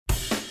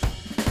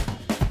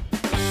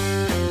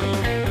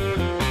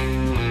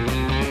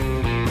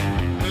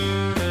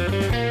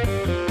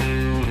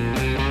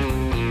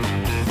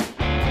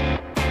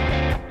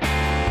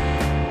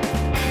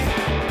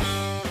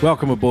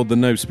Welcome aboard the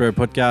Noob Spiro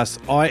podcast.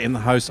 I am the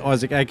host,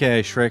 Isaac,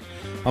 aka Shrek.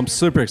 I'm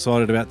super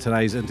excited about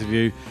today's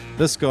interview.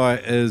 This guy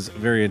is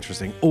very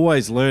interesting.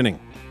 Always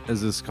learning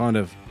is this kind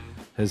of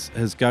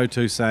his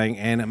go-to saying,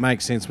 and it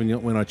makes sense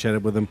when I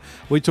chatted with him.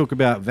 We talk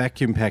about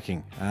vacuum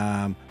packing,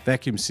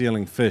 vacuum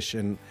sealing fish,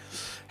 and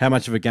how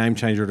much of a game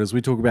changer it is.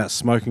 We talk about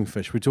smoking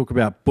fish. We talk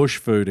about bush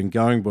food and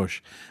going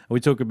bush.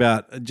 We talk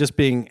about just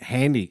being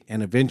handy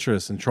and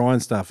adventurous and trying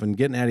stuff and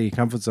getting out of your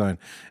comfort zone.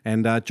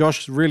 And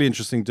Josh, really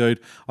interesting dude.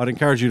 I'd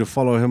encourage you to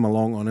follow him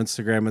along on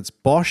Instagram. It's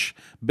Bosh,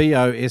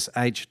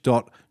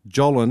 BOSH.Jollen,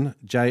 JOLLEN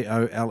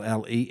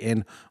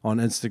on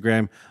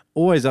Instagram.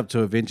 Always up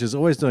to adventures,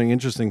 always doing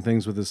interesting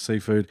things with his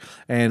seafood,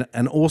 and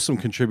an awesome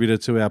contributor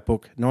to our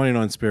book,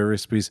 99 Spare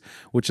Recipes,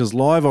 which is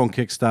live on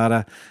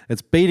Kickstarter.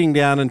 It's beating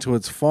down into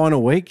its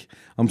final week.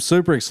 I'm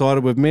super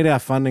excited. We've met our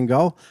funding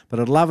goal,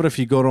 but I'd love it if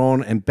you got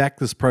on and backed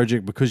this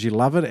project because you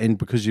love it and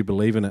because you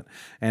believe in it.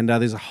 And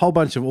there's a whole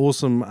bunch of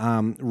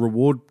awesome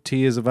reward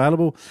tiers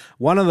available.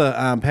 One of the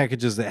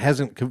packages that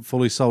hasn't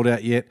fully sold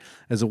out yet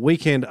is a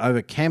weekend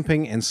over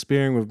camping and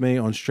spearing with me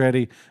on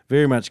Stratty,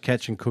 very much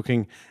catch and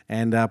cooking,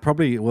 and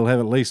probably we'll have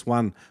at least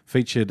one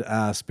featured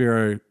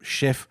Spiro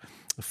chef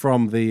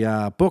from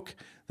the book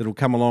that'll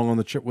come along on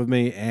the trip with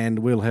me, and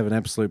we'll have an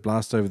absolute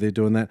blast over there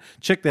doing that.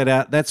 Check that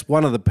out. That's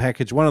one of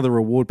the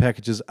reward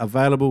packages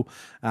available.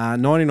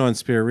 99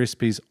 Spare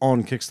Recipes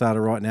on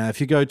Kickstarter right now. If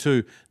you go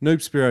to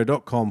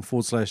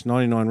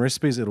noobspiro.com/99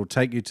 recipes, it'll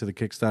take you to the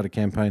Kickstarter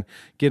campaign.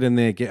 Get in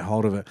there, get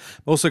hold of it.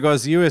 Also,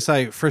 guys, the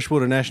USA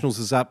Freshwater Nationals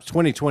is up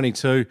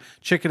 2022.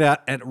 Check it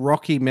out at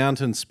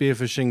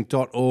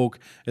RockyMountainSpearfishing.org.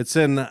 It's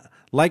in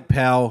Lake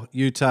Powell,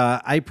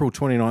 Utah, April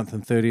 29th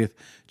and 30th.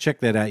 Check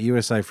that out,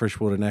 USA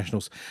Freshwater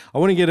Nationals. I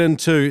want to get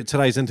into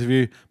today's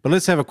interview, but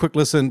let's have a quick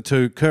listen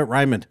to Kurt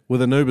Raymond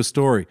with a Nooba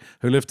story,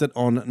 who left it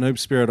on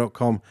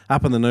noobspiro.com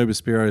up in the Nooba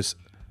Spiro's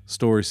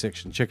story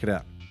section. Check it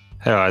out.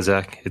 Hey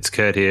Isaac, it's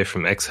Kurt here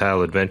from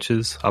Exhale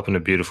Adventures up in a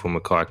beautiful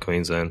Mackay,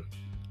 Queensland.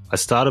 I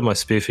started my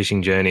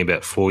spearfishing journey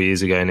about 4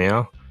 years ago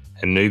now,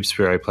 and Noob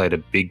Spiro played a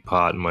big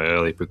part in my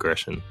early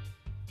progression.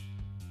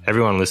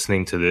 Everyone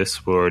listening to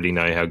this will already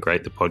know how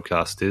great the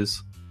podcast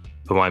is,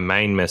 but my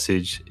main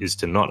message is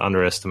to not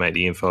underestimate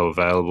the info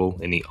available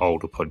in the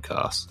older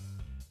podcasts.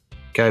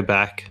 Go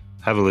back,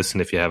 have a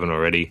listen if you haven't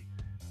already.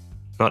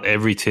 Not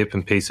every tip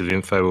and piece of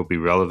info will be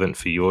relevant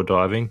for your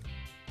diving,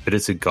 but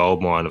it's a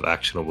goldmine of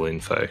actionable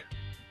info.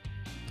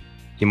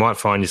 You might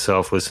find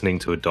yourself listening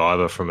to a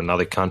diver from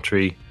another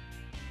country,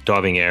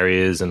 diving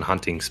areas and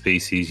hunting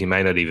species you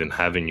may not even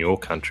have in your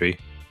country,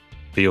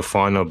 but you'll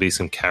find there'll be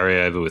some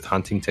carryover with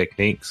hunting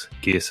techniques,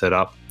 gear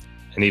setup,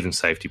 and even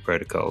safety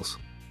protocols.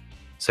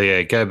 So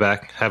yeah, go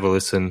back, have a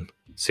listen,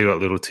 see what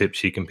little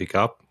tips you can pick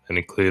up and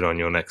include on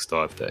your next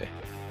dive day.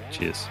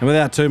 Cheers. And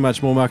without too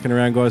much more mucking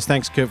around, guys,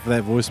 thanks, Kurt, for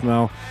that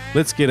voicemail.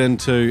 Let's get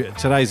into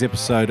today's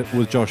episode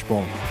with Josh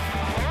Bond.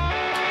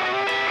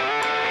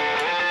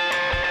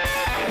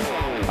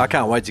 I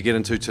can't wait to get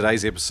into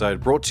today's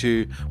episode, brought to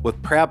you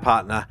with proud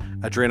partner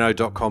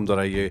Adreno.com.au.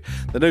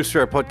 The Noob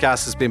Spiro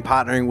podcast has been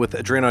partnering with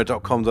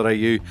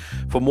Adreno.com.au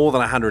for more than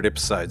 100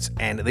 episodes,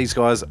 and these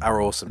guys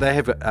are awesome. They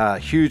have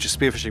huge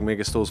spearfishing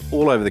mega stores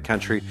all over the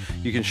country.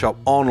 You can shop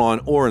online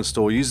or in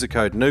store. Use the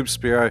code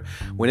NoobSpiro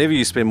whenever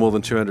you spend more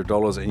than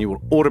 $200, and you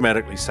will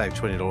automatically save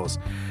 $20.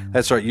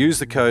 That's right, use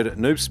the code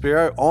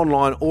NoobSpiro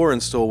online or in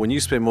store when you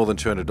spend more than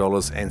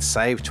 $200 and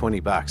save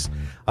 $20.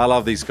 I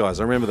love these guys.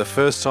 I remember the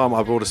first time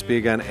I bought a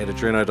spear gun at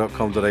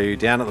Adreno.com.au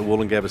down at the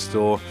Wollongabba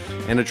store,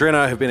 and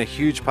Adreno have been a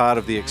huge part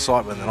of the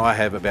excitement that I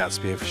have about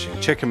spearfishing.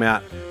 Check them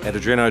out at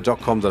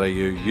Adreno.com.au.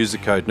 Use the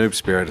code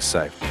NoobSpiro to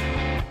save.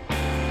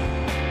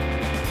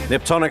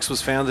 Neptonics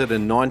was founded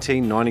in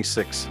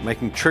 1996,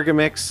 making trigger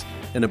mechs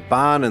in a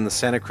barn in the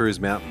Santa Cruz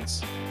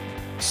Mountains.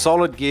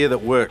 Solid gear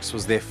that works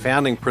was their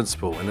founding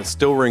principle, and it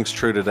still rings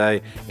true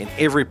today in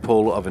every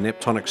pull of a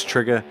Neptonics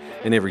trigger,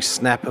 in every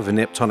snap of a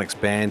Neptonics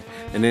band,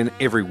 and in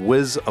every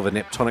whiz of a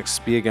Neptonics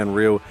speargun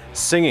reel,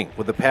 singing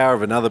with the power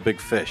of another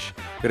big fish.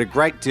 Got a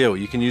great deal.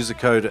 You can use the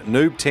code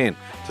NOOB10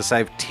 to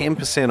save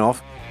 10%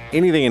 off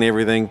anything and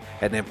everything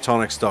at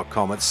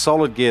Neptonics.com. It's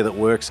solid gear that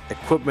works,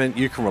 equipment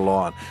you can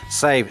rely on.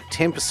 Save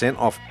 10%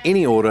 off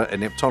any order at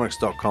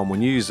Neptonics.com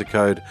when you use the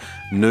code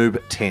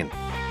NOOB10.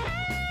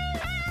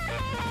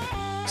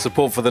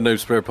 Support for the Noob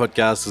Spiro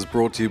podcast is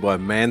brought to you by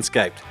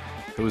Manscaped,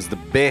 who is the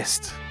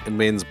best in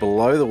men's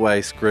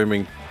below-the-waist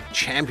grooming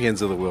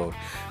champions of the world.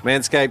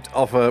 Manscaped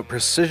offer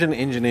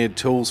precision-engineered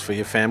tools for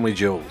your family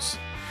jewels.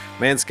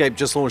 Manscaped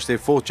just launched their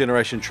 4th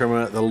generation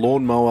trimmer, the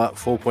Lawnmower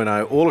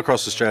 4.0, all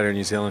across Australia and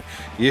New Zealand.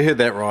 You heard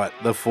that right,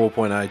 the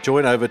 4.0.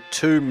 Join over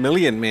 2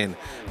 million men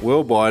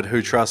worldwide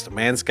who trust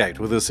Manscaped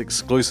with this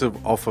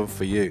exclusive offer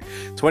for you.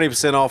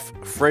 20% off,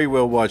 free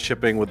worldwide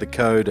shipping with the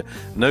code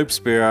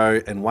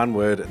NOOBSPIRO in one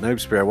word,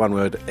 NOOBSPIRO, one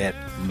word, at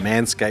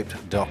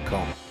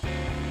manscaped.com.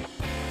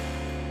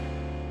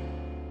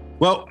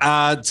 Well,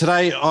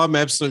 today I'm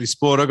absolutely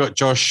spoiled. I've got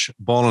Josh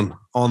Boland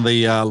on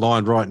the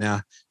line right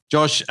now.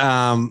 Josh,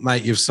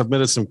 mate, you've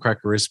submitted some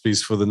cracker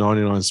recipes for the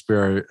 99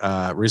 Spiro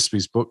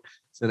recipes book.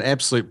 It's an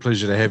absolute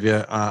pleasure to have you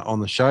on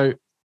the show.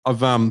 I've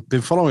been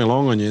following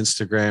along on your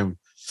Instagram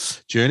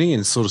journey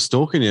and sort of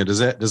stalking you. Does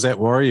that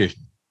worry you?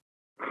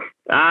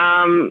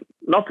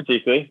 Not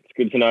particularly. It's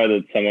good to know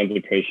that someone's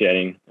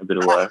appreciating a bit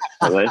of work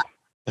at least.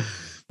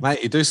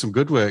 Mate, you do some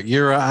good work.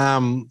 You're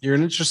an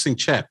interesting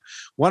chap.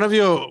 One of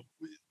your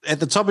at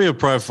the top of your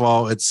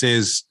profile it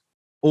says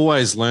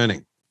always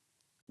learning.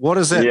 What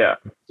is that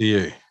to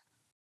you?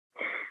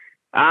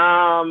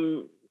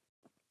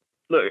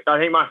 Look, I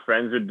think my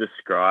friends would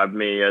describe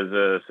me as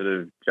a sort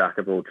of jack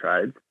of all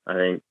trades. I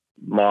think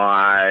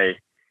my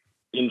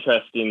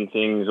interest in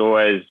things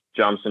always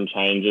jumps and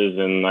changes,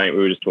 and like we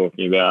were just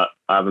talking about,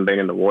 I haven't been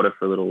in the water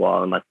for a little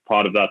while, and like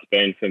part of that's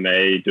been for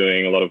me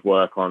doing a lot of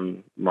work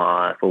on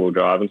my four-wheel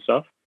drive and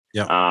stuff.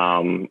 Yeah.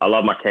 I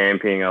love my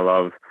camping. I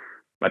love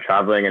my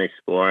traveling and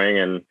exploring,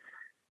 and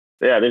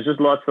yeah, there's just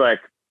lots like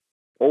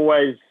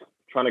always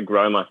trying to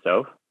grow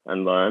myself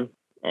and learn,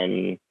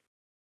 and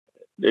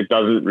it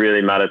doesn't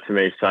really matter to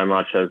me so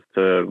much as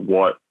to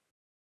what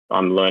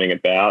I'm learning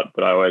about,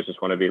 but I always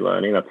just want to be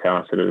learning. That's how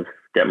I sort of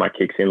get my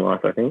kicks in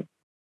life, I think.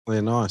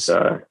 Yeah, nice.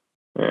 So,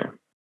 yeah.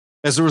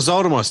 As a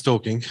result of my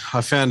stalking,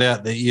 I found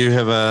out that you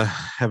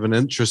have an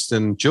interest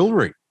in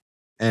jewellery,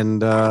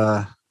 and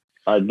I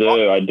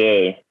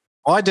do.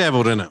 I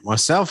dabbled in it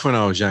myself when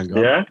I was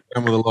younger. Yeah, I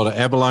went with a lot of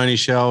abalone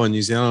shell in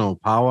New Zealand or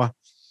Paua,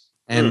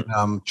 and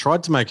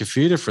tried to make a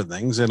few different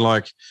things, and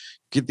like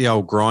get the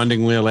old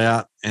grinding wheel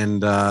out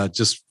and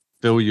just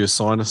fill your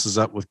sinuses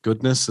up with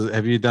goodness.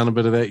 Have you done a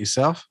bit of that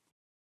yourself?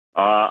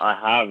 I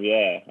have.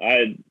 Yeah,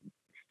 I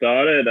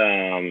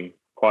started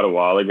quite a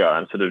while ago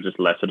and sort of just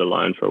let it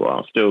alone for a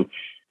while. Still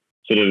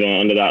sort of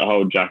under that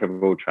whole jack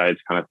of all trades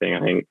kind of thing. I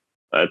think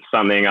it's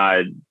something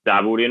I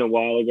dabbled in a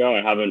while ago.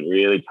 I haven't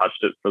really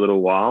touched it for a little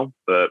while,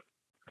 but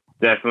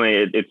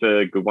definitely it's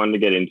a good one to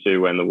get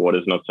into when the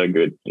water's not so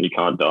good and you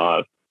can't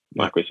dive,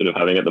 like we're sort of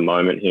having at the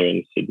moment here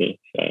in Sydney.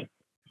 So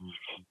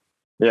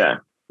yeah,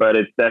 but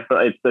it's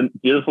a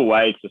beautiful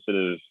way to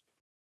sort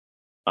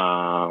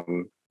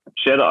of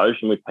share the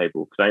ocean with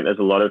people, because I think there's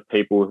a lot of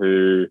people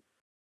who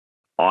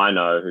I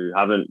know who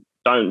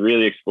don't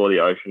really explore the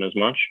ocean as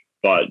much,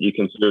 but you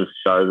can sort of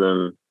show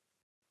them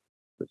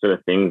the sort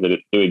of things that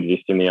do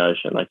exist in the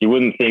ocean. Like you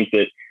wouldn't think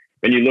that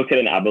when you look at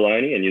an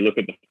abalone and you look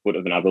at the foot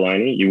of an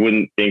abalone, you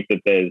wouldn't think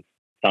that there's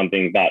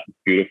something that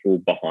beautiful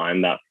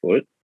behind that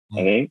foot.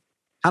 I think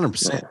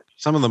 100%.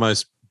 Some of the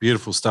most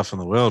beautiful stuff in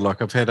the world.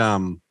 Like I've had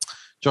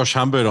Josh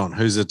Humbert on,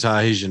 who's a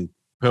Tahitian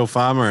pearl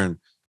farmer,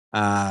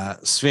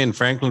 and Sven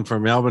Franklin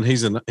from Melbourne.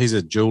 He's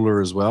a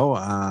jeweler as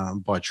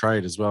well, by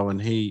trade as well,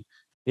 and he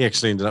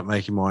actually ended up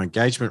making my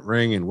engagement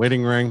ring and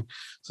wedding ring.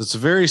 So it's a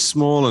very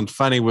small and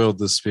funny world,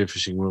 this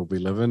spearfishing world we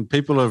live in.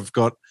 People have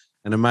got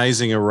an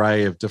amazing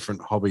array of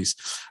different hobbies.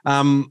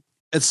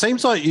 It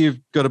seems like you've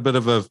got a bit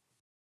of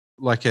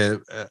I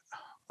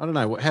don't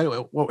know,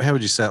 how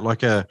would you say it?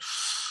 Like an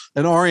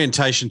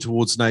orientation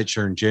towards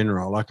nature in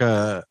general. Like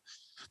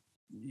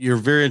you're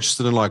very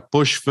interested in like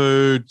bush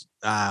food,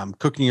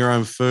 cooking your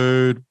own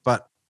food,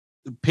 but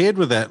paired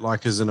with that,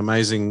 like, is an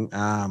amazing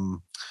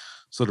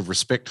sort of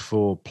respect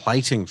for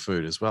plating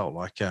food as well.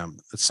 Like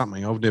it's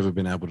something I've never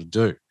been able to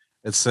do.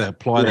 It's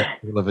apply that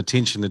level of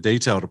attention to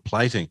detail to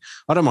plating.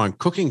 I don't mind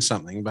cooking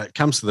something, but it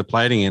comes to the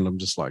plating end, I'm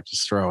just like,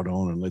 just throw it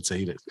on and let's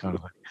eat it kind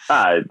of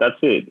thing. That's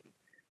it.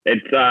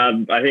 It's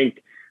I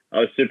think I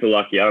was super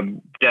lucky. I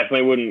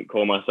definitely wouldn't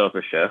call myself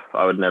a chef.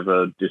 I would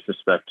never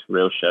disrespect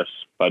real chefs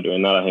by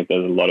doing that. I think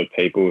there's a lot of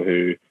people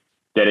who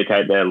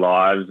dedicate their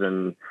lives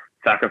and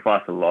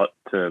sacrifice a lot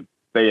to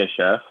be a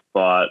chef,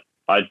 but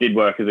I did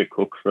work as a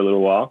cook for a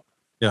little while.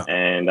 Yeah.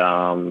 And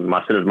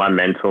my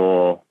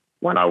mentor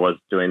when I was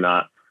doing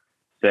that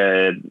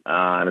said,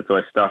 and it's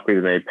always stuck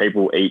with me,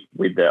 people eat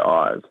with their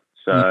eyes.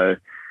 So,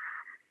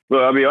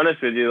 well, I'll be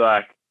honest with you,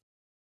 like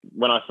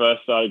when I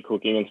first started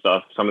cooking and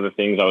stuff, some of the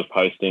things I was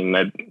posting,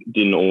 they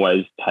didn't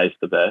always taste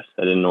the best.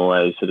 They didn't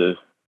always sort of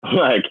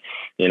like,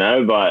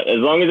 but as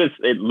long as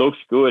it looks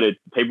good,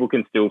 people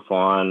can still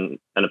find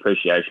an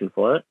appreciation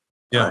for it.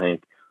 Yeah. I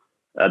think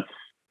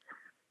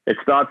it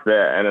starts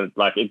there, and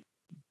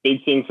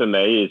big thing for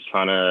me is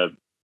trying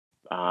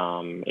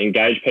to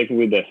engage people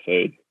with their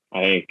food.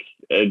 I think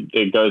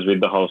it goes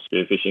with the whole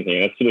spearfishing thing.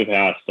 That's sort of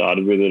how I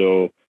started with it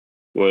all.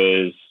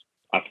 Was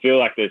I feel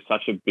like there's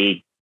such a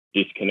big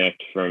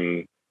disconnect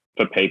for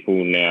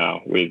people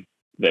now with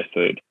their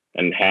food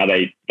and how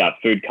that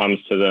food comes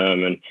to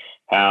them, and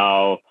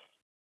how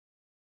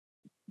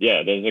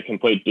there's a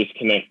complete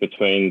disconnect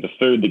between the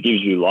food that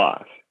gives you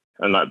life.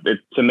 And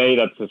to me,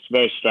 that's a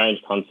very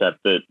strange concept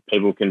that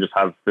people can just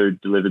have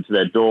food delivered to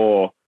their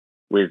door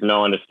with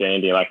no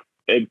understanding, like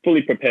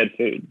fully prepared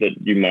food that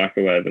you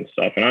microwave and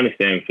stuff. And I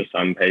understand for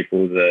some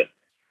people that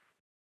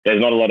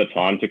there's not a lot of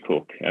time to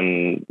cook,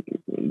 and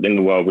in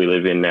the world we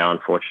live in now,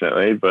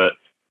 unfortunately. But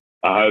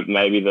I hope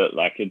maybe that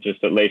it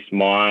just at least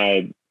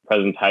my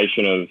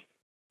presentation of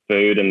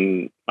food,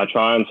 and I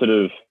try and sort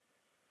of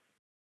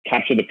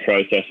capture the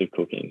process of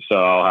cooking.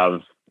 So I'll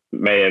have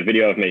a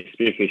video of me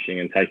spearfishing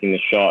and taking the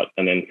shot,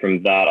 and then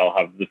from that I'll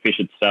have the fish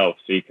itself,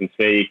 so you can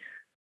see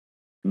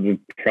the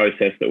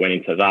process that went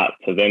into that,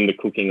 to then the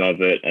cooking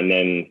of it, and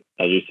then,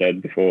 as you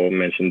said before,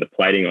 mentioned the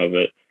plating of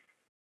it.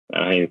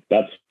 I think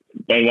that's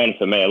been one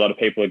for me. A lot of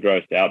people are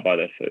grossed out by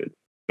their food,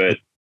 but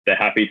they're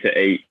happy to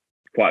eat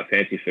quite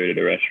fancy food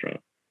at a restaurant.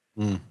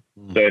 So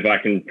if I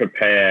can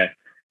prepare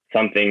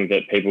something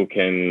that people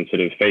can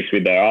sort of feast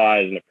with their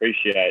eyes and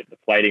appreciate the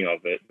plating of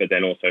it, but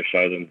then also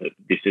show them that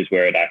this is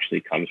where it actually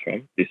comes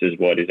from, this is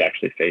what is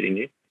actually feeding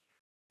you.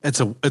 It's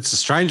a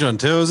strange one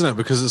too, isn't it?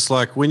 Because it's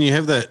like when you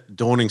have that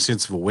dawning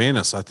sense of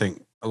awareness, I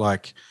think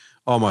like,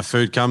 oh, my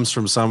food comes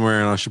from somewhere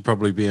and I should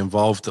probably be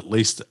involved, at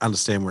least to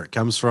understand where it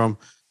comes from.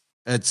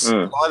 It's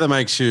either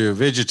makes you a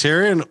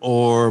vegetarian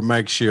or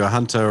makes you a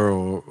hunter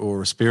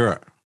or a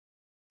spirit.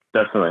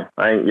 Definitely.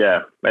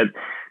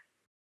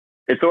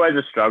 It's always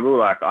a struggle.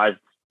 Like, I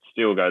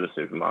still go to the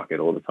supermarket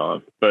all the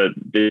time, but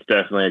there's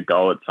definitely a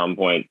goal at some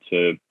point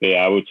to be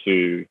able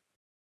to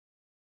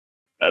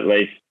at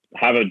least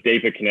have a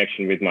deeper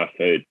connection with my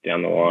food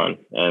down the line.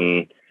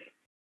 And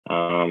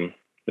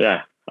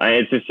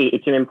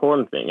it's an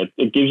important thing.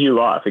 It gives you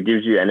life. It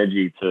gives you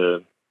energy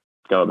to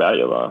go about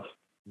your life.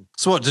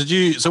 So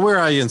where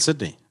are you in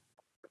Sydney?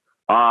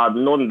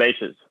 Northern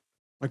Beaches.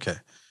 Okay.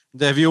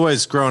 Have you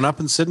always grown up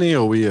in Sydney,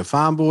 or were you a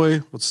farm boy?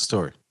 What's the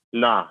story?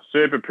 Nah,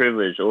 super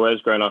privileged.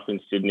 Always grown up in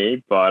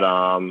Sydney, but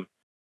on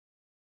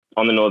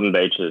the Northern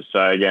Beaches.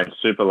 So again,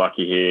 super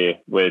lucky here.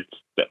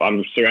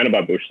 I'm surrounded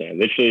by bushland.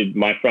 Literally,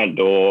 my front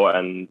door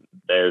and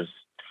there's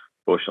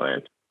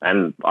bushland.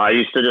 And I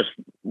used to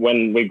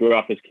when we grew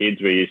up as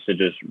kids, we used to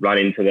just run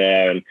into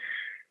there and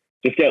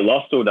just get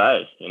lost all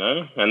day, you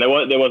know. And there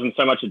wasn't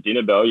so much a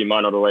dinner bell. You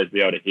might not always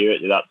be able to hear it.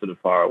 You're that sort of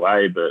far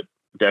away, but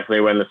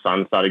definitely when the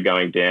sun started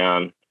going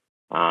down.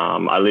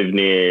 I live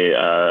near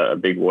a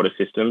big water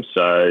system,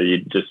 so you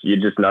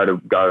just know to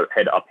go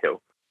head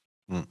uphill.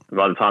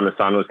 By the time the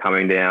sun was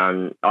coming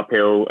down,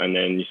 uphill, and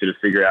then you sort of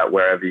figure out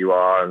wherever you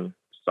are and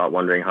start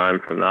wandering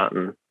home from that.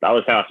 And that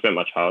was how I spent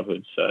my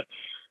childhood.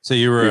 So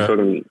you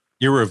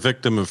were a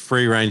victim of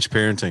free range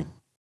parenting.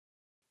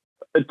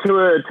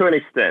 To an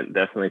extent,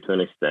 definitely to an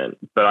extent.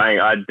 But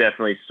I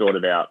definitely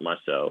sorted out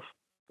myself.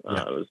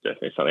 Yeah. It was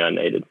definitely something I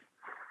needed.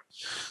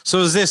 So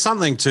is there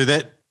something to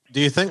that? Do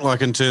you think,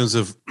 like, in terms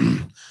of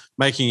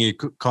making you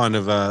kind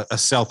of a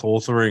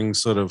self-authoring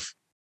sort of,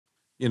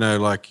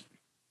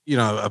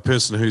 a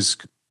person who's,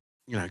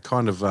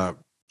 kind of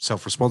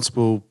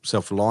self-responsible,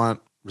 self-reliant,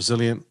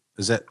 resilient?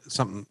 Is that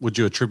something, would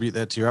you attribute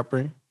that to your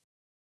upbringing?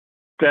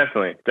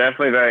 Definitely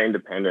very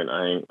independent,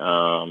 I think,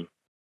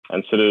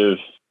 and sort of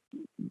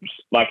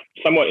like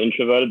somewhat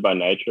introverted by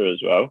nature as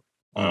well.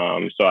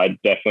 So I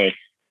definitely,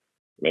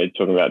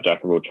 talking about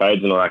jack of all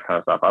trades and all that kind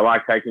of stuff, I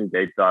like taking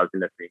deep dives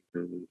into things.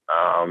 And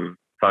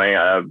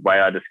a way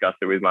I discussed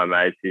it with my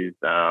mates is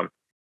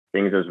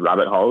things as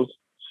rabbit holes.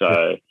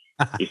 So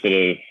you sort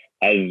of,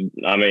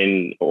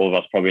 all of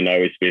us probably know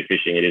with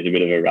spearfishing, it is a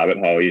bit of a rabbit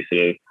hole. You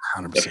sort of,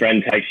 100%. A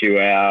friend takes you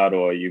out,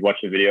 or you watch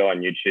a video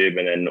on YouTube,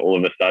 and then all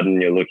of a sudden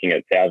you're looking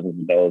at thousands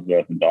of dollars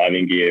worth of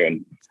diving gear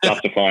and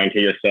justifying to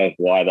yourself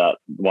why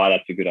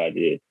that's a good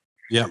idea.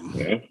 Yep.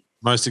 Yeah.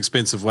 Most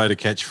expensive way to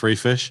catch free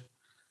fish.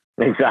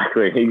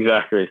 Exactly.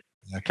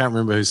 I can't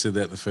remember who said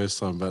that the first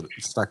time, but it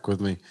stuck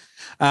with me.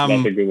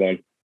 That's a good one.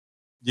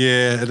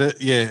 Yeah,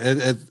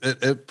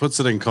 it puts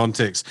it in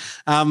context.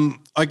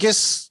 I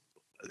guess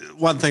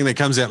one thing that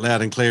comes out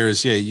loud and clear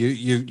is,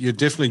 you're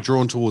definitely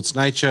drawn towards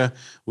nature,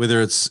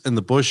 whether it's in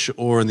the bush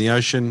or in the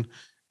ocean,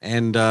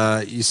 and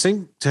you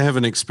seem to have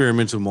an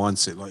experimental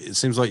mindset. Like, it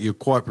seems like you're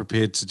quite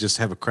prepared to just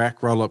have a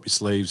crack, roll up your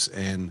sleeves,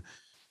 and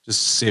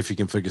just see if you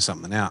can figure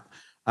something out.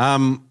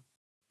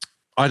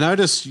 I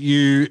noticed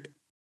you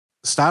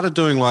started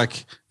doing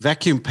like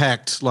vacuum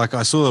packed, like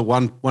I saw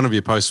one of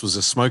your posts was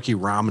a smoky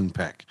ramen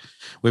pack,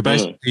 where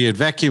basically you had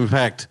vacuum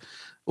packed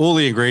all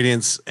the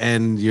ingredients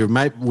and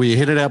were you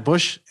headed out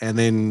bush and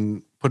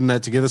then putting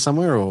that together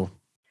somewhere, or?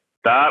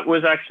 That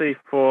was actually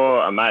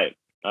for a mate.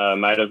 A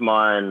mate of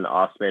mine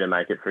asked me to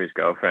make it for his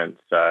girlfriend.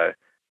 So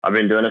I've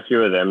been doing a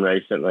few of them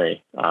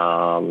recently.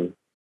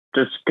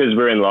 Just because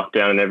we're in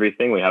lockdown and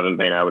everything, we haven't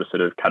been able to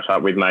sort of catch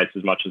up with mates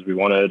as much as we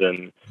wanted.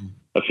 And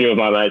a few of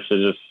my mates have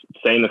just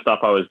seen the stuff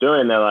I was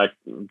doing. They're like,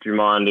 do you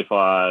mind if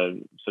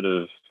I sort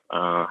of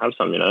have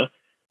some, And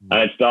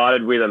it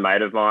started with a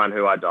mate of mine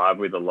who I dive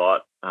with a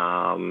lot.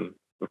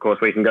 Of course,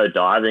 we can go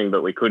diving,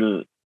 but we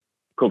couldn't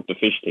cook the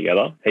fish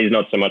together. He's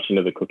not so much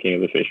into the cooking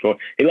of the fish. Well,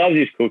 he loves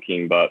his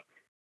cooking, but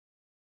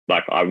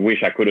like, I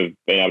wish I could have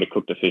been able to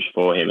cook the fish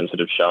for him and sort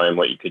of show him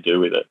what you could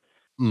do with it.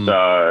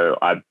 So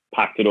I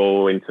packed it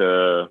all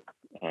into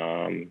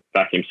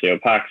vacuum seal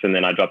packs, and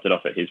then I dropped it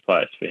off at his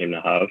place for him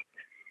to have.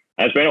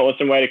 And it's been an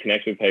awesome way to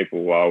connect with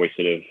people while we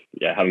sort of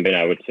haven't been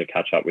able to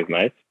catch up with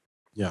mates.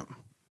 Yeah.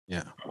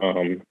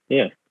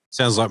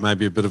 Sounds like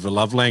maybe a bit of a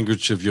love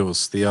language of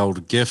yours, the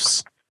old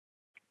gifts.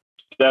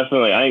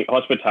 Definitely. I think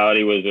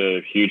hospitality was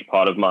a huge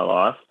part of my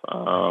life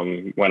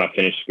when I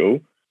finished school.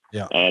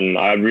 Yeah. And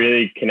I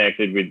really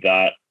connected with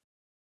that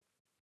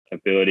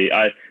ability.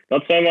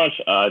 Not so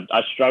much.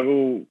 I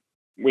struggle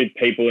with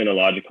people in a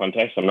larger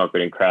context. I'm not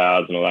good in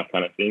crowds and all that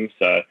kind of thing.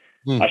 So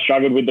I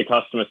struggled with the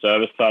customer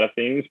service side of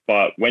things,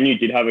 but when you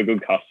did have a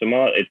good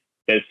customer,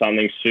 there's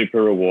something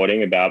super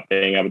rewarding about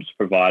being able to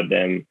provide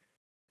them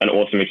an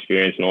awesome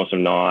experience, an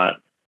awesome night,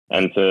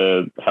 and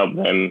to help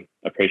them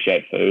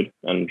appreciate food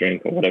and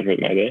drink or whatever it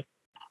may be.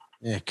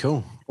 Yeah,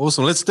 cool.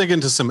 Awesome. Let's dig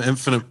into some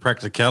infinite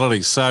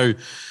practicality. So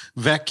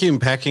vacuum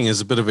packing is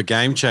a bit of a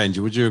game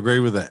changer. Would you agree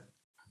with that?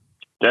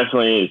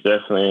 Definitely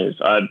is.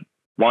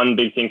 One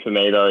big thing for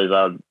me, though, is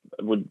I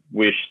would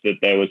wish that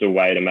there was a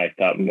way to make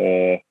that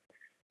more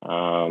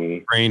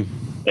green.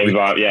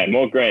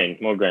 More green.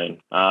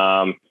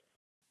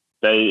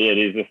 It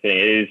is the thing.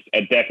 It is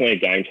definitely a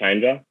game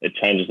changer. It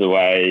changes the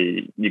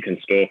way you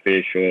can store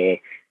fish or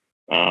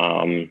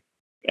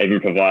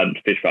even provide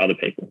fish for other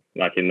people,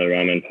 like in the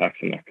ramen packs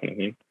and that kind of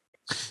thing.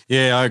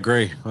 Yeah, I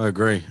agree.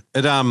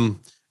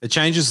 It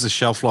changes the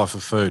shelf life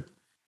of food,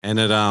 and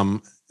it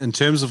in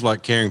terms of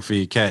like caring for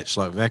your catch,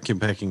 like vacuum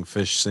packing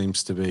fish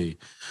seems to be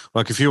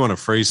like if you want to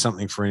freeze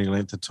something for any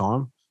length of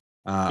time,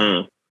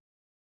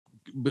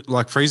 but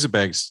like freezer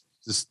bags,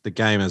 just the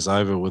game is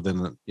over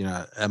within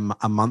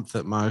a month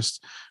at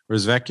most.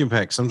 Whereas vacuum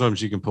pack,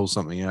 sometimes you can pull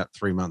something out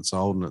 3 months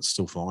old and it's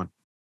still fine.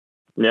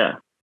 Yeah,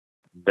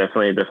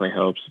 definitely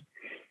helps.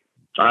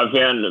 I've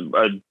found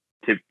a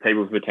tip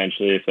people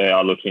potentially if they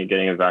are looking at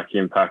getting a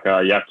vacuum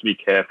packer, you have to be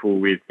careful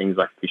with things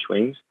like fish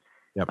wings.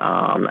 Yep.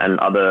 And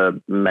other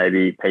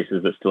maybe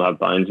pieces that still have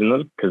bones in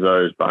them because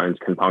those bones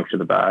can puncture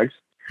the bags.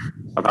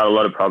 I've had a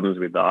lot of problems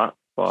with that,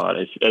 but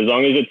as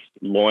long as it's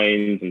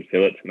loins and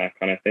fillets and that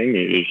kind of thing,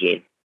 you're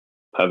usually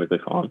perfectly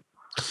fine.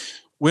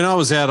 When I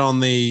was out on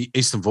the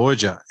Eastern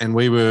Voyager and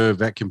we were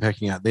vacuum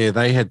packing out there,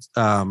 they had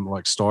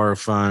like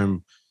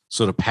styrofoam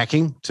sort of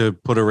packing to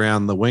put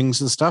around the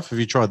wings and stuff. Have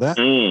you tried that?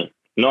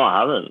 No, I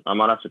haven't. I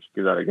might have to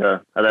give that a go.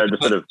 Are they the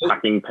sort of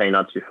packing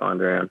peanuts you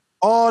find around?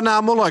 Oh,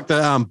 no, more like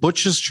the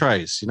butcher's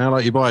trays.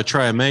 Like you buy a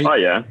tray of meat. Oh,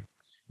 yeah.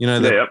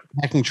 The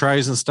packing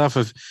trays and stuff.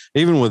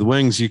 Even with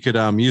wings, you could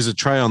use a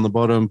tray on the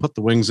bottom, put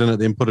the wings in it,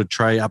 then put a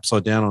tray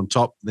upside down on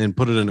top, then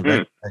put it in a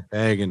vacuum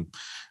bag. And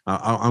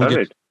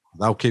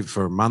they'll keep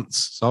for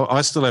months. So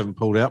I still haven't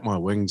pulled out my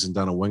wings and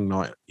done a wing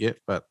night yet.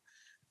 But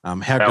how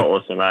good,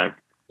 awesome, mate.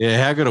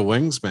 Yeah, how good are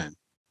wings, man?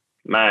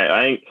 Mate,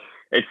 I think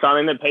it's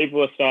something that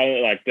people are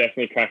starting, like,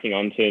 definitely cracking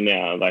onto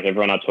now. Like,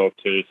 everyone I talk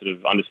to sort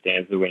of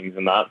understands the wings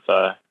and that.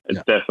 So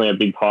it's definitely a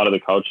big part of the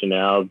culture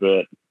now.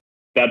 But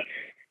that's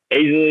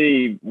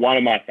easily one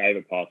of my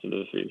favorite parts of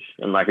the fish.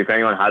 And, like, if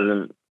anyone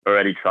hasn't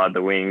already tried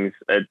the wings,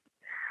 it's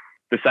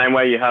the same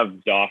way you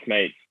have dark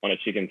meat on a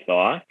chicken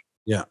thigh.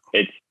 Yeah.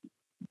 It's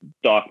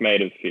dark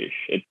meat of fish.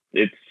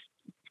 It's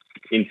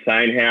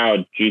insane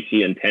how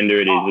juicy and tender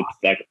it is. It's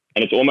like,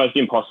 and it's almost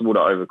impossible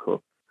to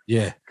overcook.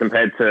 Yeah.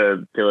 Compared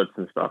to fillets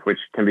and stuff, which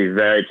can be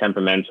very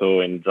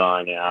temperamental in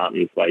drying out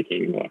and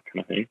flaking and that kind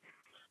of thing.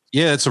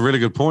 Yeah, that's a really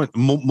good point.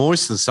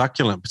 Moist and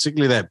succulent,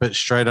 particularly that bit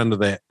straight under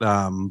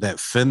that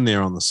fin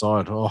there on the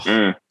side. Oh,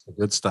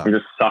 good stuff. You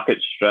just suck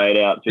it straight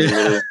out to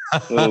a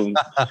little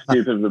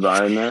scoop of the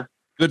bone there.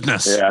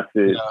 Goodness. Yeah, that's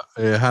it.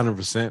 Yeah,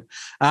 100%.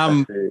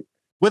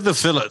 With the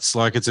fillets,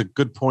 like it's a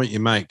good point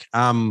you make.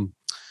 I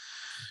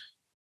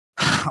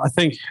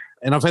think,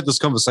 and I've had this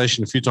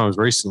conversation a few times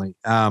recently,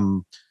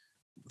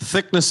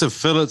 thickness of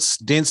fillets,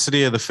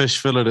 density of the fish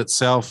fillet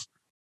itself.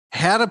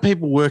 How do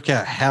people work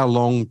out how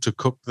long to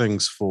cook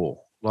things for?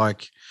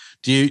 Like,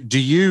 do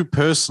you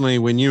personally,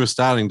 when you were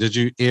starting, did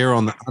you err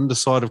on the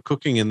underside of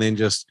cooking and then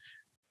just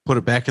put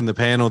it back in the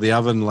pan or the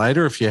oven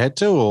later if you had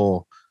to,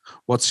 or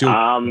what's your?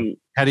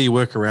 How do you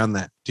work around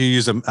that? Do you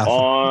use a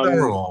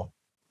or?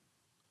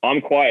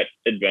 I'm quite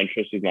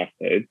adventurous with my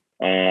food,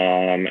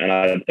 and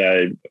I'd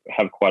say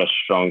have quite a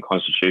strong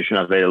constitution.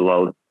 I've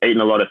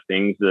eaten a lot of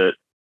things that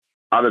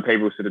other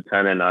people sort of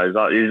turn their nose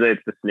up. Usually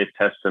it's the sniff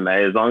test for me.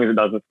 As long as it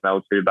doesn't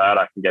smell too bad,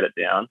 I can get it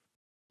down.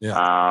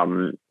 Yeah.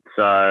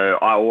 So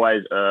I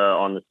always err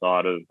on the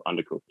side of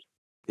undercooked.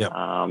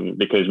 Yeah.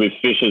 Because with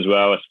fish as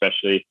well,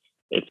 especially,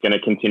 it's going to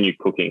continue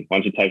cooking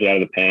once you take it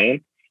out of the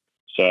pan.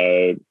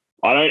 So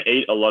I don't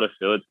eat a lot of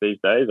fillets these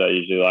days. I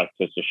usually like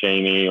to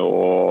sashimi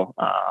or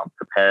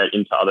prepare it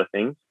into other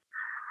things.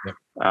 Yep.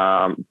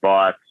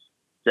 But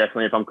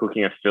definitely if I'm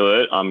cooking a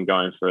fillet, I'm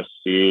going for a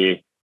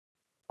sear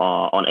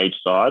on each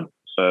side.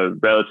 So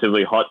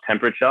relatively hot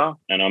temperature,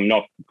 and I'm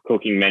not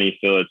cooking many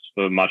fillets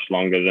for much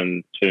longer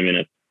than 2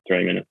 minutes,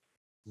 3 minutes.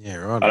 Yeah,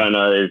 right. I don't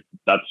know if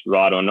that's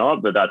right or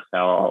not, but that's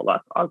how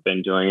I've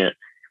been doing it.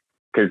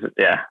 Because,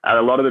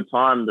 a lot of the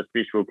time, the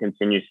fish will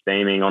continue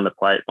steaming on the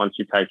plate once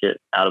you take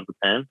it out of the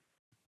pan,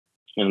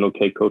 and it'll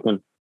keep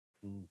cooking.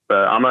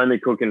 But I'm only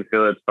cooking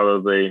fillets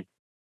probably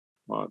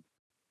 3-4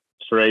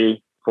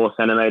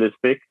 centimeters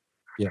thick.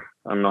 Yeah.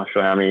 I'm not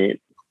sure how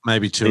many.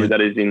 Maybe 2 that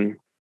is in.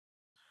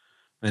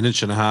 1.5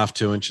 inches,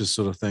 2 inches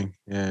sort of thing.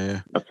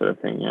 Yeah. That sort of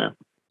thing, yeah.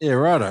 Yeah,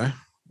 righto.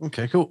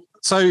 Okay, cool.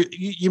 So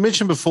you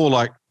mentioned before,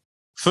 like,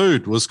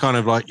 food was kind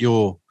of like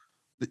your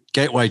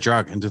gateway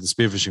drug into the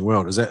spearfishing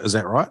world. Is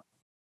that right?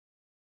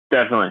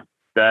 Definitely.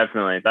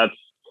 That's,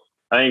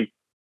 I think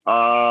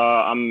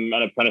I'm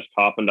an apprentice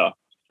carpenter,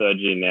 third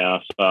year now.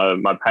 So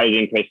my pay's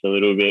increased a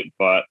little bit,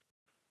 but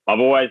I've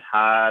always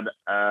had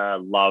a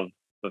love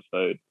for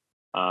food.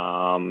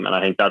 And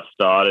I think that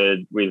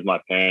started with my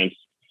parents.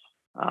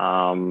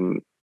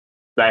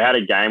 They had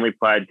a game we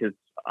played because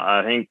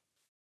I think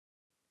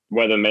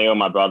whether me or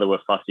my brother were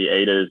fussy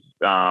eaters,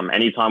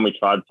 anytime we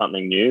tried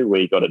something new,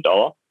 we got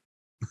 $1,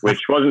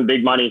 which wasn't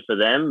big money for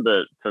them,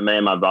 but for me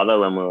and my brother,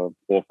 when we were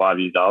 4 or 5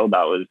 years old,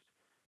 that was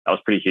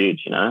pretty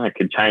huge. You know, it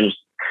could change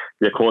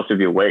the course of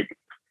your week.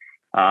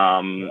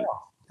 Wow,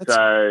 that's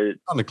So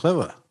kind of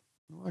clever.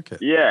 I like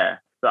it. yeah,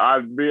 so I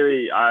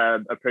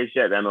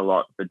appreciate them a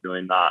lot for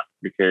doing that,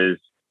 because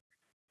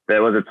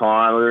there was a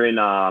time we were in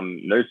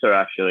Noosa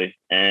actually,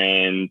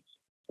 and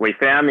we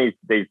found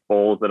these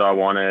balls that I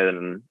wanted,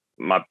 and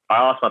I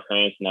asked my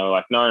parents, and they were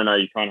like, no,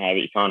 you can't have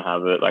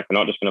it, like, we're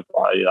not just going to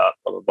buy you that,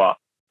 blah blah blah.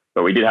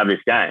 But we did have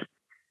this game,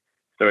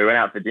 so we went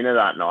out for dinner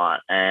that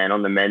night, and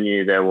on the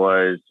menu there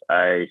was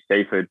a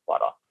seafood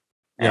platter.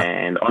 Yeah.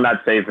 And on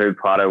that seafood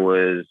platter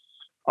was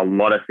a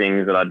lot of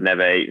things that I'd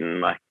never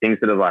eaten, like things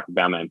that are like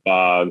balmain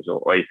bugs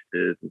or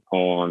oysters and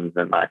prawns,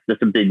 and like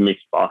just a big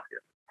mixed basket.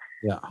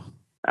 Yeah.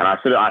 And I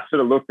sort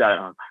of looked at it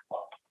and I was like,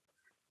 oh,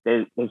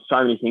 there's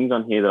so many things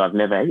on here that I've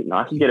never eaten.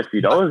 I can get a few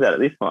dollars out of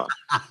this one.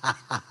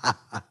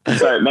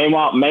 So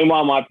meanwhile,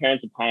 my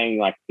parents are paying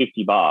like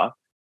 $50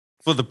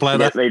 For the to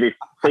platter. get me this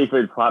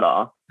seafood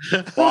platter,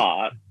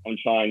 but I'm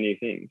trying new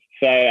things.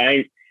 So I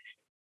think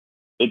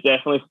it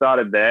definitely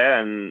started there,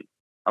 and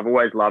I've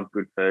always loved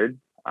good food.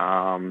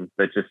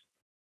 But just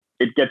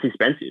it gets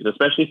expensive,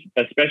 especially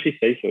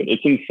seafood.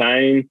 It's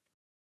insane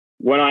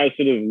when I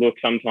sort of look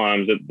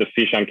sometimes at the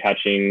fish I'm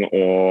catching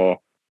or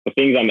the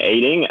things I'm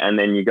eating, and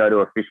then you go to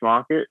a fish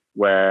market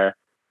where,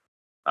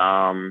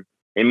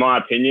 in my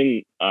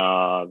opinion,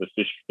 the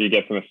fish you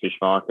get from a fish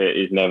market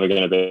is never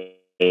going to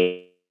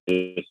be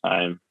the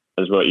same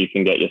as what you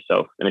can get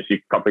yourself. And if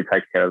you properly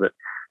take care of it,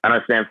 I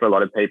understand for a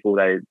lot of people,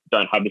 they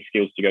don't have the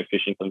skills to go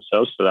fishing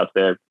themselves, so that's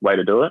their way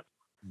to do it.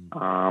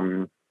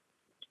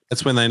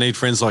 That's when they need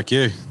friends like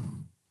you.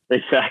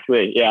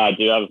 Exactly. Yeah, I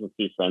do have a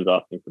few friends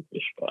asking for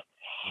fish, but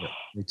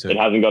Me too. it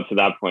hasn't got to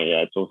that point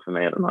yet. It's all for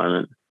me at the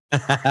moment.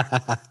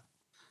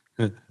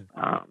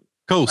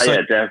 Cool. So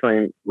yeah,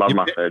 definitely love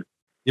my food.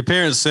 your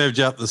parents served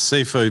you up the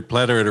seafood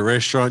platter at a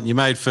restaurant. You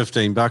made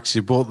 $15.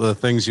 You bought the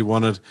things you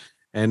wanted,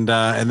 and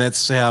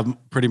that's how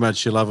pretty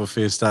much your love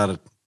affair started.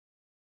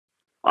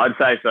 I'd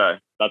say so.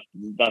 That's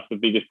the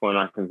biggest point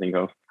I can think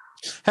of.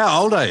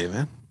 How old are you,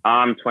 man?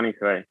 I'm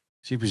 23.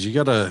 Jeepers, you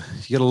got a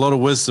lot of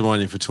wisdom on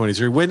you for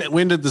 23.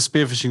 When did the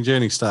spearfishing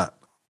journey start?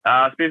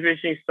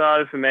 Spearfishing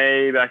started for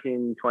me back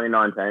in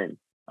 2019.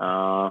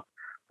 I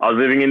was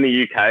living in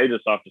the UK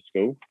just after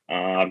school.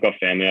 I've got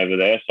family over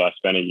there, so I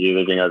spent a year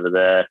living over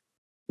there,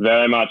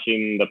 very much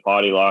in the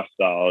party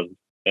lifestyle.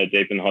 I was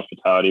deep in the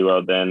hospitality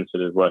world then,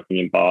 sort of working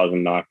in bars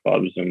and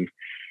nightclubs. And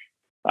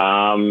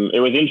it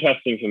was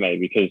interesting for me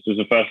because it was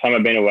the first time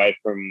I'd been away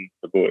from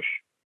the bush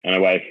and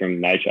away from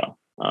nature.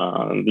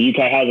 The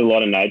UK has a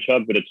lot of nature,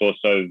 but it's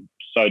also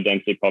so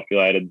densely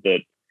populated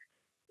that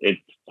it's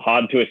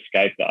hard to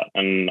escape that.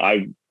 And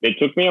it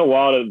took me a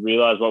while to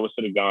realize what was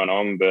sort of going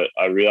on, but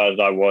I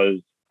realized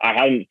I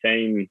hadn't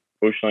seen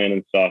bushland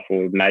and stuff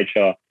or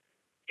nature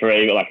for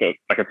even like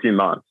a few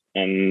months,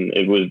 and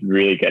it was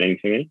really getting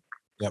to me.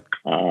 Yep.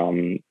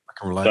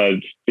 So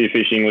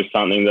spearfishing was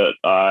something that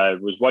I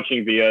was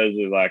watching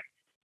videos of, like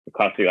the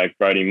classic like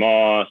Brody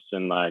Moss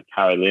and like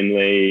Harry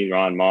Lindley,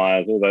 Ryan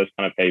Myers, all those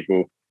kind of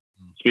people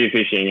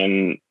spearfishing,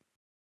 and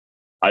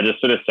I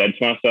just sort of said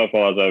to myself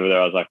while I was over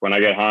there, I was like, when I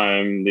get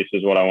home, this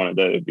is what I want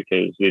to do,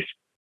 because this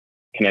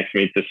connects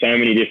me to so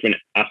many different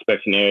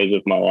aspects and areas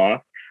of my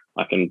life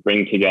I can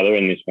bring together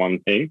in this one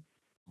thing.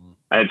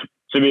 And it's,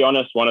 to be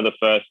honest, one of the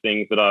first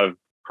things that I've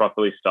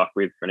properly stuck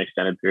with for an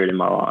extended period in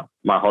my life.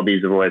 My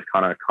hobbies have always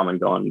kind of come and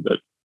gone, but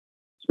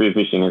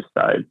spearfishing has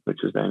stayed, which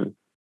has been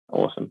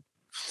awesome.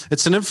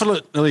 It's an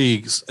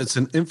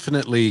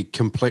infinitely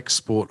complex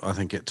sport, I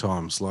think, at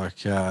times.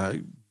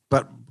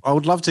 But I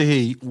would love to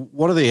hear,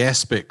 what are the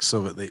aspects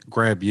of it that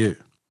grab you?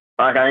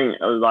 I think,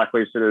 like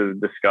we sort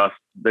of discussed,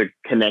 the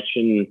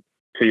connection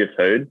to your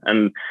food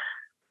and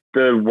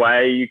the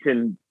way you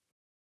can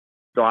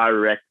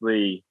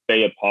directly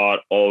be a part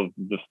of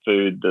the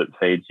food that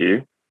feeds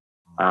you.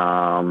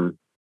 I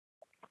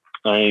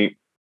think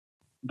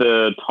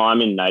the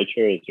time in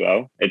nature as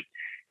well.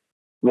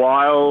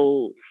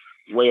 While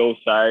we all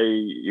say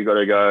you got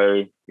to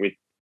go with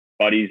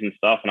buddies and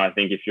stuff, and I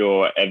think if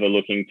you're ever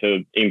looking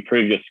to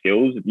improve your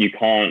skills, you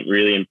can't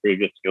really improve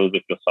your skills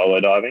if you're solo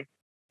diving.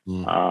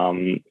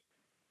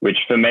 Which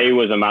for me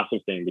was a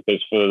massive thing,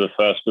 because for the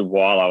first good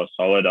while I was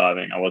solo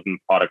diving. I wasn't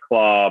part of a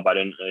club. I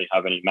didn't really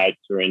have any mates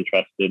who were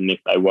interested, and if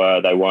they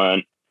were, they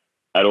weren't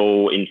at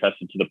all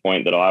interested to the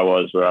point that I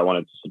was, where I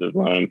wanted to sort of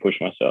learn and push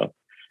myself.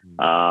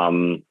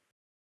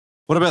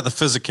 What about the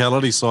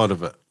physicality side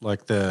of it,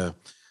 like the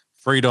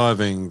free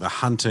diving, the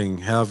hunting?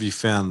 How have you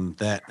found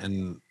that?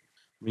 And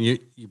I mean,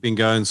 you've been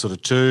going sort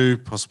of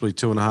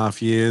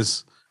 2.5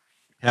 years.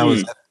 How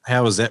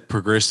has that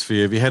progressed for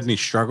you? Have you had any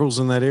struggles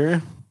in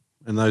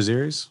those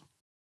areas?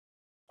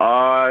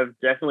 I've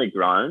definitely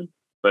grown.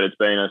 but it's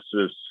been a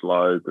sort of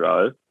slow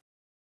growth.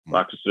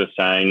 Like sort of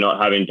saying,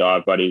 not having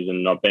dive buddies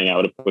and not being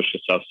able to push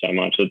yourself so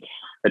much. It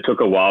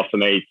took a while for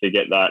me to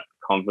get that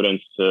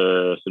confidence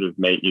to sort of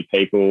meet new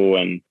people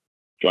and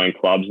join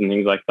clubs and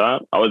things like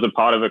that. I was a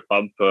part of a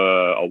club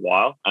for a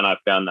while, and I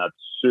found that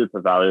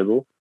super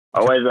valuable. I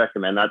always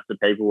recommend that to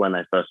people when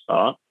they first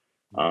start.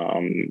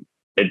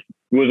 It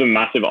was a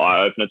massive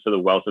eye opener to the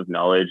wealth of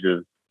knowledge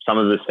of some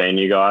of the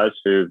senior guys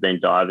who've been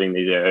diving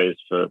these areas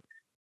for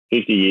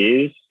 50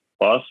 years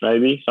plus,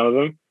 maybe some of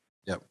them.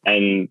 Yep.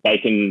 And they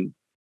can,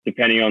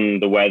 depending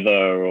on the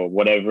weather or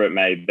whatever it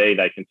may be,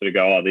 they can sort of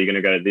go, oh, you're going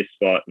to go to this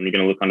spot and you're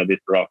going to look under this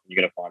rock and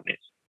you're going to find this.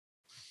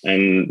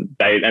 And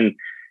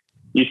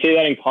you see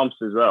that in comps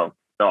as well.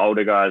 The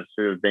older guys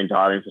who have been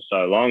diving for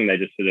so long, they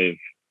just sort of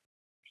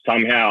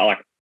somehow,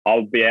 like,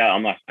 I'll be out,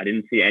 I'm like, I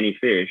didn't see any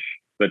fish,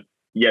 but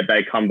yet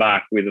they come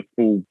back with a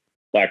full,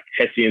 like,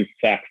 Hessian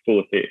sack full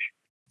of fish.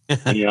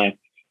 And you're like,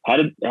 how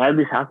did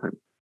this happen?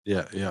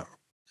 Yeah, yeah.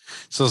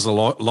 So it's a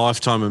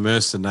lifetime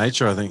immersed in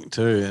nature, I think,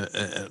 too,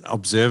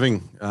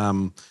 observing.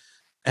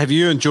 Have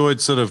you enjoyed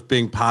sort of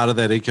being part of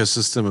that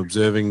ecosystem,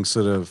 observing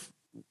sort of,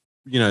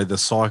 you know, the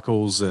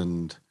cycles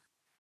and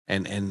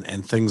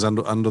things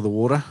under the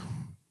water?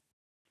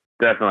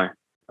 Definitely.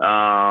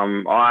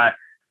 I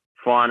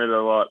find it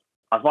a lot.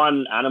 I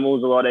find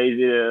animals a lot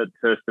easier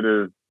to sort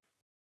of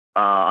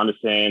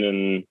understand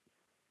and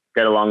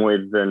get along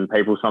with than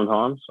people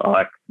sometimes. I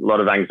like a lot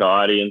of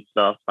anxiety and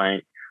stuff.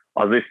 I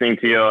was listening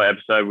to your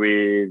episode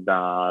with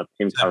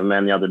Tim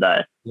Coverman the other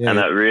day, and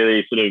that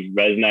really sort of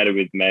resonated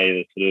with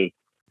me.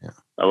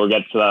 We'll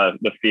get to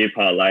the fear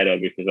part later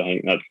because I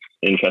think that's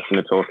interesting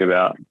to talk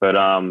about. But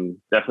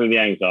definitely the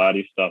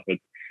anxiety stuff.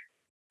 It's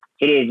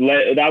sort of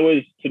that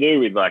was to do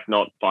with like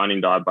not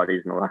finding dive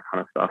buddies and all that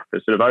kind of stuff.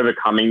 But sort of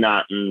overcoming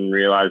that and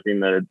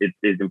realizing that it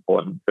is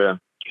important to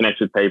connect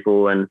with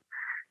people and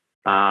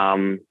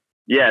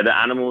the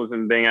animals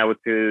and being able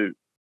to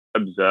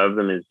observe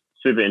them is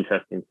super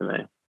interesting to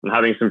me. And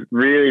having some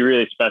really,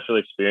 really special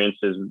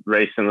experiences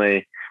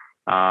recently,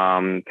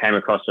 came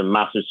across a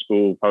massive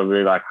school,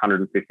 probably like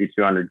 150,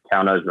 200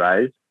 cow-nose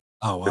rays.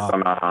 Oh, wow. Just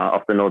on,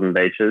 off the northern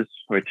beaches.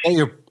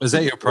 Is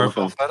that your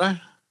profile photo?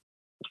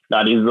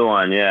 That is the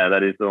one, yeah,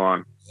 that is the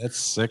one. That's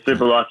sick.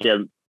 Super lucky. A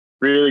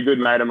really good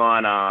mate of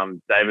mine,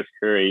 Davis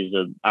Curry, he's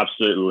an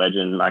absolute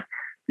legend, like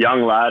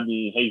young lad,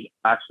 and he's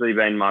actually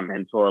been my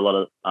mentor a lot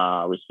of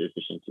with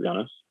spearfishing, to be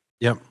honest.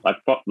 Yep. Like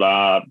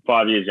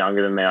 5 years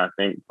younger than me, I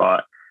think,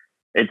 but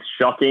it's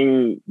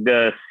shocking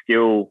the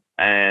skill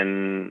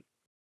and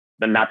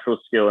the natural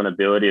skill and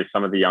ability of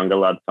some of the younger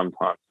lads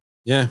sometimes.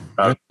 Yeah.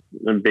 So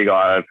a big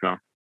eye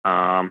opener.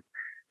 But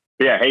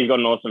yeah, he's got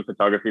an awesome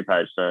photography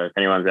page. So if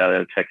anyone's out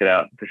there, check it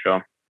out for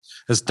sure.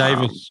 It's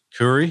Davis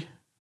Curry?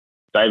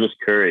 Davis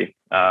Curry.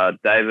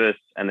 Davis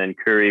and then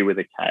Curry with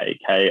a K.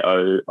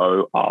 Koorey.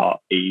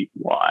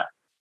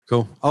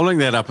 Cool. I'll link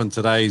that up in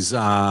today's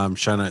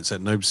show notes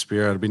at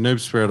Noobspiro. It'll be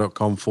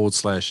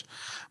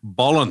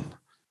noobspiro.com/Bolin.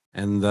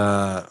 And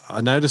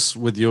I noticed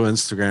with your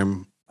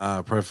Instagram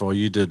profile,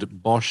 you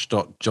did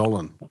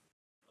Bosch.Jolin.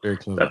 Very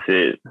clever. That's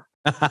it.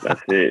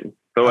 That's it.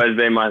 It's always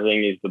been my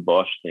thing is the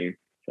Bosch thing.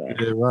 So.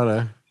 Yeah,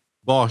 righto.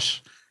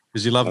 Bosch,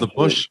 because you love the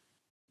bush.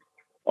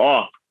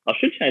 Oh, I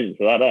should change it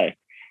to that, eh?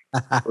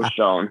 Bush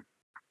Jolin.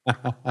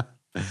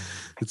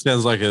 It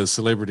sounds like a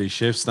celebrity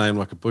chef's name,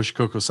 like a bush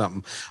cook or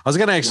something. I was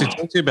going to actually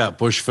talk to you about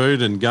bush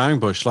food and going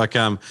bush. Like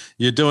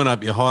you're doing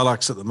up your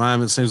Hilux at the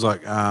moment. It seems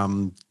like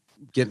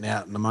getting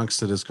out and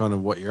amongst it is kind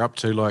of what you're up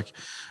to. Like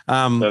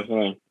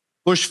definitely.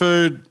 Bush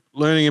food,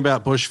 learning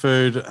about bush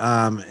food,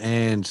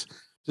 and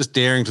just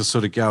daring to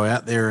sort of go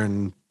out there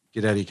and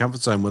get out of your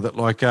comfort zone with it.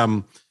 Like,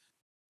 how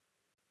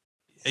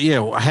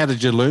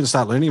did you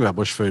start learning about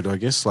bush food, I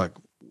guess? Like,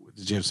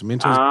 did you have some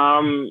mentors?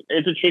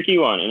 It's a tricky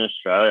one in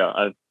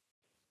Australia.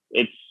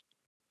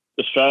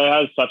 Australia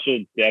has such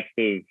a depth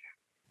of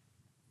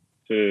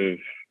the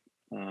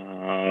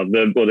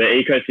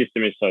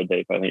ecosystem is so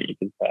deep, I think you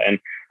could say. And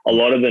a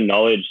lot of the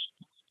knowledge,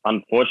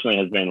 unfortunately,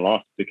 has been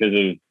lost because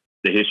of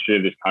the history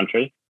of this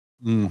country.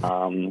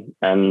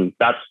 And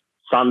that's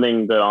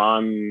something that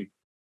I'm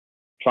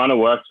trying to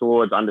work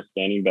towards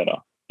understanding better,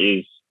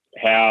 is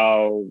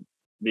how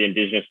the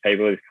Indigenous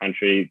people of this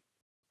country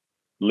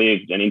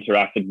lived and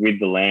interacted with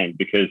the land,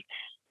 because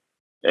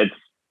it's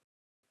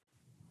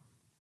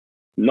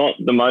not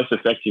the most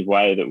effective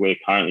way that we're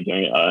currently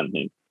doing it, I don't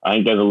think. I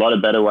think there's a lot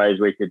of better ways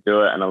we could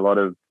do it, and a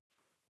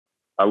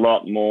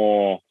lot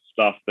more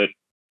stuff that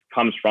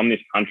comes from this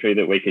country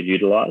that we could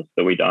utilize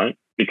that we don't,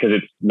 because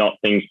it's not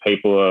things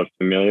people are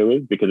familiar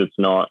with, because it's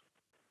not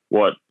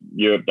what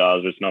Europe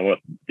does, or it's not what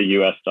the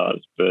US does,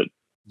 but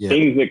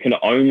things that can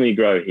only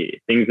grow here,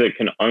 things that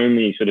can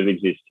only sort of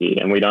exist here,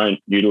 and we don't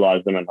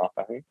utilize them enough,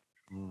 I think.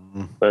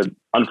 But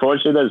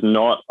unfortunately, there's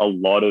not a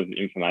lot of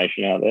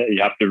information out there.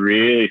 You have to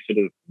really sort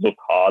of look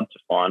hard to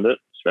find it,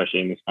 especially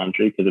in this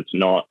country, because it's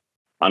not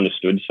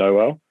understood so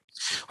well.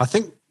 I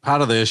think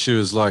part of the issue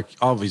is, like,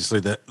 obviously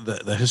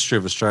the history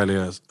of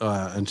Australia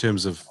in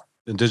terms of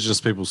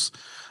Indigenous peoples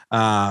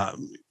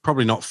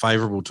probably not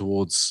favourable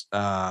towards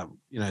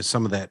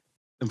some of that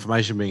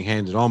information being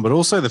handed on, but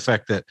also the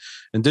fact that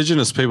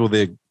Indigenous people,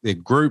 their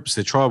groups,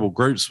 their tribal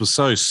groups, were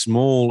so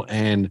small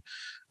and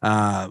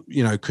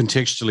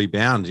contextually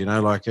bound.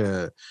 Like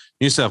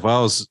New South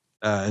Wales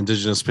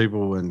Indigenous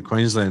people and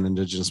Queensland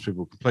Indigenous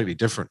people completely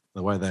different.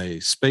 The way they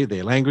speak,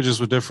 their languages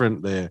were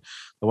different. The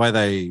way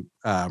they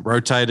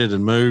rotated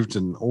and moved,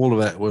 and all of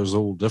that was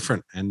all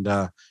different. And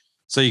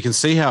so you can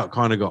see how it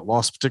kind of got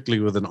lost,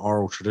 particularly with an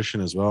oral tradition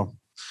as well.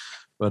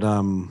 But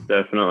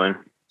definitely.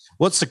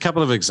 What's a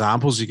couple of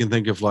examples you can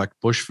think of, like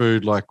bush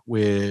food, like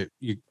where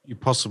you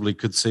possibly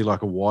could see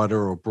like a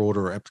wider or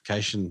broader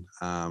application,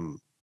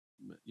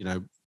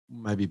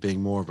 maybe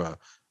being more of a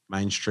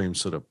mainstream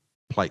sort of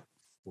plate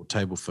or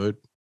table food?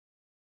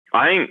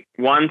 I think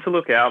one to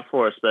look out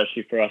for,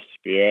 especially for us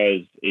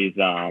Spiros, is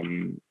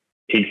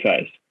pig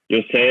face.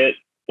 You'll see it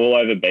all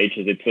over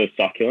beaches. It's a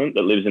succulent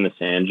that lives in the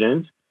sand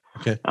dunes.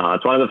 Okay.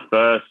 It's one of the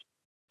first.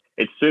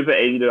 It's super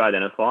easy to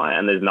identify,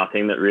 and there's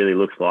nothing that really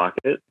looks like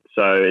it.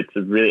 So it's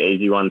a really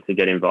easy one to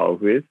get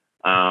involved with.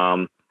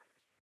 It'll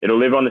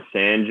live on the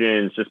sand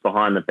dunes just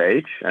behind the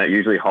beach, and it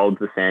usually holds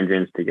the sand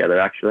dunes together,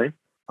 actually.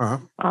 Uh-huh.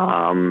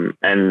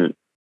 And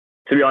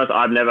to be honest,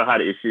 I've never had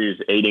issues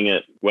eating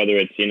it, whether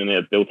it's in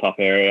a built-up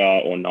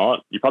area or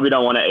not. You probably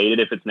don't want to eat it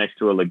if it's next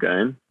to a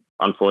lagoon.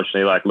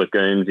 Unfortunately, like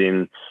lagoons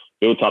in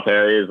built-up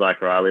areas,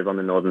 like where I live on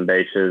the northern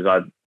beaches,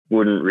 I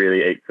wouldn't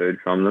really eat food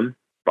from them.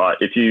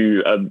 But if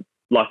you are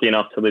lucky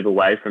enough to live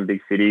away from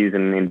big cities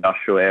and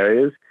industrial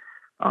areas,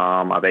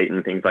 I've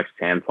eaten things like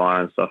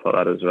sandfly and stuff like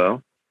that as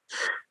well.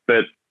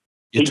 But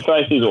pig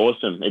face is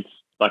awesome. It's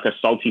like a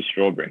salty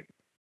strawberry.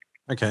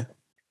 Okay.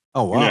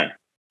 Oh, wow. Yeah.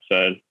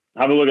 So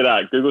have a look at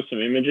that. Google some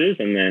images,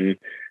 and then,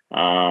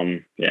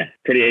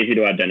 pretty easy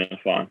to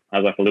identify.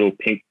 Has like a little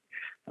pink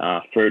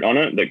fruit on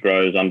it that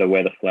grows under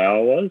where the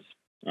flower was.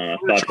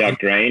 Starts out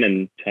green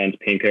and turns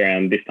pink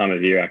around this time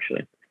of year,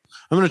 actually.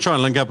 I'm going to try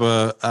and link up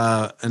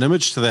an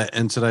image to that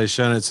in today's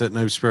show notes at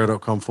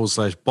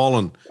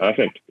noobspiro.com/pollen.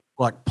 Perfect.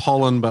 Like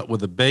pollen, but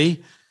with a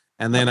B.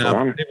 And then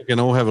people can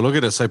all have a look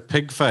at it. So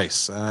pig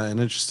face, an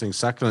interesting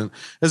succulent.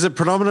 Is it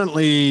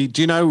predominantly,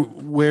 do you know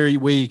where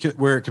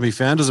it can be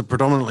found? Is it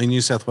predominantly New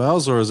South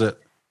Wales, or is it?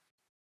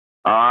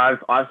 I've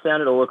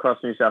found it all across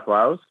New South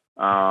Wales,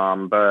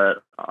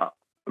 but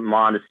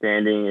my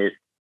understanding it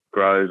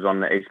grows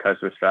on the east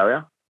coast of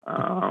Australia,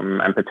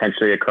 and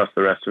potentially across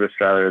the rest of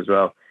Australia as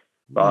well.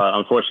 But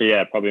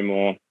unfortunately, probably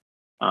more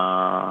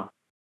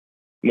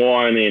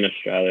only in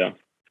Australia.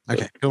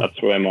 Okay, cool.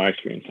 That's where my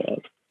experience is.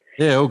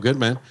 Yeah, all good,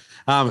 man.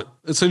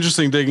 It's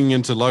interesting digging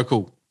into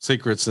local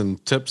secrets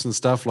and tips and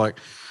stuff. Like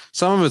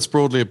some of it's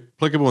broadly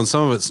applicable and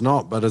some of it's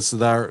not, but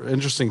they're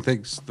interesting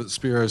things that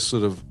Spiros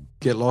sort of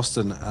get lost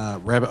in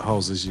rabbit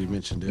holes, as you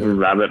mentioned earlier.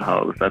 Rabbit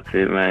holes, that's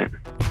it, mate.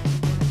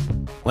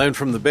 Learn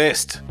from the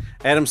best.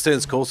 Adam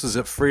Stern's courses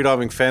at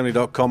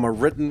freedivingfamily.com are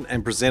written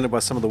and presented by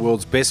some of the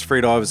world's best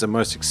freedivers and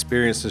most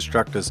experienced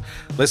instructors.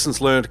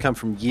 Lessons learned come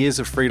from years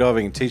of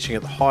freediving and teaching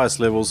at the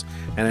highest levels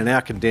and are now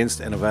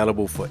condensed and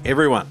available for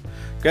everyone.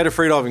 Go to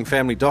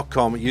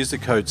freedivingfamily.com and use the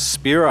code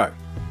SPIRO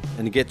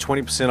and you get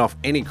 20% off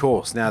any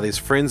course. Now there's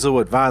Frenzel,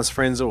 Advanced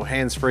Frenzel,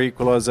 Hands-Free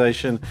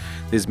Equalization,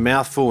 there's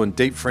Mouthful and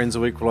Deep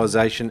Frenzel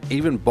Equalization,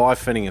 even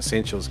Bi-Finning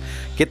Essentials.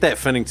 Get that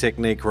finning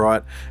technique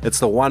right. It's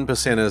the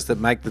 1%ers that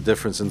make the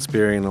difference in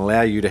spearing and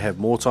allow you to have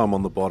more time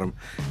on the bottom,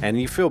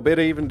 and you feel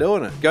better even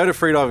doing it. Go to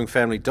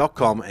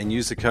freedivingfamily.com and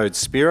use the code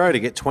SPIRO to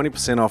get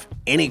 20% off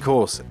any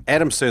course.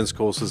 Adam Stern's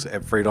courses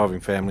at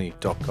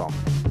freedivingfamily.com.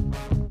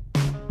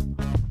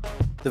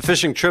 The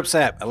Fishing Trips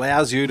app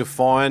allows you to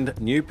find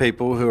new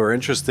people who are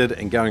interested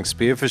in going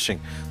spearfishing,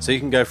 so you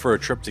can go for a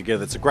trip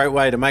together. It's a great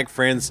way to make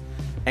friends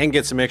and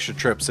get some extra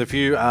trips. If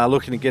you are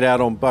looking to get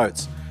out on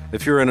boats,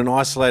 if you're in an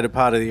isolated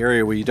part of the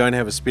area where you don't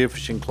have a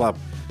spearfishing club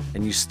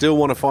and you still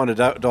want to find a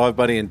dive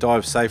buddy and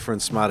dive safer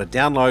and smarter,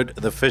 download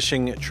the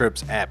Fishing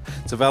Trips app.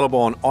 It's available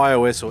on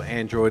iOS or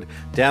Android.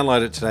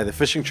 Download it today. The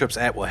Fishing Trips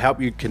app will help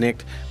you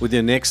connect with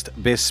your next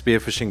best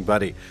spearfishing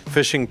buddy.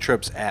 Fishing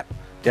Trips app.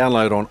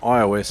 Download on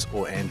iOS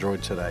or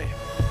Android today.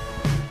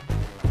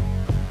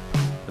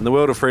 In the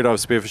world of freedive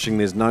spearfishing,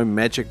 there's no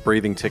magic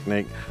breathing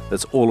technique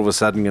that's all of a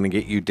sudden going to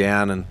get you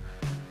down and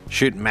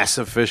shoot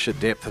massive fish at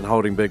depth and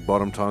holding big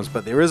bottom times,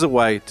 but there is a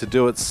way to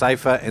do it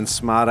safer and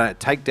smarter,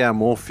 take down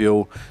more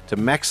fuel to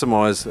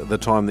maximize the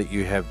time that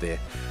you have there.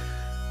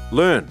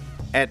 Learn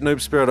at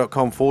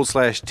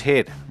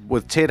noobspiro.com/TED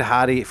with Ted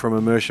Hardy from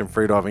Immersion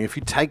Freediving. If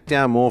you take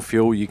down more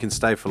fuel, you can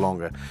stay for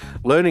longer.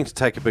 Learning to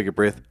take a bigger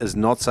breath is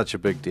not such a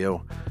big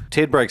deal.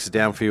 Ted breaks it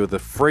down for you with a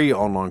free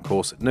online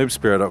course at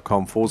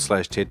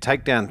noobspiro.com/TED.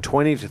 Take down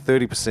 20 to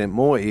 30%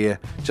 more air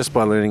just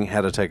by learning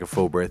how to take a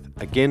full breath.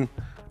 Again,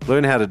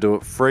 learn how to do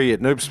it free at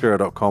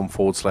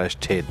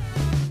noobspiro.com/TED.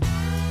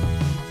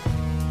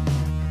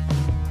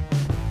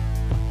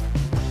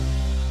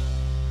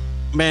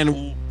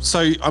 Man,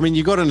 so, I mean,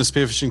 you got into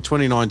spearfishing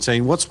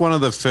 2019. What's one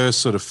of the first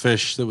sort of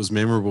fish that was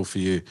memorable for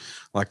you,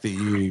 like that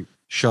you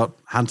shot,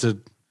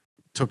 hunted,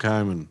 took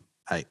home and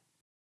ate?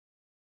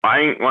 I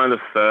think one of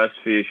the first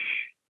fish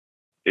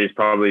is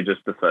probably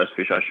just the first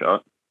fish I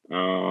shot.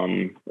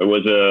 It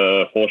was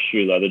a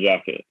horseshoe leather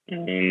jacket,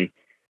 and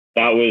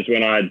that was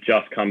when I had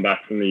just come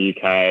back from the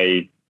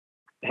UK.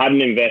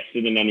 Hadn't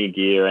invested in any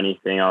gear or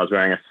anything. I was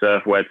wearing a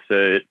surf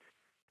wetsuit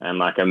and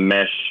like a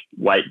mesh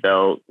weight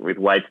belt with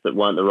weights that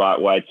weren't the right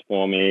weights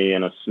for me,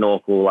 and a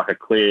snorkel, like a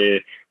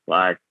clear,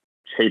 like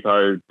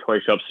cheapo toy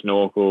shop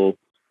snorkel,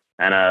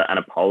 and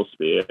a pole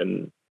spear.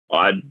 And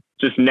I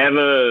just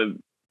never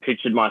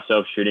pictured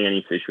myself shooting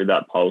any fish with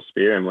that pole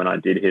spear. And when I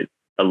did hit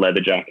a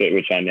leather jacket,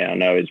 which I now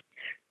know is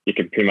you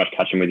can pretty much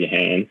catch them with your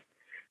hands.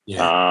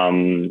 Yeah.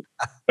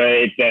 But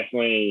it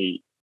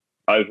definitely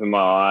opened my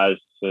eyes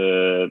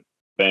to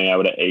being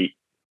able to eat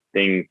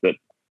things that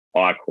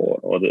I caught,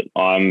 or that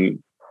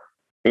I'm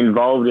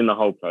involved in the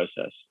whole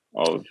process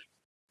of.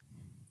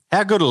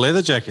 How good a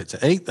leather jacket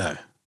to eat, though?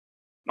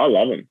 I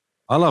love them.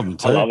 I love them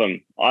too. I love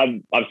them.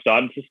 I've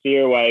started to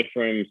steer away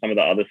from some of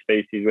the other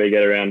species we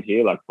get around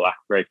here, like black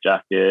break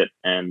jacket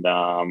and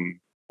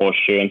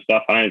horseshoe and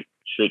stuff. I don't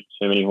shoot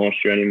too many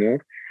horseshoe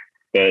anymore,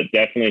 but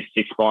definitely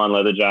 6-spine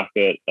leather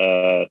jacket,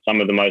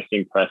 some of the most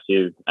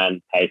impressive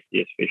and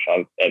tastiest fish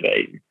I've ever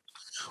eaten.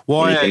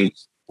 Why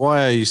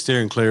are you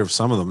steering clear of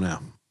some of them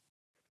now?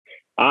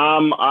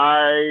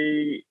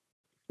 I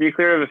steer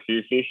clear of a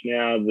few fish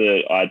now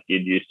that I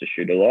did used to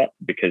shoot a lot,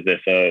 because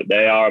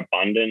they are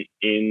abundant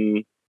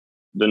in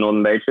the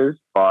northern beaches,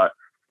 but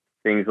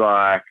things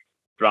like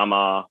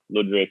drummer,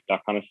 ludwig,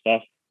 that kind of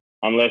stuff,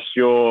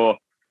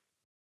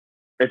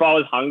 if I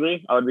was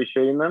hungry, I would be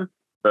shooting them,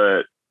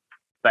 but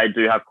they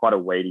do have quite a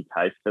weedy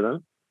taste to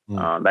them.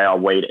 They are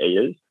weed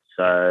eaters,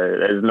 so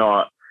there's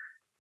not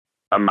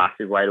a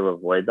massive way to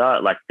avoid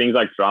that. Like things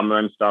like drummer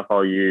and stuff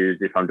I'll use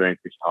if I'm doing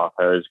fish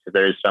tacos, because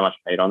there is so much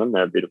meat on them.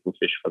 They're beautiful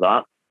fish for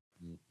that.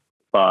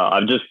 But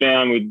I've just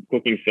found with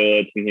cooking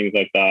fillets and things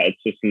like that,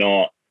 it's just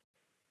not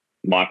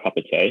my cup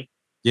of tea.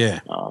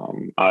 Yeah.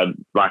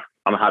 I'm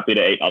happy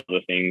to eat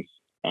other things.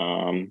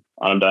 I'm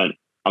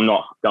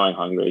not going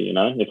hungry, you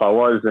know. If I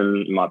was,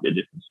 then it might be a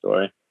different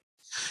story.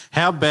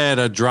 How bad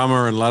are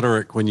drummer and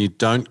luderick when you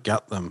don't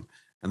gut them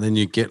and then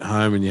you get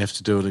home and you have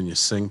to do it in your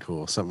sink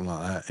or something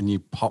like that, and you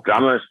pop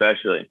drummer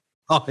especially?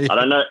 Oh, yeah. I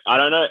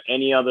don't know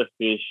any other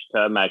fish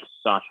to make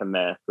such a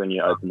mess when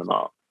you open them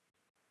up.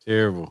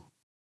 Terrible.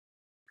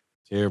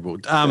 They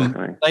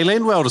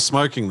lend well to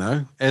smoking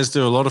though, as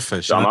do a lot of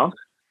fish. Drummer?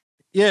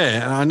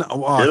 Yeah, and I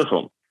know.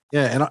 Beautiful.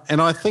 Yeah,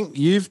 and I think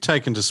you've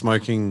taken to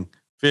smoking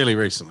fairly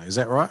recently. Is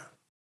that right?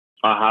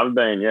 I have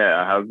been. Yeah,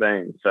 I have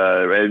been.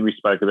 So we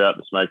spoke about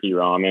the smoky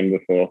ramen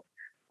before.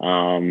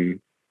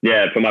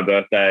 For my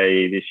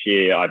birthday this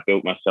year, I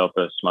built myself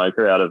a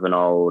smoker out of an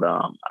old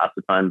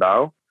acetone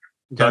barrel. Okay.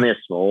 It's only a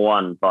small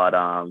one, but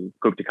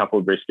cooked a couple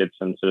of briskets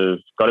and sort of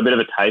got a bit of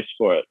a taste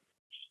for it.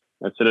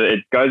 And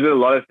it goes with a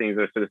lot of things.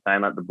 We're sort of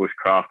saying like the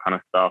bushcraft kind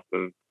of stuff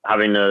of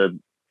having to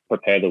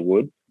prepare the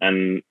wood,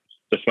 and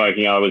the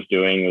smoking I was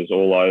doing was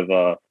all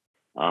over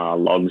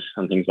logs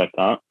and things like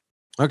that.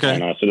 Okay.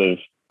 And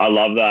I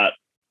love that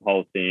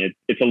whole thing.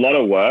 It's a lot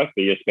of work,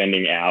 but you're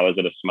spending hours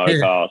at a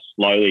smoker,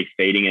 slowly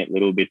feeding it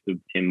little bits of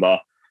timber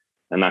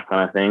and that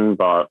kind of thing.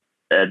 But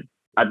at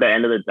the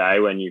end of the day,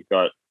 when you've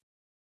got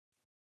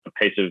a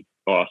piece of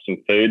some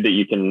food that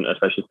you can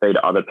especially feed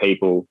other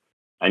people,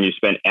 and you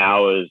spend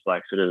hours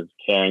like sort of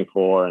caring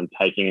for and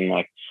taking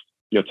like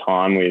your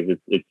time with,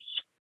 it's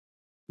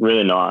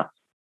really nice.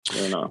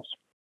 Really nice.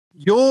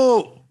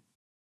 Your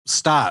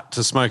start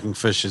to smoking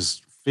fish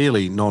is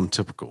fairly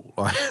non-typical.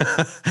 Like,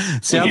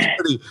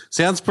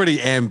 sounds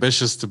pretty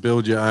ambitious to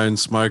build your own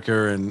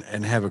smoker and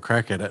have a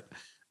crack at it.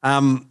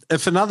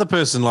 If another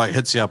person like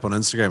hits you up on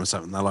Instagram or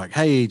something, they're like,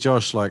 "Hey,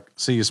 Josh, like,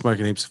 see you're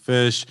smoking heaps of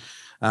fish.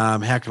 How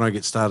can I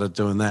get started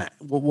doing that?"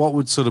 What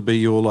would sort of be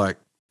your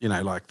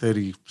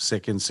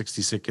 30-second,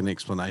 60-second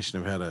explanation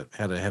of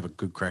how to have a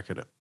good crack at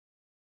it?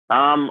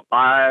 I'm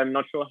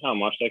not sure how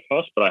much they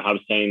cost, but I have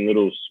seen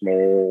little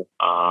small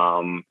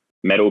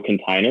metal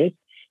containers,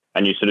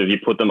 and you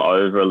put them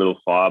over a little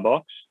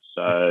firebox,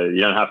 so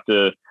you don't have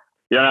to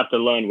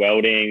learn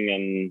welding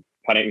and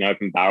cutting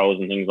open barrels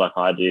and things like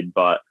I did.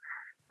 But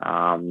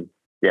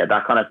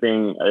that kind of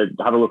thing.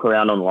 Have a look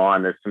around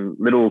online. There's some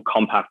little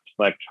compact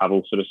like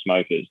travel sort of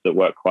smokers that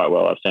work quite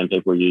well. I've seen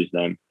people use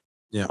them.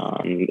 Yeah.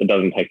 It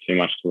doesn't take too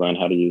much to learn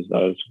how to use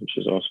those, which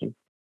is awesome.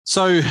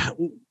 So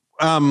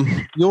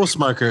your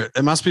smoker,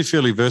 it must be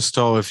fairly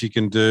versatile if you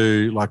can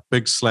do like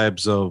big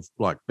slabs of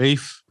like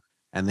beef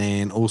and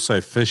then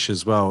also fish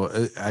as well.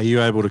 Are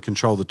you able to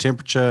control the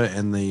temperature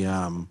and the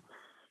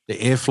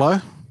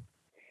airflow?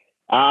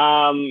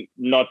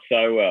 Not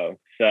so well.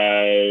 So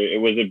it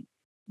was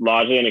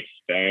largely an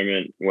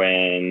experiment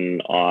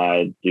when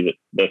I did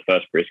the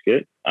first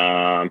brisket.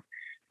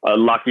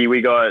 Lucky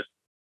we got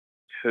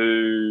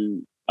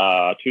two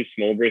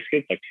small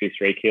briskets, like 2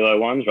 3-kilo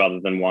ones, rather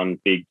than one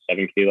big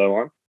 7-kilo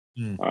one.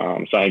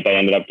 So I think they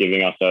ended up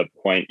giving us a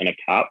point and a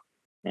cap,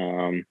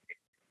 and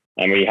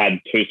we had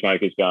 2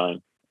 smokers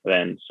going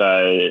then.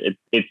 So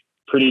it's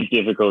pretty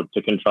difficult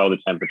to control the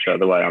temperature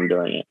the way I'm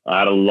doing it. I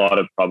had a lot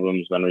of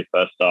problems when we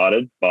first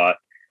started, but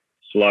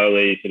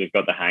slowly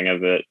got the hang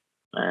of it.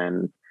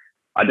 And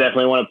I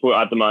definitely want to put,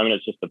 at the moment,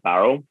 it's just the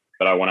barrel,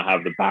 but I want to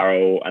have the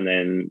barrel and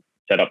then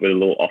set up with a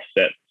little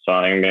offset. So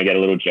I think I'm going to get a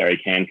little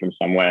jerry can from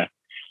somewhere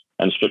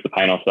and strip the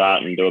paint off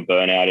that and do a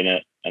burnout in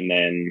it. And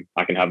then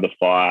I can have the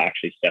fire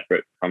actually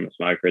separate from the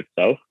smoker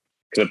itself.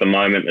 Because at the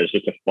moment, there's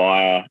just a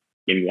fire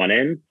in one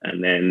end,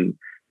 and then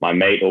my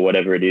meat or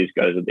whatever it is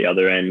goes at the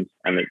other end,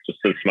 and it's just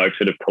the smoke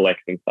sort of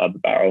collects inside the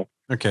barrel.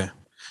 Okay.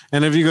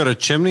 And have you got a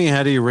chimney?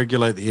 How do you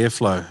regulate the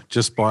airflow?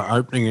 Just by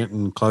opening it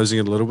and closing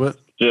it a little bit?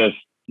 Just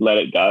let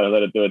it go,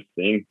 let it do its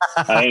thing.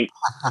 I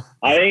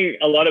think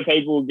a lot of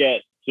people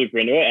get super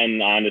into it,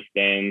 and I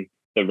understand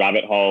the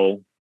rabbit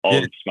hole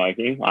of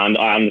smoking. I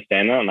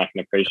understand that, and I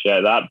can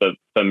appreciate that. But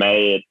for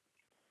me,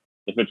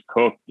 if it's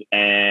cooked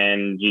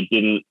and you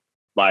didn't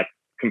like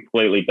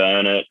completely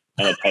burn it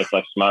and it tastes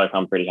like smoke,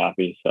 I'm pretty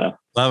happy. So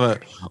love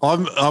it.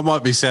 I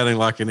might be sounding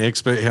like an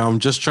expert here. I'm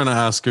just trying to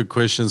ask good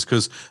questions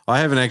because I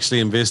haven't actually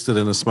invested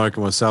in a smoker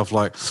myself.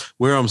 Like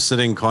where I'm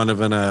sitting, kind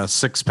of in a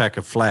 6-pack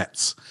of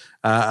flats.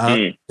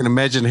 I can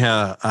imagine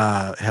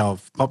how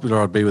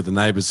popular I'd be with the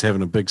neighbours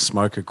having a big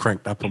smoker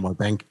cranked up on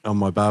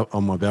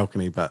my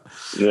balcony. But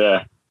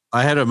yeah,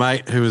 I had a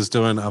mate who was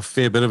doing a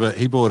fair bit of it.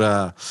 He bought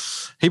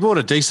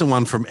a decent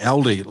one from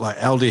Aldi. Like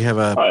Aldi have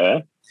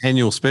a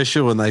annual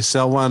special and they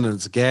sell one and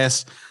it's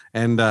gas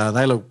and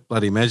they look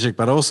bloody magic.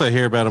 But I also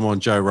hear about them on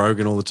Joe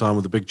Rogan all the time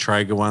with the big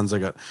Traeger ones. They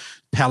got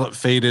pellet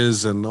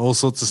feeders and all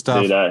sorts of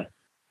stuff.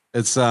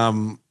 It's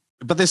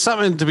but there's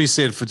something to be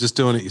said for just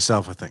doing it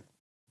yourself, I think.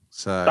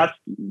 So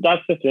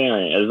that's the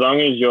thing. As long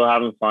as you're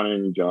having fun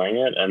and enjoying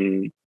it,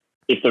 and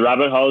if the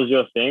rabbit hole is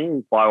your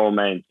thing, by all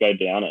means, go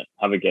down it.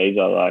 Have a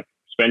geezer. Like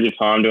spend your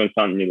time doing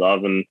something you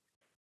love and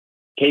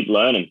keep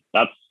learning.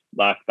 That's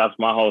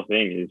my whole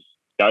thing is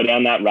go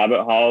down that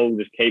rabbit hole.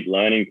 Just keep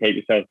learning. Keep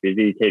yourself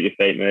busy. Keep your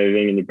feet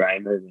moving and your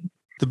brain moving.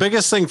 The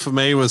biggest thing for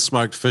me with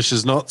smoked fish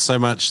is not so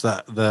much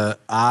the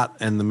art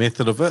and the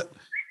method of it.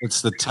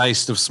 It's the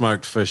taste of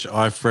smoked fish.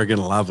 I friggin'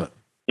 love it.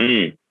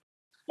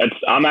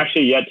 I'm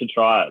actually yet to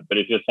try it, but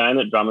if you're saying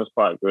that Drummer's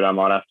quite good, I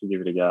might have to give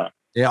it a go.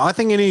 Yeah, I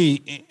think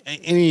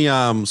any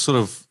sort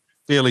of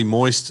fairly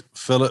moist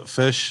fillet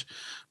fish,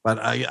 but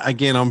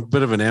again, I'm a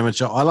bit of an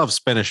amateur. I love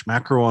Spanish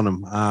mackerel on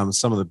them.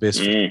 Some of the best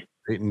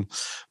eaten.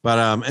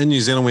 But in New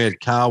Zealand, we had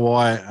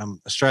kahawai.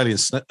 Australian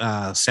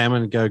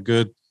salmon go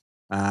good.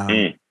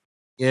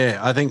 Yeah,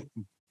 I think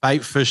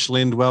bait fish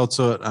lend well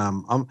to it.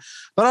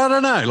 But I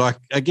don't know. Like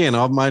again,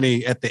 I'm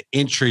only at the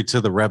entry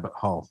to the rabbit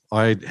hole.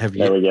 I have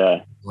there we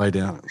go. Way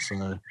down it.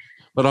 So,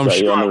 but I'm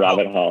sure you're on the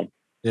rabbit hole.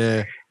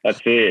 Yeah, that's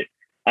it.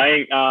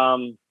 I think,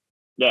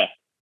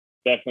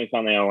 definitely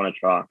something I want to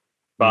try.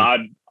 But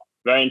I'm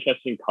very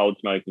interested in cold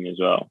smoking as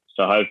well.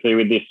 So hopefully,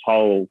 with this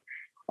whole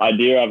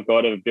idea I've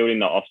got of building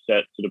the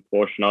offset to the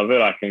portion of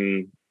it, I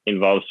can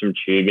involve some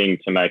tubing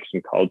to make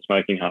some cold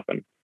smoking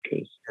happen.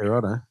 Because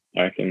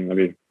I reckon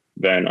that'd be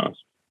very nice.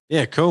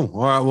 Yeah, cool.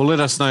 All right, well,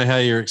 let us know how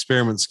your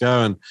experiments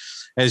go. And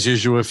as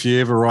usual, if you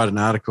ever write an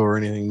article or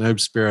anything,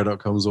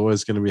 noobsparrow.com is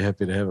always going to be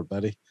happy to have it,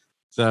 buddy.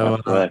 So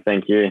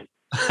thank you.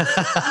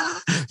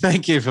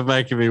 Thank you for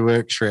making me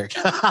work, Shrek.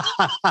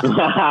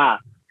 I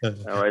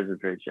always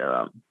appreciate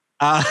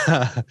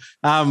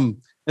that.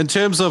 In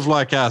terms of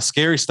like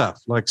scary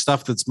stuff, like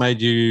stuff that's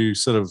made you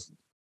sort of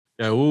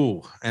go,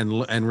 ooh,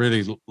 and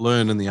really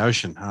learn in the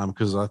ocean,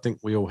 because I think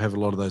we all have a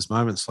lot of those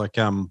moments. Like,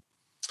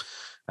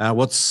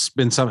 what's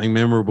been something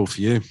memorable for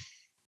you?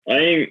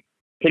 I'm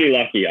pretty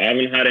lucky. I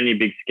haven't had any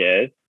big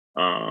scares.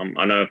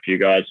 I know a few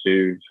guys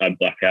who've had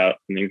blackouts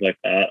and things like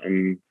that,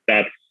 and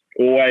that's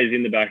always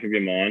in the back of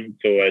your mind.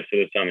 It's always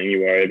sort of something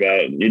you worry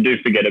about. You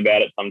do forget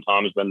about it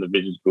sometimes when the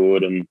vision's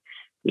good and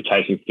you're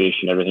chasing fish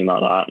and everything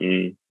like that,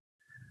 and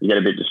you get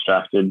a bit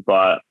distracted.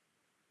 But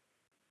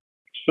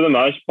for the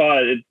most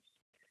part, it's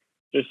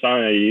just some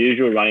of the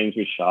usual run-ins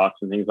with sharks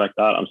and things like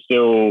that. I'm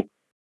still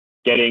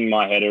getting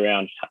my head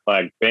around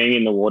like being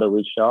in the water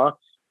with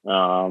sharks.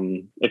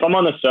 If I'm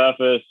on the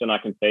surface and I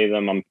can see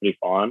them, I'm pretty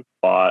fine.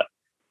 But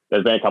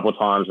there's been a couple of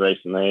times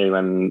recently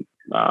when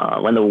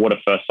the water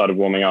first started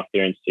warming up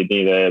here in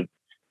Sydney, the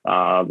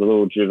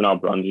little juvenile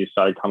bronzies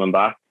started coming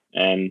back,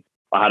 and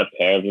I had a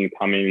pair of them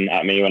coming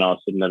at me when I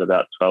was sitting at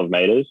about 12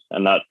 meters,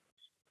 and that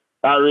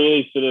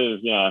really sort of,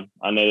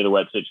 I needed a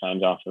wetsuit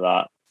change after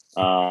that.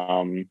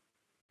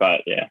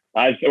 But yeah,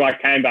 I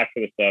came back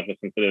to the surface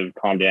and sort of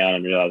calmed down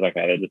and realised,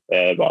 okay, they're just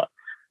there, but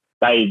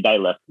they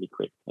left pretty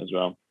quick as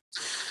well.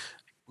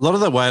 A lot of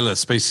the whaler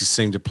species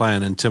seem to play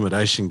an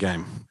intimidation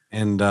game,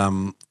 and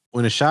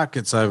when a shark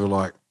gets over,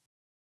 like,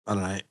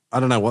 I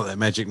don't know what that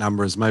magic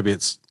number is. Maybe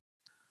it's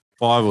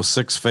 5 or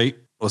 6 feet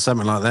or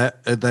something like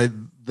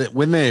that.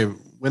 When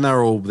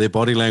they're all, their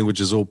body language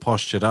is all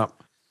postured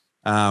up,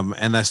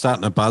 and they're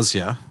starting to buzz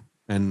you,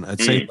 and it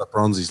seems like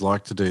bronzies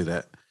like to do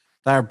that.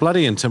 They're a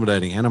bloody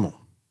intimidating animal.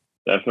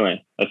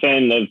 Definitely. I've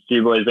seen a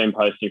few boys been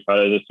posting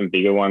photos of some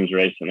bigger ones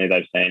recently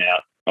they've seen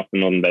out off the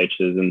northern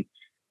beaches, and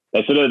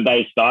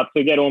they start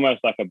to get almost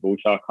like a bull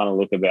shark kind of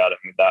look about it,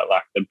 with that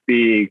like the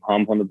big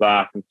hump on the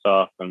back and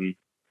stuff, and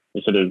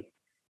you sort of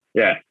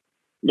get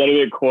a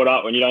bit caught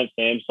up when you don't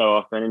see them so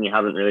often and you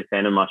haven't really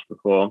seen them much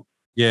before.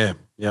 Yeah,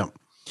 yeah.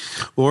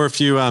 Or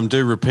if you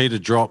do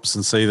repeated drops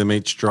and see them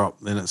each drop,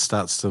 then it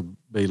starts to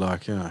be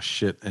like, oh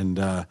shit, and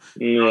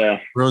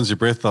ruins your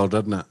breath though,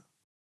 doesn't it?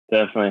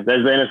 Definitely.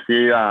 There's been a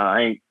few. I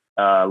think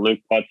Luke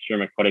Potts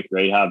from Aquatic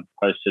Rehab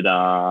posted.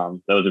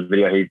 There was a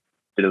video he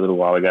did a little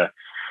while ago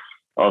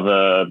of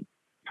a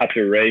patch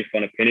of reef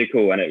on a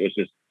pinnacle, and it was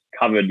just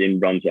covered in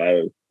bronze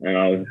whales. And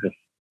I was just,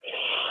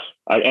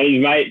 and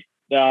his mate,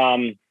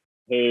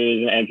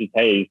 who's an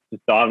amputee,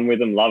 just diving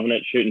with him, loving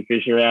it, shooting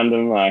fish around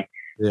him, like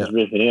just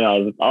ripping in. I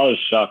was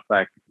shocked.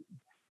 Like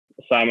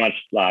so much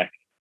like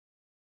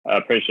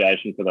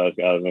appreciation for those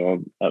guys, or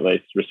at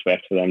least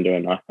respect for them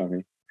doing that. I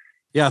think.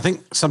 Yeah, I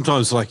think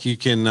sometimes like you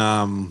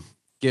can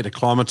get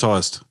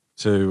acclimatized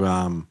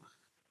to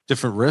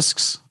different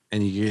risks,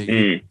 and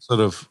you sort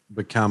of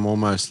become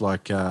almost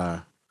like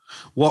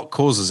what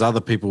causes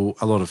other people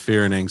a lot of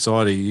fear and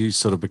anxiety, you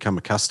sort of become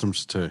accustomed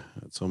to.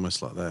 It's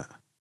almost like that.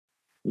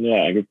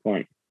 Yeah, good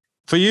point.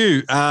 For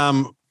you,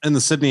 in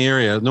the Sydney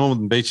area,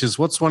 Northern Beaches,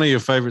 what's one of your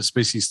favourite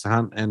species to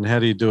hunt, and how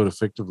do you do it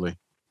effectively?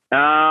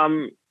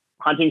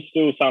 Hunting's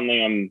still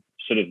something I'm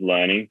sort of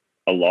learning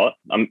a lot.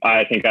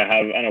 I think I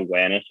have an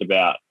awareness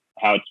about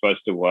how it's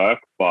supposed to work,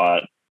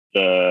 but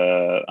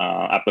the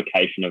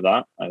application of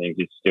that, I think,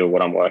 is still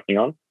what I'm working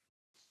on.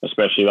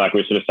 Especially like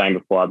we were sort of saying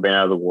before, I've been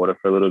out of the water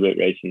for a little bit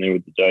recently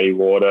with the dirty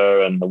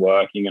water and the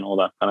working and all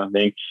that kind of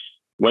thing.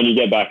 When you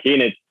get back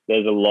in,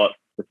 there's a lot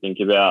to think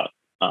about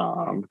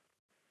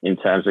in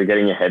terms of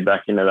getting your head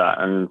back into that.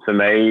 And for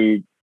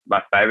me,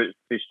 my favourite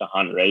fish to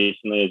hunt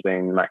recently has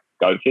been like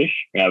goatfish.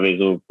 We have these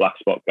little black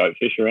spot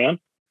goatfish around.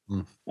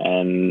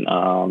 And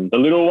the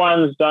little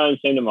ones don't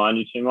seem to mind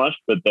you too much,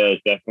 but there's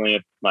definitely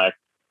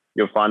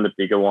you'll find the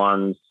bigger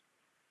ones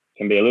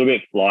can be a little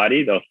bit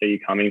flighty. They'll see you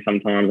coming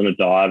sometimes on a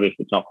dive if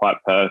it's not quite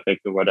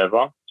perfect or whatever.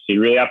 So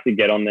you really have to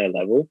get on their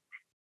level.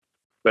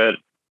 But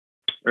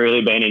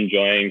really been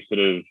enjoying sort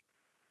of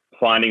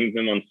finding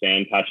them on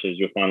sand patches.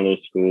 You'll find a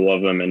little school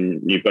of them,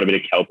 and you've got a bit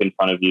of kelp in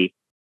front of you,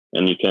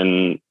 and you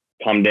can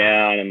come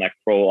down and like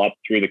crawl up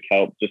through the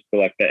kelp just to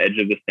like the edge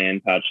of the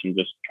sand patch and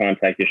just try and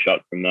take a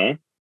shot from there.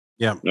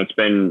 Yeah, and it's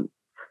been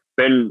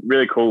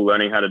really cool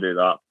learning how to do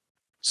that.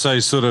 So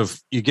sort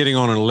of you're getting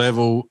on a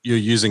level, you're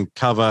using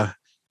cover,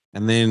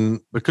 and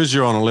then because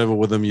you're on a level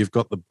with them, you've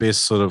got the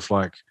best sort of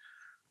like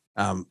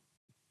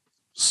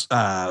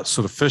sort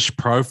of fish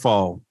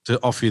profile to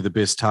offer you the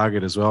best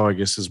target as well, I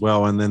guess, as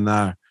well. And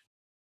then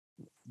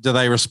do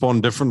they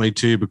respond differently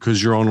to you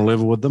because you're on a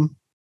level with them?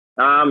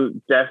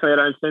 Definitely, I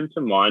don't seem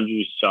to mind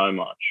you so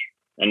much.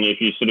 And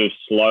if you sort of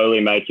slowly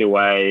make your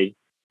way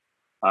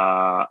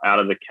out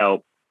of the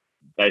kelp,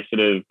 they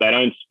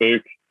don't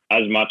spook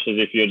as much as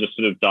if you're just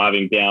sort of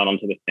diving down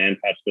onto the sand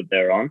patch that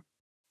they're on.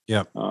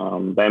 Yeah.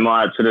 They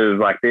might sort of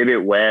like be a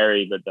bit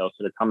wary, but they'll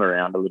sort of come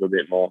around a little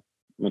bit more,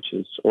 which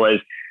is always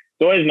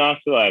nice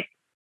to like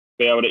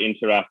be able to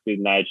interact with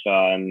nature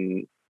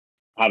and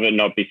have it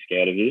not be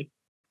scared of you,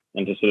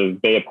 and to sort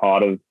of be a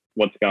part of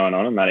what's going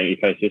on in that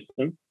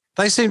ecosystem.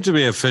 They seem to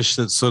be a fish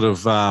that sort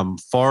of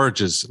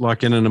forages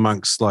like in and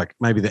amongst like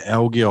maybe the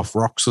algae off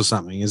rocks or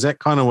something. Is that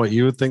kind of what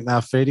you would think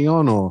they're feeding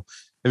on, or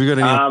have you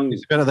got any?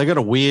 They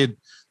got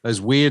those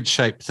weird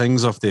shaped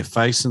things off their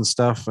face and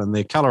stuff, and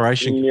their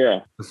coloration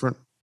different.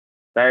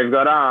 They've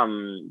got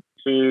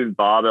 2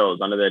 barbels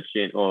under their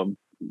chin, or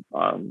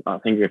I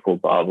think they're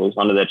called barbels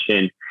under their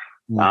chin.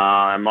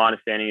 My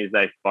understanding is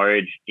they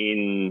forage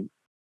in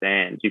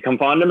sand. You can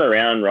find them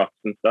around rocks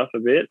and stuff a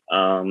bit,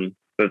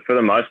 but for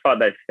the most part,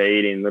 they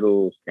feed in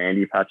little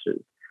sandy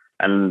patches.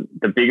 And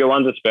the bigger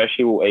ones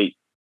especially will eat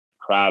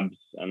crabs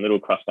and little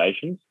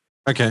crustaceans.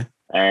 Okay.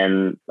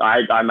 And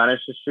I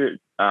managed to shoot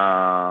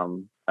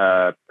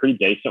a pretty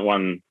decent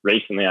one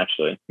recently,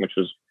 actually, which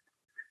was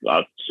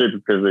super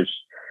privileged.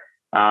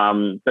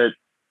 But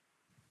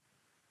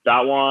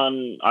that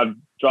one, I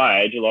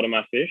dry age a lot of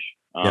my fish.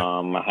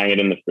 I hang it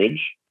in the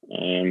fridge,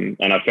 and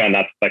I found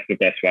that's like the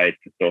best way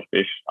to store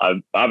fish.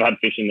 I've had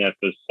fish in there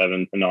for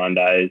 7 to 9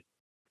 days,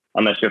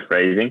 unless you're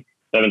freezing,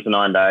 7 to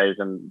 9 days,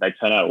 and they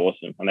turn out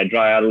awesome. And they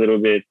dry out a little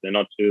bit. They're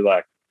not too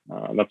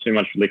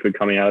much liquid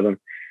coming out of them.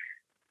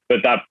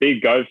 But that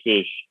big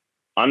goatfish,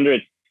 under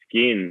its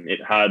skin, it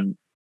had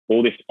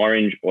all this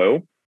orange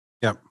oil.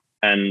 Yep.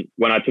 And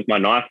when I took my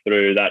knife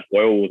through, that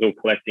oil was all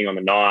collecting on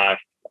the knife,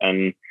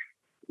 and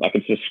I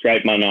could just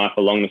scrape my knife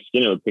along the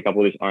skin. It would pick up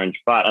all this orange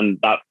fat, and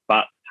that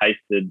fat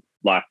tasted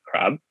like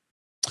crab.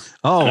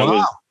 Oh, wow. It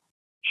was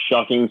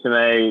shocking to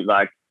me,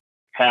 like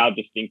how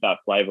distinct that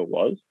flavor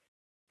was.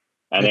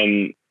 And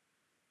then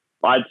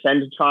I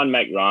tend to try and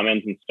make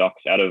ramens and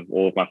stocks out of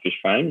all of my fish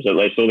frames, at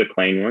least all the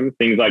clean ones.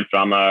 Things like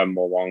drummer,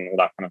 morwong, all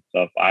that kind of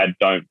stuff, I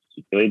don't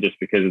particularly, just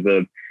because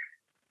the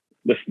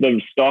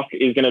stock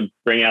is going to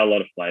bring out a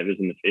lot of flavors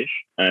in the fish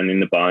and in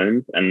the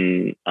bones.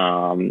 And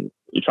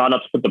you try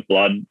not to put the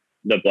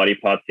bloody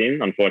parts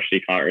in. Unfortunately,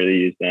 you can't really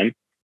use them.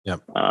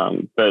 Yep.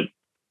 But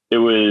it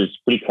was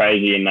pretty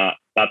crazy, in that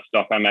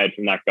stock I made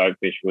from that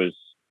goatfish was,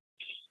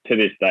 to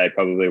this day,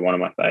 probably one of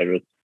my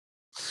favorites.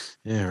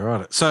 Yeah,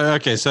 right. So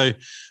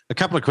a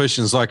couple of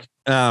questions, like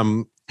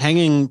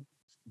hanging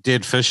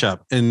dead fish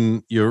up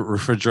in your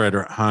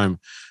refrigerator at home,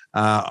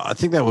 I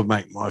think that would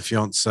make my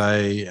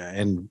fiance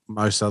and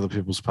most other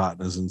people's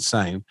partners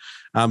insane.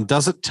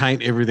 Does it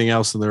taint everything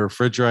else in the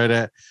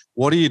refrigerator?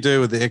 What do you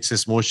do with the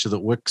excess moisture that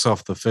wicks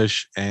off the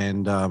fish?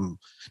 And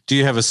do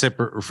you have a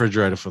separate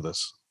refrigerator for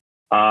this?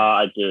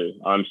 I do.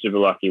 I'm super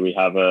lucky. We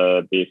have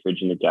a beer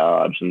fridge in the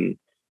garage, and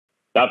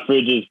that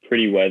fridge is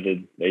pretty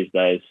weathered these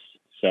days.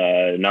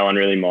 So no one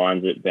really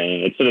minds it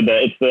being. It's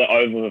the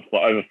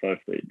overflow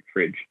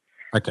fridge.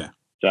 Okay.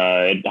 So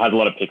it has a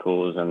lot of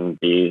pickles and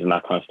beers and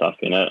that kind of stuff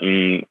in it.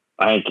 And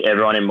I think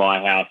everyone in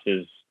my house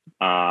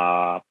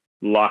has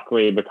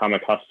luckily become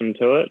accustomed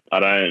to it. I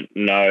don't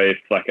know if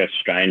like a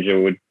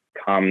stranger would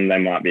come, they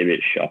might be a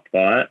bit shocked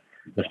by it,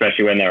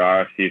 especially when there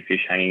are a few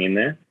fish hanging in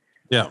there.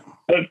 Yeah.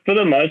 But for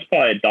the most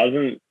part, it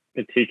doesn't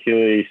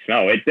particularly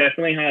smell. It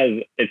definitely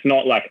has, it's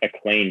not like a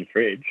clean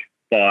fridge,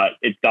 but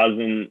it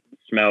doesn't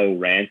smell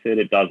rancid.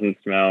 It doesn't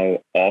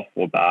smell off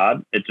or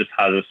bad. It just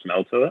has a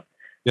smell to it.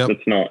 Yep.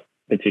 It's not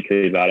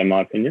particularly bad in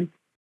my opinion.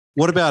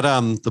 What about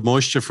the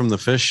moisture from the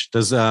fish?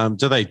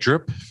 Do they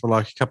drip for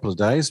like a couple of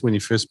days when you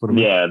first put them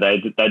in? Yeah, they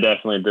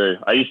definitely do.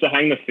 I used to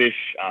hang the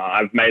fish.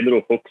 I've made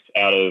little hooks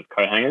out of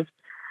coat hangers,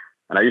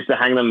 and I used to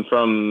hang them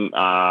from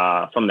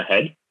the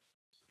head,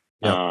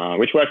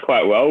 which worked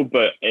quite well.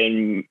 But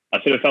I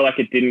sort of felt like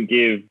it didn't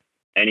give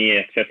any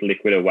excess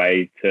liquid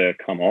away to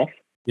come off.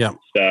 Yeah.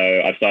 So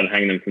I started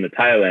hanging them from the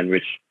tail end,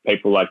 which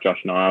people like Josh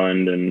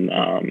Nyland and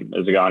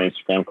there's a guy on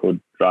Instagram called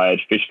Dry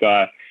Edge Fish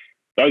Guy.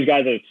 Those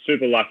guys are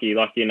super lucky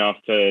enough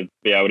to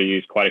be able to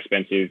use quite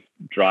expensive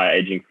dry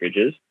aging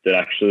fridges that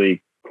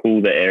actually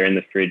cool the air in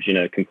the fridge in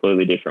a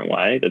completely different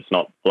way. That's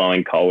not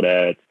blowing cold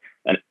air. It's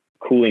a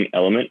cooling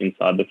element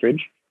inside the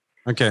fridge.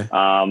 Okay.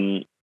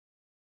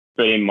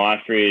 But in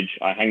my fridge,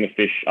 I hang the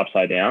fish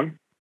upside down.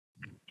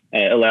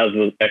 And it allows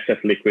the excess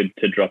liquid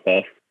to drop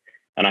off.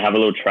 And I have a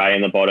little tray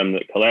in the bottom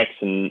that collects,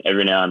 and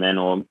every now and then,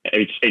 or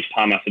each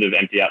time I sort of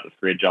empty out the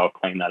fridge, I'll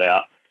clean that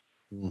out.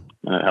 And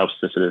it helps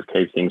to sort of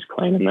keep things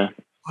clean in there.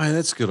 Oh,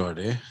 that's a good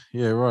idea.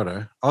 Yeah,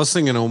 righto. I was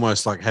thinking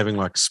almost like having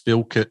like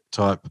spill kit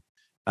type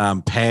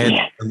pad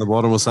in the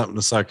bottom or something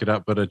to soak it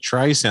up, but a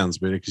tray sounds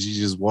better because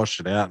you just wash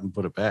it out and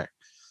put it back.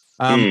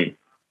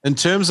 In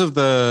terms of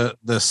the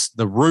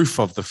roof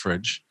of the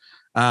fridge,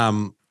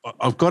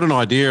 I've got an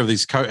idea of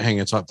these coat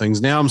hanger type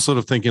things. Now I'm sort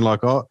of thinking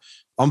like,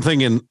 I'm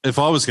thinking if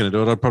I was going to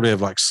do it, I'd probably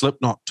have like slip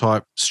knot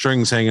type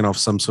strings hanging off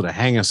some sort of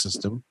hanger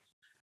system.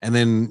 And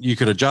then you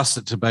could adjust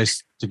it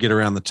to get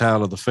around the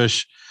tail of the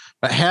fish.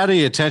 But how do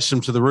you attach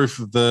them to the roof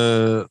of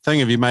the thing?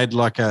 Have you made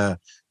like a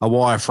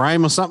wire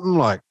frame or something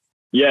like?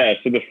 Yeah,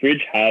 so the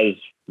fridge has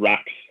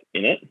racks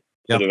in it,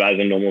 sort of as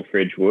a normal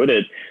fridge would.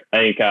 I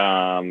think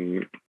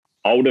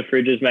older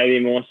fridges maybe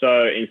more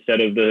so,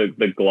 instead of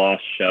the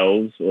glass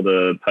shelves or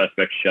the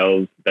Perspex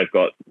shelves, they've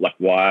got like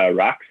wire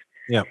racks.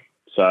 Yeah.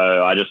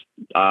 So I just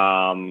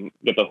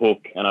get the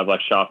hook and I've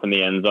like sharpened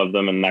the ends of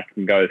them, and that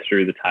can go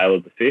through the tail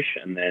of the fish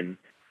and then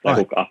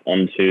hook up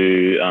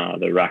onto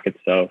the rack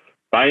itself.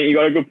 But I think you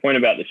got a good point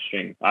about the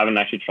string. I haven't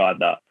actually tried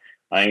that.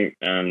 I think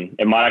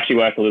it might actually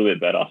work a little bit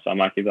better, so I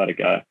might give that a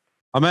go.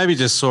 I maybe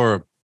just saw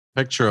a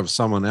picture of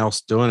someone else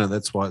doing it.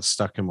 That's why it's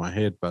stuck in my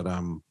head. But I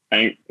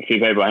think a few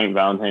people,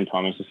 Valentine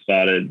Thomas has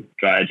started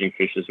dry aging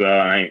fish as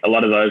well. I think a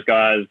lot of those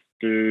guys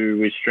do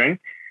with string.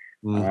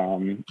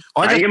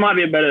 I think it might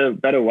be a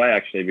better way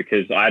actually,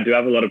 because I do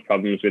have a lot of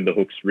problems with the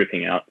hooks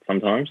ripping out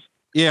sometimes.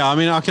 Yeah, I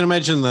mean, I can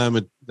imagine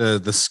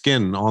the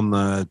skin on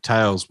the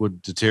tails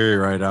would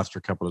deteriorate after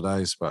a couple of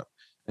days,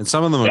 and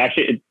some of them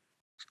it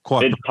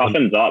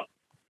toughens up.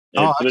 It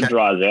sort of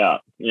dries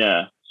out.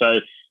 Yeah, so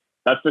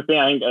that's the thing.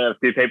 I think a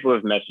few people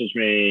have messaged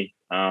me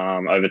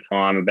over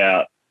time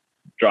about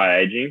dry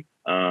aging,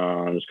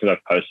 just because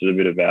I've posted a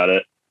bit about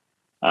it.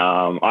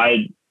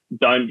 I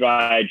don't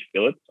dry age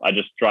fillets. I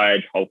just dry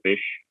age whole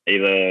fish,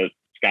 either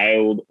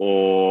scaled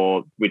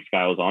or with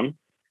scales on.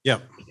 Yeah.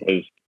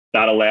 Because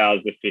that allows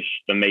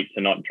the meat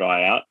to not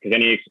dry out, because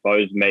any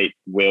exposed meat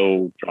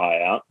will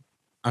dry out.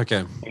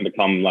 Okay. And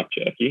become like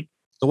jerky.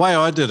 The way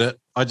I did it,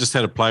 I just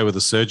had to play with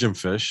a surgeon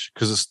fish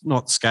because it's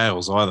not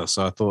scales either.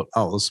 So I thought,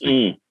 this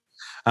will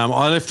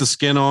I left the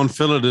skin on,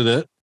 filleted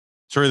it,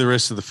 threw the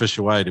rest of the fish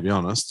away, to be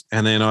honest.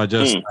 And then I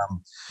just,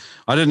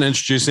 I didn't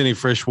introduce any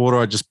fresh water.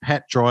 I just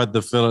pat dried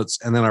the fillets,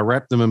 and then I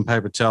wrapped them in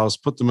paper towels,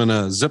 put them in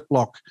a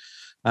Ziploc,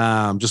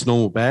 just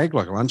normal bag,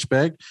 like a lunch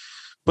bag,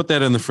 put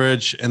that in the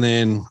fridge. And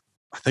then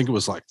I think it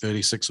was like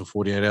 36 or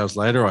 48 hours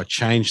later, I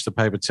changed the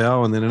paper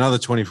towel. And then another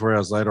 24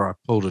 hours later, I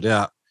pulled it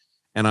out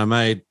and I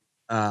made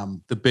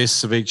the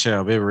best ceviche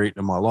I've ever eaten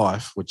in my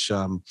life, which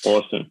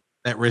awesome.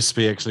 That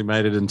recipe actually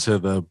made it into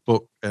the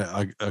book.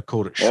 I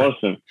called it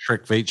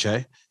Shrek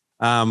Vice.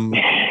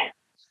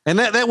 And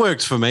that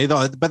works for me,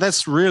 though. But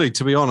that's really,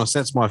 to be honest,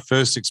 that's my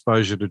first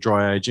exposure to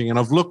dry aging. And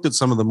I've looked at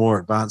some of the more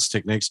advanced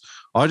techniques.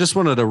 I just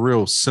wanted a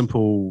real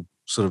simple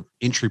sort of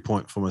entry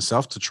point for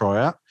myself to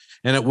try out.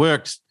 And it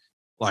worked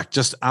like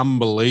just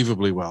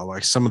unbelievably well,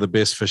 like some of the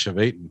best fish I've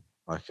eaten.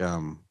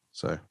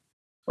 So.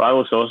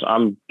 Rival sauce.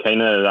 I'm keen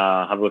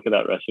to have a look at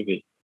that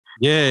recipe.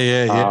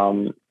 Yeah.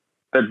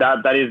 But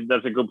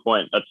that's a good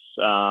point. That's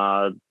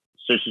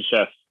Sushi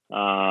Chef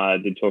I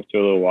did talk to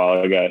a little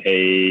while ago.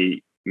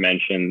 He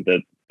mentioned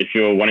that if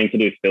you're wanting to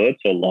do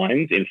fillets or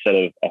loins instead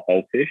of a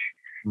whole fish,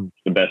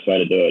 the best way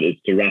to do it is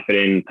to wrap it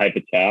in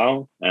paper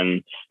towel.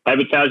 And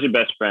paper towel is your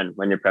best friend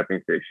when you're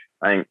prepping fish.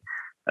 I think,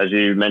 as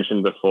you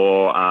mentioned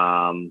before,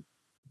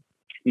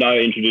 no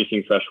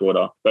introducing fresh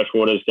water. Fresh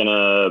water is going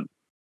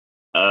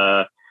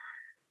to,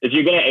 if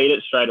you're going to eat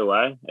it straight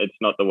away, it's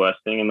not the worst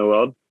thing in the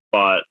world.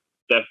 But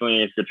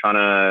definitely if you're trying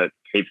to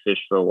keep fish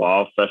for a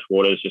while, fresh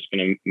water is just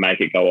going to make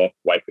it go off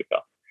way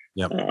quicker.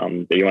 Yep.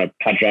 But you want to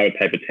pat dry with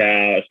paper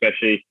towel,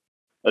 especially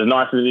as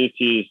nice as it is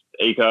to use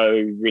eco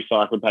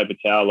recycled paper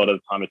towel. A lot of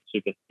the time it's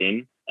super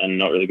thin and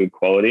not really good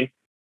quality.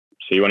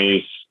 So you want to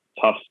use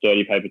tough,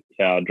 sturdy paper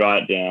towel, dry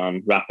it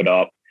down, wrap it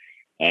up.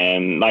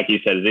 And like you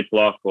said,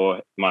 Ziploc,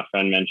 or my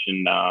friend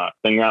mentioned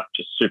cling wrap,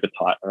 just super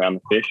tight around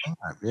the fish.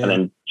 Yeah. And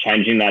then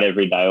changing that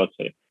every day or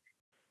two.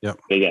 Yep.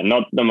 But yeah,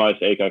 not the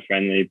most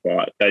eco-friendly,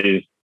 but that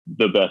is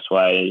the best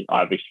way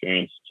I've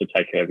experienced to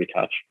take care of your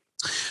catch.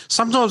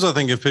 Sometimes I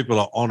think if people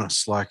are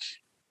honest, like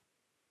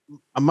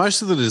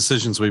most of the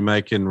decisions we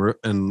make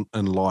in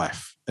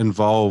life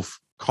involve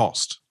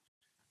cost,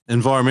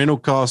 environmental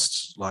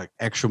costs, like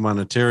actual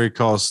monetary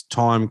cost,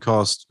 time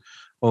cost,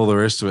 all the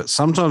rest of it.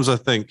 Sometimes I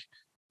think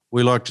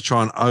we like to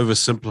try and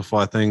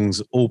oversimplify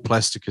things. All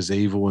plastic is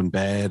evil and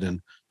bad,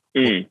 and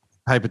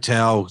paper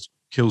towel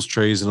kills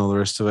trees and all the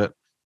rest of it.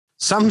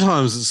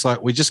 Sometimes it's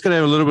like we just got to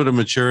have a little bit of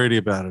maturity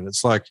about it.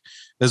 It's like,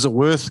 is it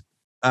worth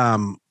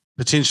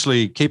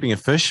potentially keeping a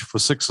fish for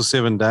 6 or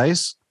 7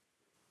 days?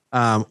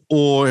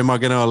 Or am I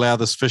going to allow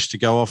this fish to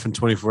go off in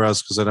 24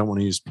 hours because I don't want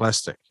to use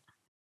plastic?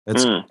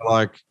 It's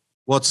like,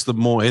 what's the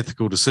more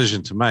ethical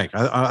decision to make?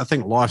 I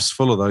think life's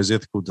full of those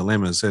ethical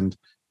dilemmas. And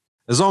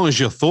as long as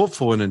you're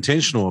thoughtful and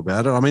intentional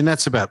about it, I mean,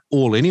 that's about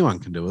all anyone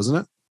can do, isn't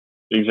it?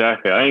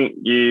 Exactly. I think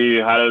you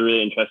had a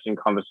really interesting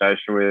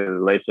conversation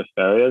with Lisa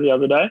Ferrier the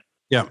other day.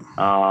 Yeah.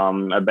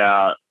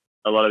 About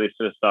a lot of this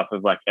sort of stuff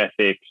of like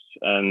ethics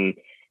and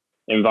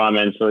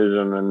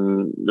environmentalism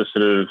and the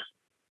sort of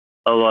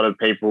a lot of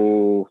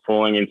people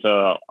falling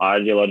into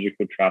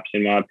ideological traps,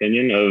 in my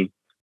opinion, of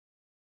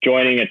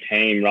joining a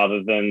team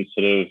rather than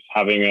sort of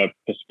having a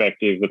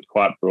perspective that's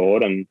quite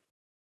broad and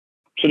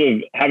sort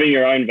of having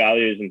your own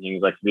values and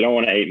things. Like if you don't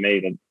want to eat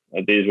meat, then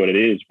it is what it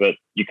is, but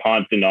you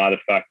can't deny the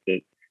fact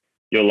that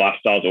your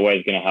lifestyle is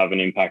always going to have an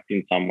impact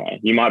in some way.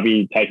 You might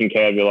be taking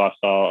care of your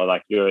lifestyle, or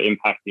like you're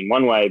impacting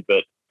one way,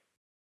 but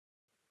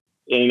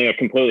in a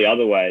completely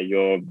other way,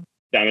 you're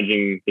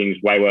damaging things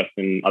way worse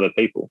than other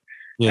people.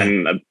 Yeah.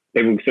 And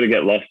people sort of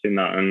get lost in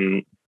that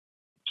and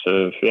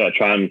sort of,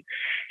 try and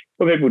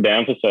put people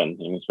down for certain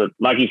things. But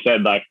like you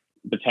said, like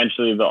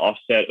potentially the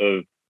offset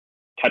of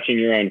catching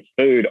your own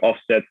food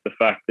offsets the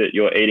fact that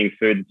you're eating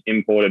food that's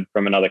imported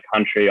from another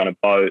country on a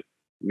boat.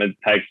 It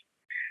takes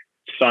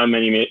so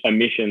many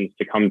emissions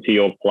to come to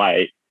your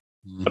plate,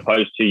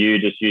 opposed to you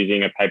just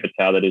using a paper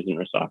towel that isn't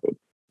recycled.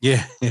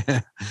 Yeah.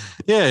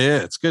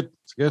 It's good.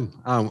 It's good.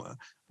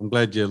 I'm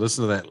glad you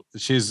listened to that.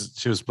 She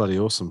was bloody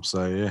awesome.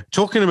 So yeah.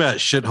 Talking about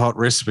shit hot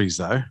recipes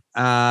though,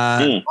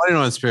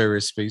 99 Spare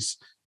Recipes,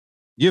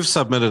 you've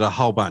submitted a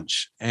whole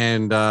bunch,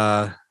 and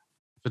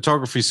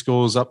photography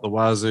scores up the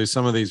wazoo.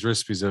 Some of these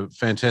recipes are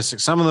fantastic.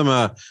 Some of them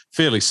are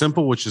fairly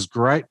simple, which is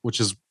great, which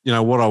is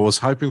what I was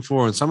hoping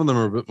for, and some of them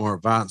are a bit more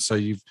advanced. So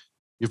you've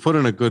put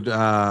in a good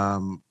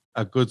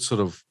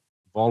sort of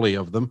volley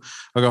of them.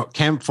 I got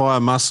campfire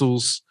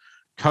mussels,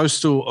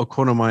 coastal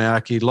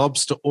okonomiyaki,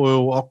 lobster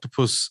oil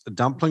octopus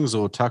dumplings,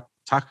 or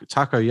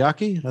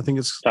takoyaki. I think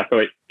it's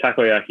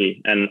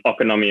takoyaki and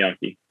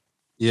okonomiyaki.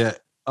 Yeah.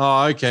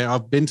 Oh, okay.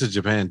 I've been to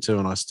Japan too,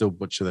 and I still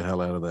butcher the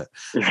hell out of that.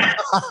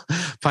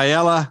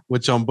 Paella,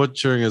 which I'm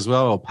butchering as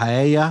well, or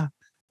paella.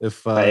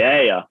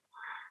 Paella.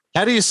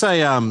 How do you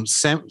say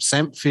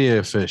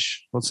samphire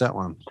fish? What's that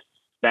one?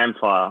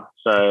 Samphire.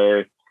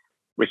 So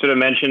we sort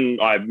of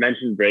I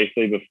mentioned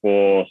briefly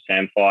before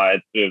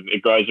samphire.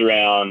 It grows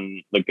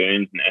around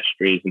lagoons and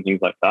estuaries and things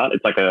like that.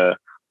 It's like a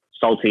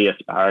salty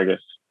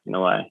asparagus in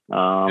a way.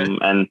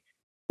 And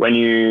when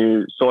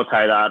you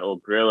saute that or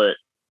grill it,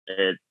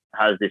 it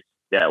has this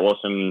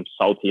awesome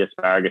salty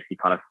asparagus-y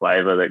kind of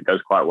flavor that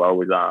goes quite well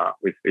with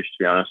fish, to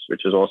be honest,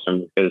 which is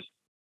awesome because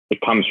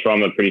it comes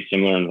from a pretty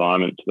similar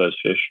environment to those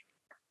fish.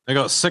 They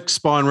got 6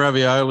 spine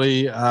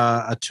ravioli,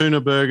 a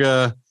tuna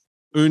burger,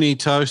 uni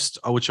toast,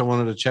 which I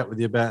wanted to chat with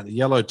you about,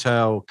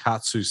 yellowtail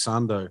katsu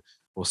sando,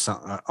 or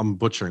something. I'm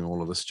butchering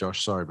all of this,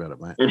 Josh. Sorry about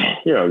it, mate.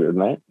 You're all good,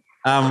 mate.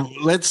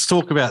 Let's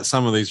talk about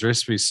some of these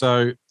recipes.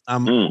 So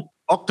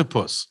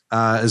octopus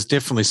is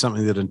definitely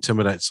something that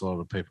intimidates a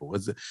lot of people.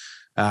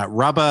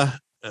 Rubber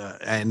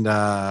and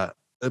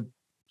it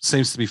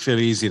seems to be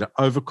fairly easy to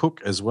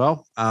overcook as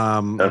well.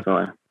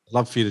 Definitely. I'd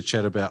love for you to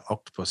chat about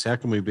octopus. How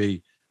can we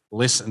be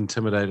less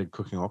intimidated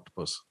cooking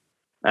octopus?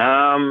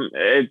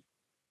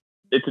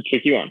 It's a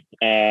tricky one,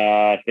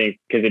 I think,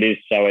 because it is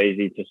so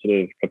easy to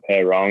sort of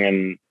prepare wrong.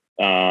 And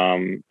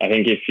I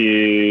think if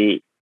you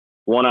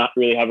want to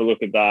really have a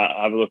look at that,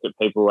 have a look at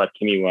people like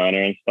Kimmy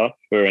Werner and stuff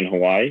who are in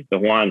Hawaii. The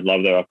Hawaiians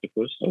love their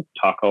octopus, or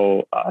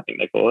taco, I think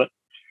they call it.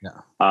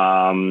 Yeah.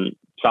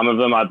 Some of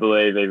them, I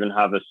believe, even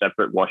have a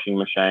separate washing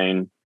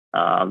machine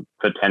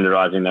for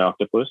tenderizing their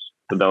octopus.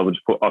 So they'll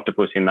just put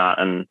octopus in that,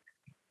 and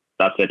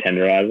that's their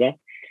tenderizer.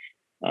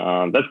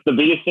 That's the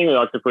biggest thing with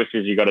octopus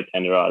is you got to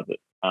tenderize it.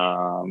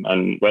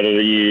 And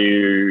whether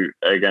you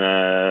are going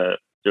to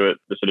do it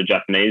the sort of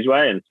Japanese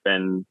way and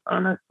spend,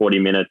 40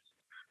 minutes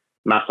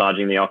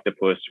massaging the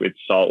octopus with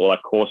salt, or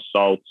like coarse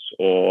salts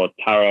or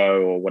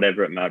taro or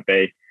whatever it might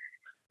be,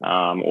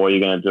 or you're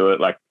going to do it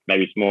like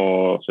maybe it's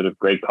more sort of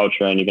Greek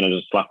culture and you're going to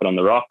just slap it on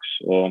the rocks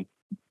or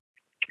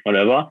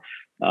whatever.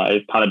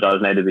 It kind of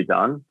does need to be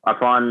done. I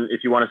find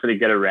if you want to sort of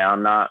get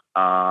around that,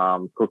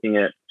 cooking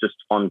it just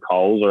on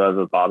coals or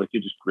over a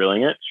barbecue, just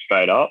grilling it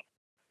straight up.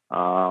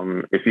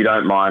 If you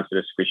don't mind sort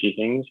of squishy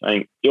things, I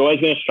think you're always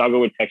going to struggle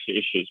with texture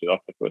issues with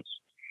octopus.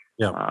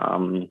 Yeah.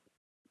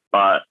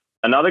 But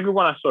another good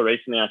one I saw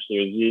recently actually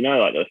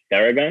was, like the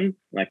Theragun,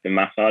 like the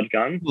massage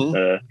gun,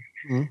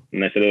 and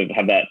they sort of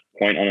have that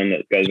point on them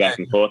that goes back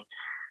and forth.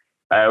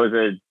 It was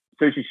a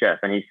sushi chef,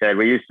 and he said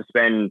we used to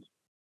spend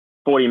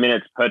 40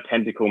 minutes per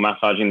tentacle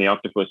massaging the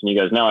octopus, and he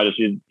goes, no, I just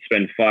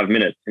spend 5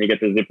 minutes. And he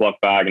gets a Ziploc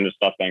bag and just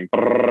starts going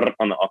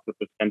on the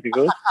octopus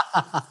tentacles,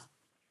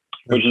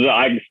 which is,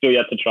 I still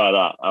yet to try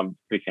that. I'm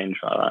pretty keen to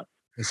try that.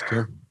 That's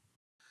cool.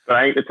 But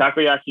I think the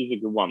takoyaki is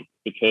a good one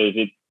because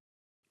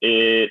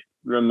it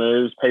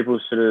removes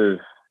people's sort of,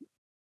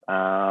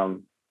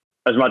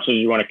 as much as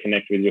you want to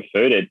connect with your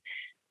food,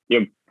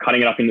 you're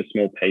cutting it up into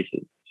small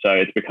pieces. So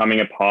it's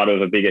becoming a part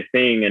of a bigger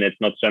thing, and it's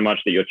not so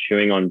much that you're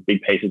chewing on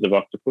big pieces of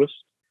octopus.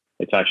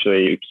 It's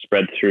actually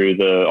spread through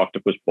the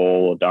octopus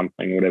ball or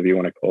dumpling, whatever you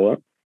want to call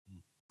it.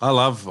 I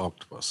love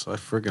octopus. I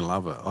freaking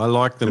love it. I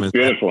like them as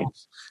beautiful,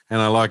 animals, and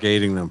I like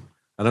eating them.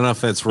 I don't know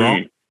if that's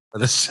wrong,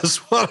 but it's just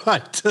what I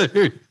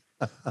do.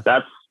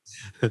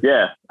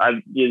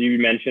 You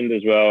mentioned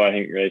as well, I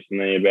think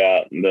recently,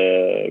 about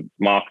the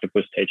My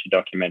Octopus Teacher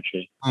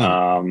documentary.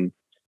 There's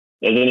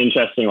an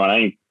interesting one. I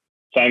think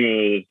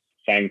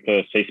same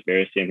for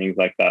Seaspiracy and things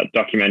like that.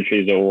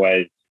 Documentaries are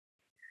always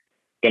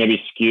going to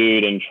be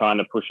skewed and trying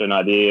to push an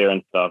idea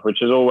and stuff,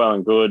 which is all well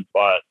and good,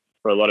 but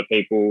for a lot of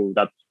people,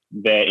 that's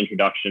their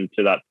introduction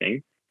to that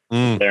thing,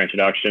 their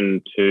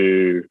introduction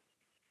to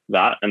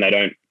that, and they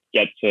don't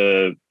get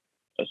to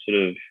sort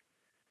of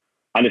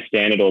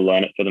understand it or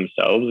learn it for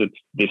themselves. It's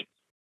this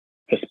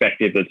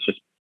perspective that's just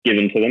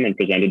given to them and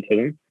presented to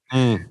them.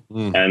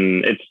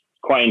 And it's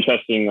quite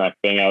interesting, like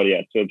being able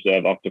to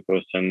observe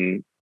octopus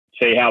and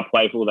see how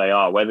playful they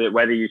are.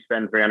 Whether you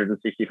spend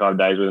 365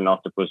 days with an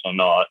octopus or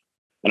not,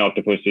 an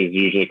octopus is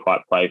usually quite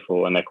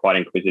playful, and they're quite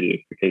inquisitive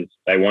because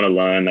they want to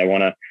learn. They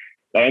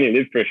only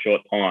live for a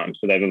short time,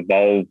 so they've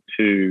evolved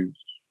to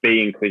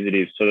be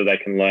inquisitive so that they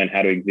can learn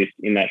how to exist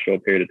in that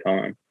short period of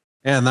time.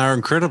 Yeah, and they're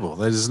incredible.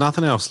 There's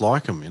nothing else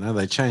like them.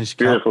 They change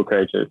beautiful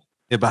creatures.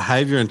 Their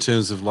behavior in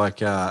terms of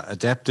like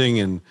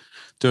adapting and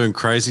doing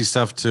crazy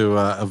stuff to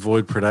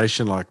avoid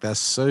predation. Like, that's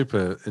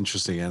super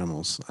interesting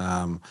animals.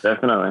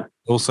 Definitely.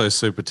 Also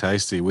super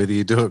tasty, whether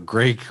you do it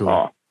Greek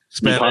or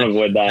Spanish. You can't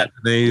avoid that.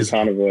 Japanese. You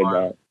can't avoid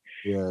that.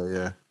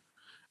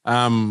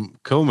 Yeah.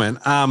 Cool, man.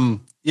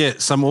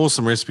 Some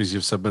awesome recipes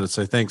you've submitted.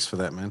 So thanks for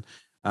that, man.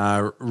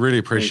 Really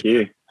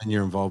appreciate it and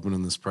your involvement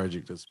in this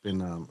project. It's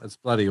been it's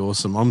bloody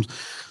awesome.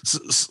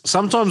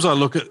 Sometimes I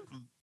look at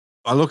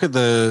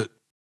the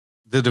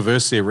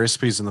diversity of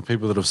recipes and the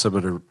people that have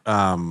submitted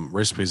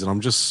recipes, and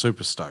I'm just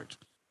super stoked.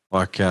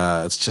 Like,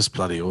 it's just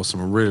bloody awesome.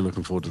 I'm really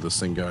looking forward to this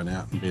thing going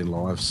out and being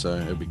live, so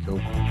it'd be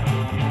cool.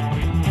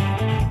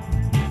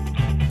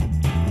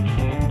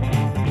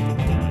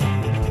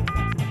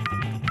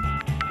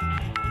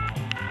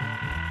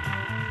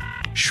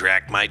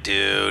 Shrek, my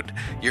dude,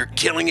 you're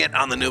killing it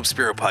on the Noob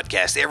Spearo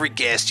podcast. Every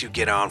guest you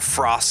get on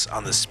froths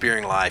on the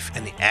spearing life,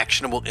 and the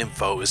actionable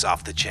info is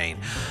off the chain.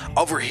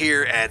 Over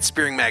here at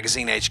Spearing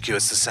Magazine HQ,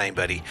 it's the same,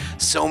 buddy.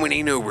 So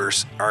many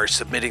noobers are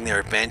submitting their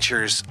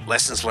adventures,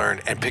 lessons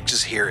learned, and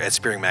pictures here at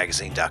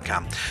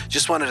SpearingMagazine.com.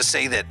 Just wanted to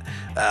say that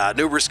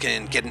noobers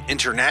can get an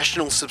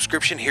international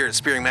subscription here at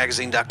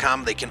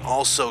SpearingMagazine.com. They can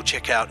also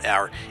check out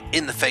our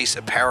In the Face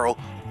apparel,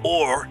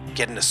 or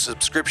getting a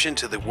subscription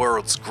to the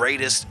world's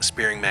greatest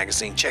spearing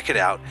magazine. Check it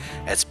out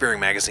at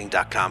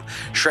SpearingMagazine.com.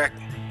 Shrek,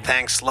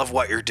 thanks. Love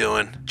what you're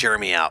doing.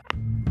 Jeremy out.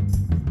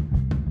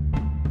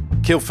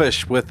 Kill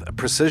fish with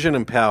precision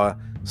and power,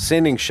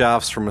 sending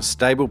shafts from a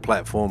stable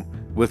platform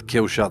with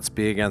Killshot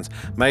spear guns.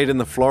 Made in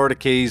the Florida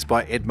Keys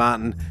by Ed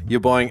Martin, you're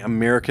buying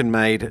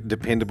American-made,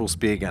 dependable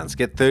spear guns.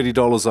 Get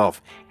 $30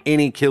 off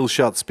any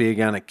Killshot spear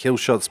gun at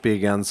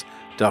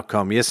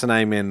KillshotSpearguns.com. Yes and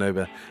amen,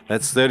 Noober.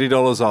 That's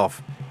 $30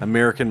 off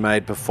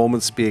American-made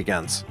performance spear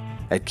guns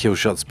at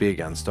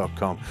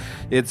KillshotSpearguns.com.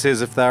 It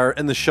says if they're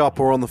in the shop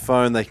or on the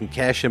phone, they can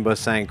cash in by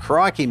saying,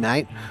 "Crikey,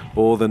 mate,"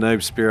 or the Noob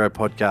Spearo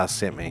podcast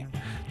sent me.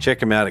 Check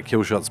them out at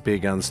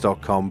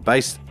KillshotSpearguns.com,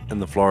 based in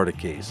the Florida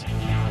Keys.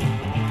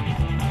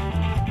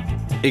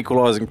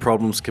 Equalizing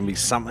problems can be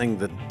something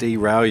that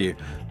derail you.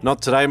 Not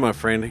today, my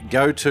friend.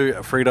 Go to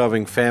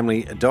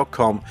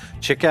freedivingfamily.com.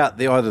 Check out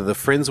either the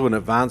Frenzel and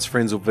Advanced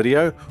Frenzel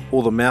video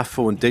or the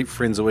Mouthful and Deep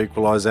Frenzel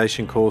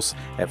Equalization course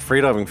at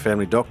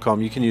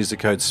freedivingfamily.com. You can use the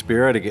code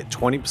SPIRO to get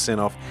 20%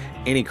 off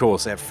any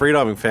course at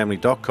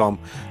freedivingfamily.com.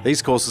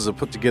 These courses are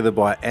put together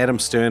by Adam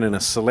Stern and a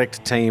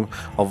select team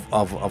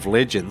of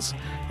legends,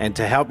 and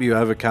to help you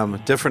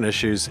overcome different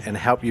issues and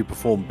help you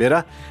perform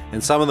better.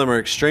 And some of them are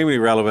extremely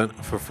relevant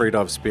for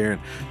freedive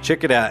spearing.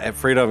 Check it out at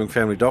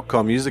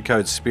freedivingfamily.com. Use the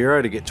code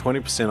SPIRO to get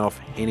 20%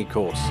 off any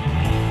course.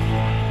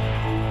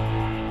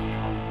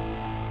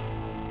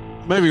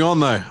 Moving on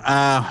though,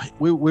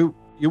 we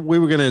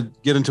were going to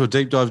get into a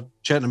deep dive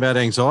chatting about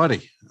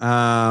anxiety.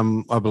 I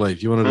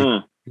believe you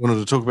wanted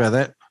to talk about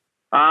that.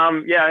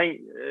 Yeah, I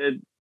think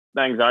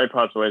the anxiety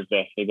part's always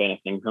definitely been a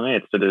thing for me.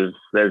 It's sort of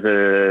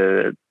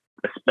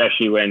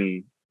especially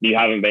when you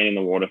haven't been in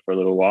the water for a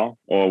little while,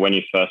 or when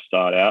you first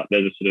start out,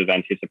 there's a sort of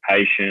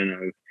anticipation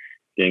of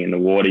being in the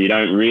water. You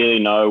don't really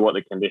know what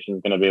the condition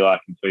is going to be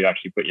like until you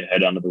actually put your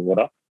head under the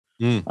water.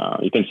 You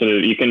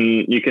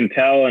can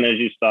tell, and as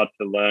you start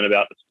to learn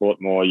about the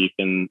sport more, you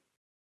can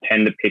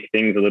tend to pick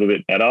things a little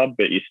bit better,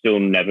 but you still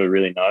never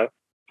really know.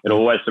 It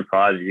always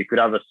surprises you. You could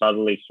have a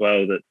southerly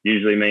swell that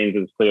usually means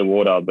it's clear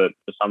water, but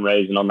for some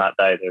reason on that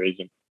day there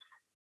isn't.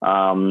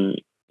 I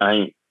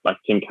think like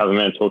Tim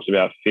Casamento talks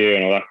about fear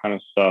and all that kind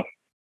of stuff.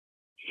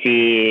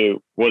 Fear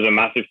was a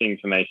massive thing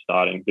for me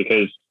starting,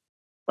 because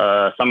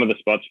some of the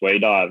spots we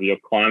dive, you're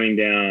climbing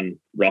down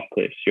rock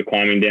cliffs, you're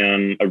climbing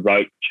down a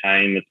rope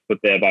chain that's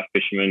put there by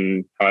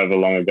fishermen however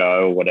long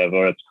ago or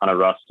whatever. It's kind of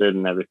rusted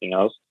and everything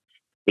else.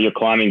 But you're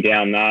climbing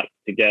down that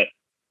to get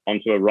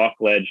onto a rock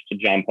ledge to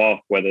jump off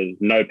where there's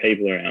no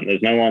people around.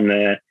 There's no one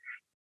there.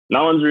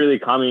 No one's really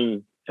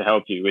coming to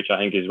help you, which I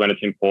think is when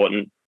it's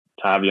important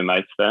to have your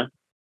mates there.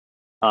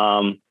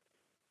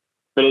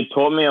 But it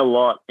taught me a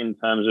lot in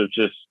terms of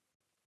just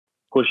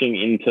pushing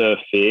into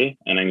fear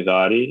and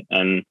anxiety,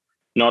 and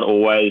not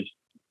always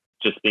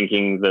just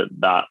thinking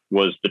that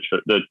was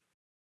the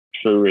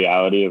true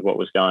reality of what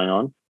was going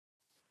on.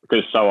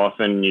 Because so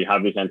often you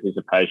have this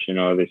anticipation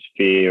or this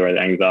fear or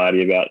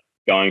anxiety about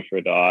going for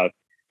a dive,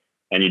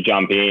 and you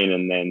jump in,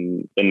 and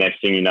then the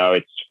next thing you know,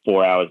 it's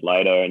 4 hours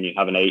later and you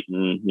haven't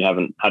eaten, you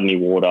haven't had any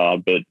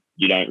water, but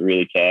you don't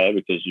really care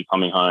because you're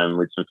coming home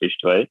with some fish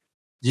to eat.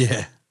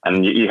 Yeah.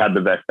 And you had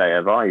the best day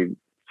ever. You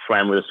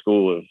swam with a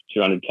school of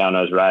 200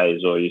 cow-nose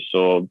rays, or you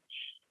saw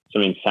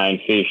some insane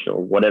fish,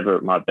 or whatever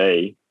it might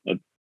be. It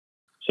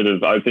sort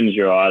of opens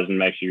your eyes and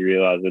makes you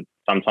realize that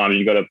sometimes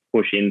you've got to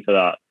push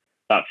into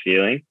that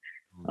feeling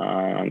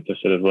to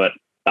sort of let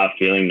that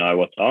feeling know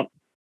what's up.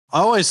 I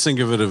always think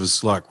of it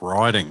as like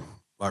riding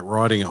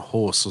a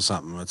horse or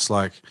something. It's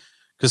like,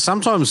 because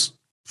sometimes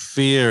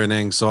fear and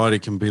anxiety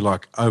can be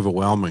like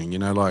overwhelming,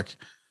 like,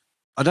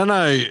 I don't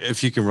know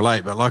if you can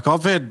relate, but like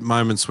I've had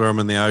moments where I'm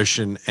in the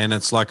ocean and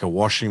it's like a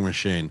washing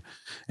machine,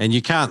 and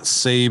you can't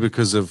see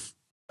because of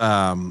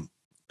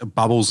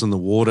bubbles in the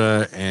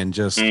water and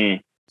just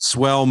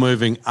swell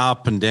moving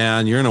up and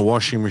down. You're in a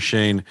washing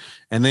machine,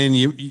 and then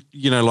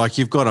like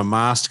you've got a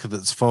mast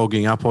that's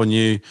fogging up on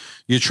you.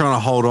 You're trying to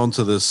hold on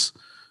to this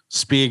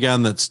spear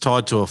gun that's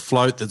tied to a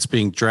float that's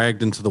being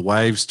dragged into the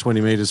waves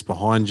 20 meters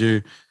behind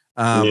you.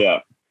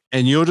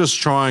 And you're just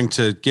trying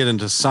to get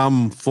into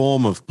some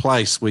form of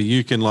place where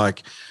you can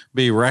like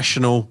be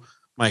rational,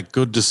 make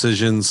good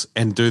decisions,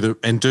 and do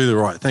the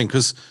right thing.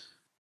 Because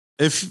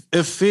if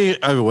fear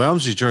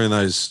overwhelms you during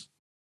those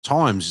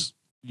times,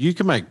 you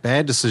can make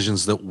bad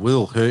decisions that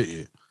will hurt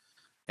you.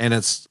 And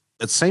it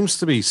seems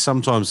to be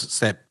sometimes it's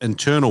that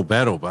internal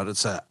battle, but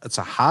it's a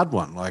hard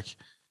one. Like,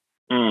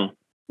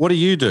 what do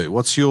you do?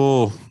 What's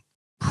your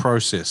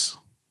process?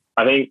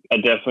 I think I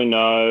definitely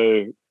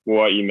know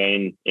what you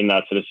mean in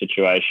that sort of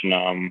situation.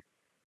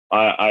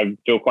 I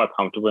feel quite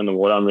comfortable in the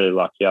water. I'm really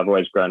lucky. I've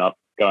always grown up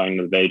going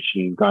to the beach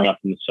and growing up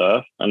in the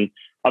surf, and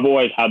I've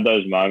always had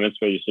those moments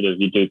where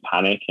you do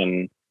panic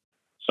and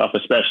stuff,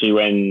 especially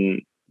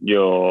when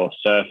you're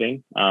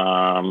surfing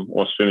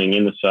or swimming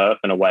in the surf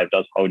and a wave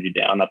does hold you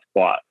down. That's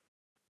quite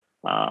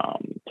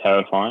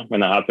terrifying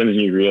when that happens,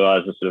 and you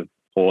realize the sort of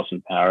force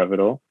and power of it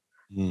all.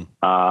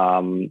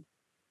 Spearfishing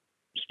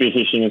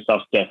and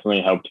stuff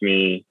definitely helped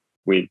me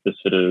with the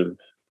sort of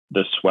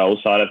the swell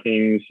side of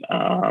things,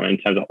 in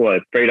terms of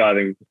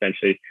freediving,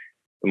 essentially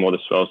the more the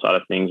swell side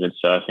of things with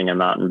surfing and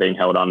that and being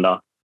held under.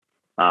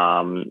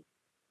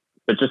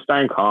 But just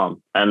staying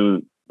calm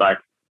and like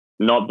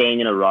not being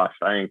in a rush.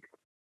 I think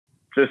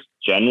just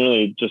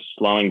generally just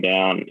slowing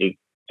down is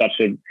such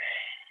a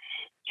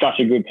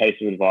good piece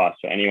of advice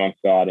for anyone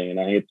starting. And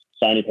I think it's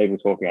so many people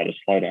talking about just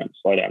slow down,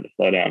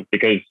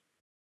 because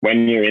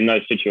when you're in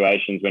those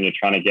situations, when you're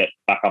trying to get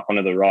back up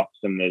onto the rocks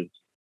and there's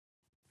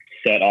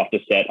set after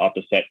set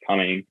after set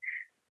coming,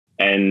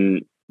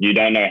 and you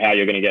don't know how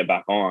you're going to get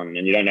back on,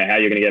 and you don't know how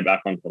you're going to get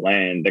back onto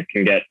land, that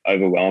can get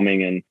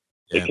overwhelming and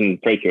it can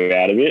freak you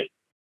out a bit.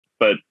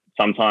 But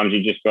sometimes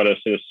you just got to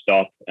sort of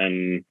stop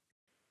and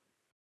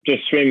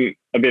just swim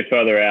a bit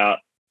further out,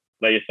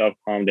 let yourself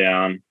calm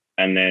down,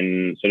 and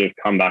then sort of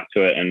come back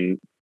to it and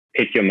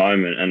pick your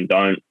moment, and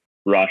don't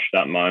rush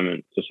that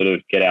moment to sort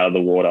of get out of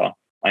the water.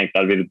 I think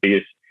that'd be the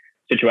biggest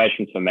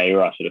situation for me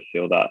where I sort of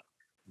feel that.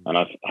 And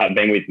I've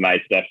been with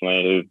mates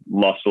definitely who've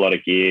lost a lot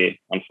of gear,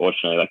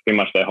 unfortunately, like pretty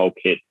much their whole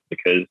kit,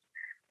 because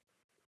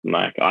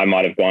like I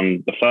might have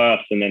gone the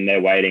first and then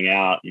they're waiting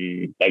out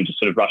and they've just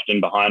sort of rushed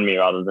in behind me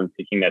rather than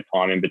taking their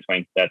time in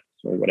between sets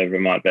or whatever it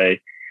might be.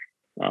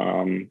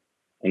 And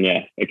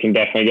yeah, it can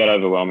definitely get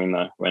overwhelming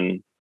though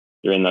when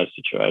you're in those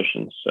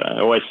situations. So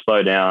always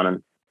slow down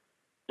and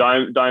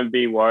don't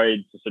be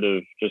worried to sort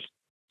of just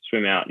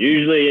swim out.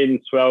 Usually in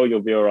swell,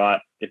 you'll be all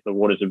right if the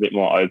water's a bit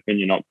more open,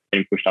 you're not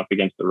being pushed up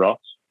against the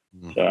rocks.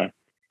 So I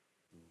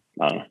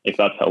don't know if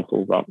that's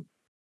helpful, but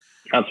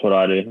that's what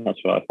I do. That's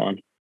what I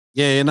find.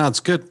 Yeah, no, it's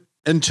good.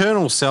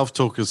 Internal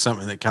self-talk is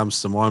something that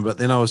comes to mind, but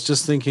then I was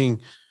just thinking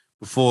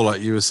before,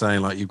 like you were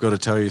saying, like you've got to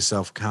tell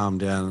yourself, calm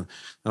down.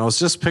 And I was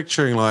just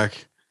picturing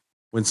like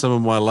when some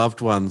of my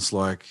loved ones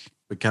like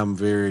become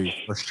very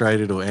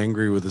frustrated or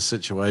angry with a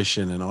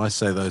situation and I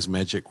say those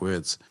magic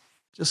words,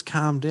 just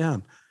calm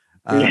down.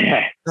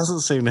 Yeah.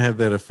 Doesn't seem to have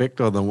that effect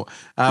on them.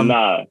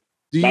 No,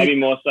 maybe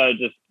more so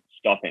just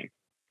stopping.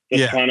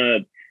 Just trying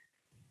to,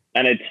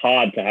 and it's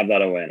hard to have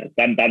that awareness.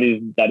 That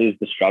is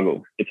the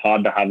struggle. It's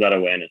hard to have that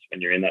awareness when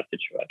you're in that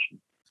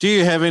situation. Do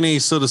you have any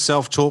sort of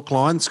self-talk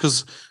lines?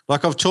 Because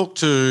like I've talked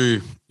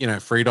to,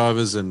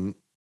 freedivers and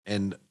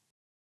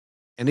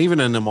even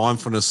in the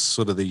mindfulness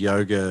sort of the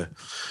yoga,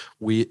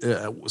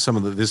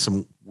 there's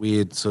some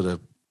weird sort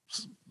of,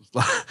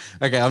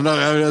 okay,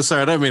 I'm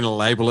sorry, I don't mean to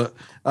label it.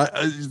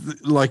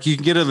 Like you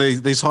can get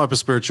into these hyper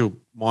spiritual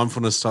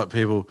mindfulness type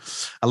people.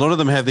 A lot of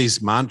them have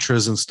these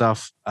mantras and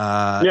stuff.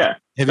 Have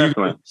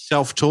definitely. You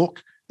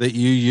self-talk that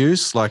you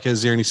use? Like,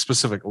 is there any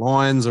specific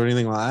lines or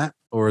anything like that?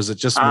 Or is it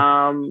just...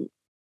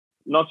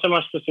 not so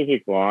much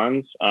specific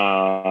lines.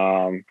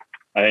 I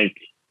think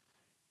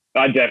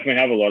I definitely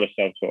have a lot of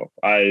self-talk.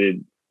 I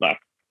like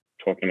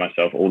talking to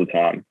myself all the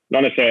time.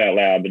 Not necessarily out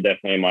loud, but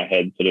definitely in my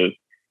head, sort of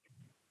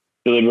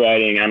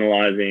deliberating,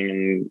 analysing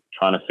and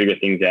trying to figure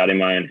things out in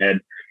my own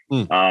head.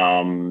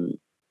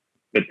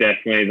 But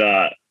definitely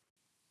that,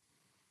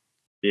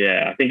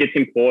 I think it's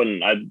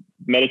important.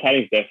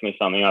 Meditating is definitely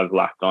something I've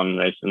lacked on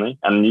recently.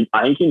 And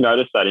I think you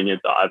notice that in your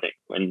diving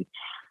when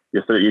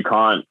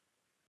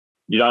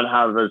you don't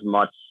have as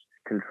much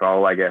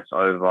control, I guess,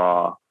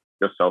 over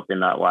yourself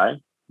in that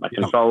way. Like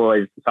control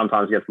always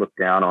sometimes gets looked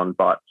down on,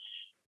 but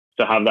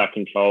to have that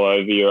control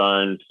over your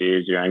own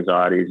fears, your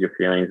anxieties, your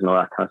feelings and all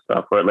that kind of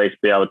stuff, or at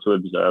least be able to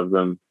observe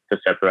them, to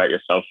separate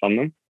yourself from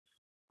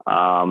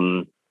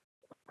them.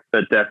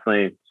 But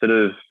definitely sort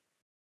of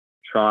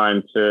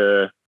trying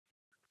to,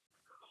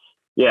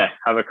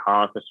 have a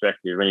calm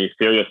perspective. When you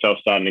feel yourself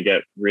starting to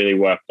get really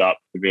worked up,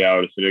 to be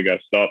able to sort of go,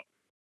 stop,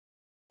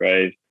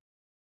 breathe,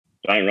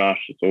 don't rush,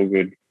 it's all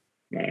good.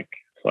 Like,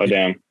 slow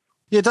down.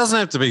 Yeah, it doesn't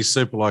have to be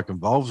super like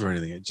involved or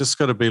anything. It just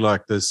got to be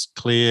like this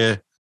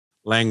clear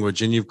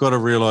language. And you've got to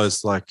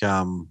realize like,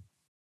 I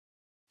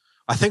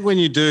think when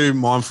you do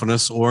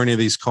mindfulness or any of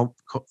these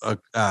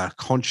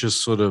conscious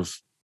sort of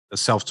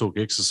self-talk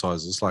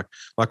exercises, like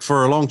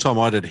for a long time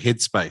I did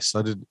Headspace.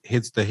 I did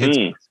the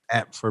Headspace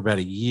app for about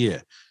a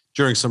year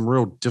during some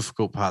real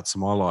difficult parts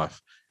of my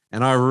life.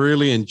 And I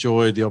really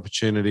enjoyed the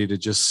opportunity to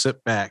just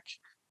sit back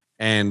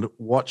and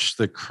watch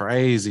the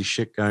crazy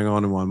shit going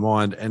on in my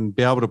mind and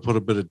be able to put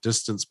a bit of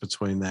distance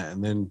between that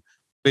and then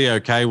be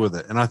okay with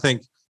it. And I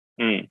think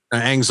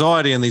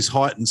anxiety in these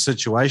heightened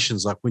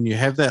situations, like when you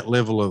have that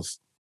level of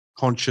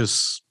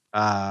conscious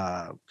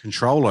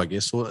control, I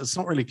guess, well, it's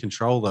not really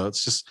control though.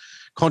 It's just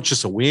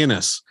conscious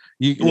awareness.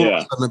 You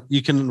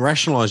can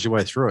rationalize your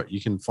way through it.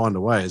 You can find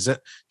a way.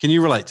 Can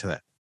you relate to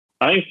that?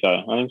 I think so.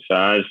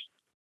 I was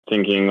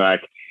thinking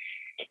like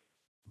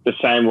the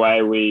same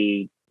way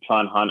we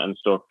try and hunt and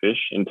stalk fish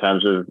in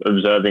terms of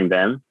observing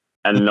them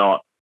and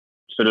not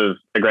sort of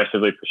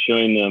aggressively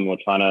pursuing them or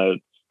trying to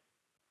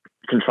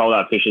control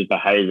that fish's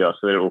behavior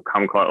so that it will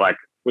come close. Like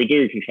we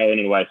do control it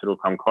in a way so it will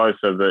come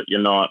closer, but you're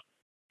not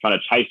trying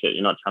to chase it.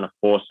 You're not trying to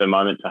force a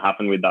moment to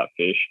happen with that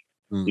fish.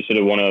 You sort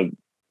of want to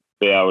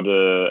be able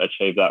to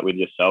achieve that with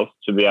yourself,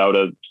 to be able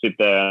to sit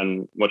there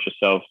and watch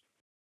yourself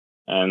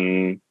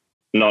and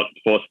not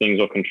force things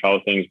or control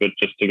things, but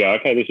just to go,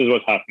 okay, this is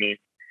what's happening.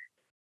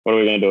 What are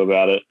we going to do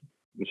about it?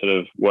 And sort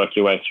of work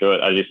your way through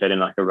it, as you said, in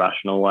like a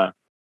rational way.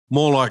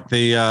 More like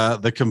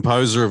the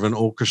composer of an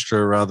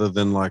orchestra rather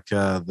than like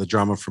the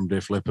drummer from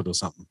Def Leppard or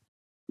something.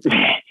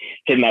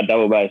 Hitting that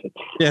double bass.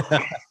 Yeah.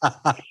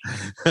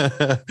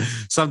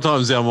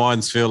 Sometimes our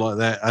minds feel like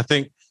that. I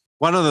think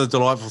one of the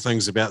delightful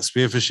things about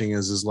spearfishing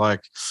is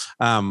like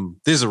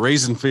there's a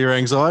reason for your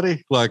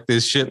anxiety. Like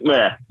there's shit,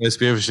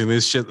 spearfishing,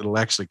 there's shit that'll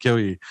actually kill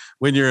you.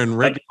 When you're in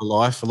regular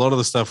life, a lot of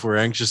the stuff we're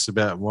anxious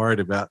about and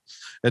worried about,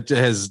 it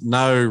has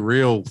no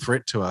real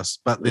threat to us.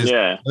 But there's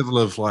a level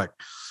of like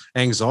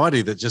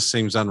anxiety that just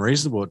seems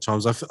unreasonable at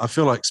times. I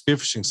feel like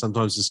spearfishing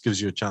sometimes just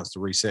gives you a chance to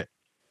reset.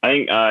 I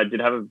think I did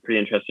have a pretty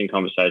interesting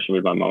conversation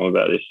with my mum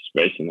about this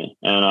recently.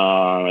 And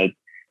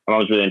my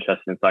mum's really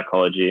interested in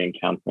psychology and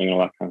counselling and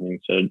all that kind of thing.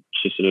 So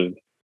she sort of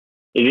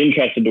is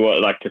interested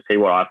to see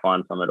what I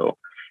find from it all.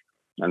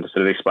 and to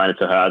sort of explain it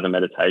to her as a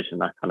meditation,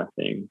 that kind of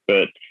thing.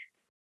 But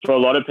for a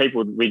lot of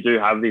people, we do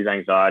have these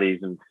anxieties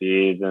and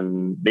fears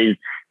and this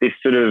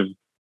sort of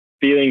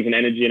feelings and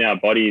energy in our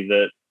body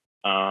that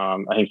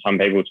I think some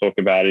people talk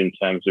about in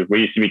terms of,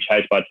 we used to be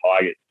chased by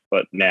tigers,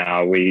 but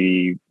now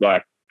we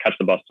like catch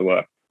the bus to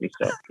work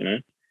instead, you know?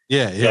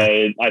 Yeah.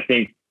 So I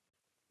think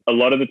a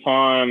lot of the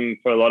time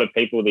for a lot of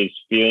people, these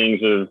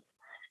feelings of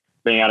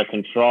being out of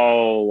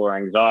control or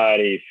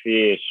anxiety,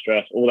 fear,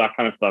 stress, all that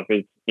kind of stuff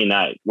is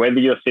innate. Whether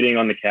you're sitting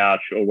on the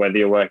couch or whether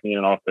you're working in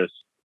an office,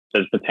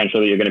 there's potential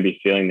that you're going to be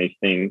feeling these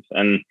things.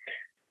 And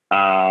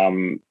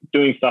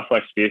doing stuff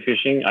like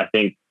spearfishing, I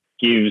think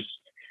gives,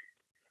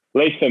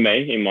 at least for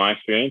me, in my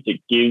experience,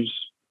 it gives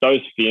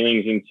those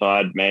feelings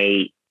inside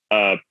me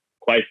a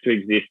place to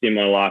exist in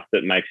my life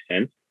that makes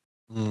sense.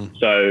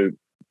 So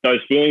those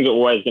feelings are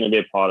always going to be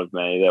a part of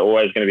me. They're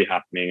always going to be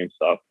happening and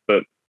stuff.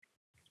 But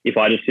if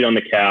I just sit on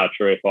the couch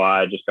or if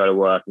I just go to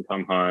work and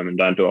come home and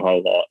don't do a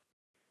whole lot,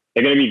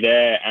 they're going to be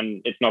there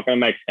and it's not going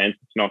to make sense.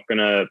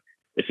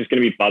 It's just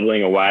going to be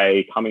bubbling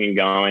away, coming and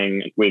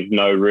going with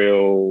no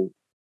real,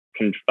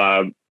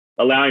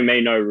 allowing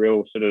me no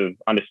real sort of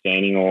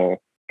understanding or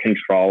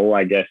control,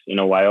 I guess, in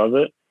a way of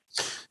it.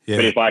 Yeah.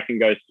 But if I can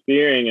go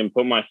spearing and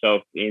put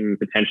myself in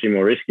potentially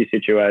more risky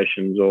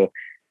situations or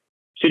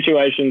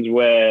situations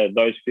where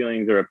those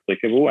feelings are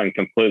applicable and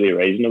completely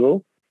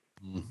reasonable,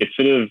 it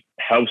sort of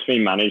helps me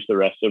manage the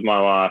rest of my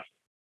life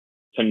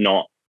to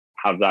not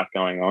have that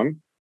going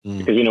on.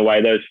 Because in a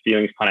way, those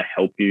feelings kind of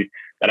help you.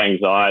 That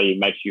anxiety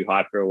makes you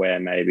hyper aware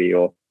maybe,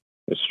 or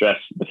the stress,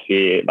 the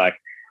fear, like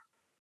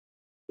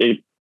it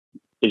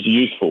is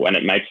useful and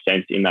it makes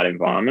sense in that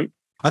environment.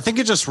 I think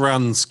it just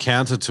runs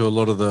counter to a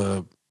lot of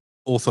the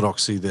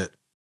orthodoxy that,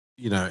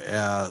 you know,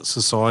 our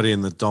society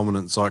and the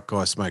dominant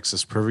zeitgeist makes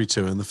us privy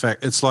to. And the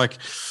fact, it's like,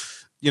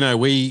 you know,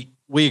 we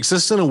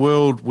exist in a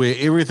world where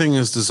everything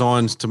is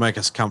designed to make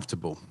us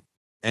comfortable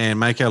and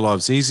make our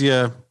lives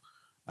easier,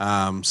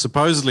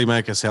 supposedly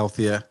make us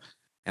healthier.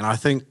 And I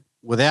think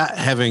without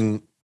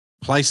having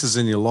places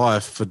in your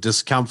life for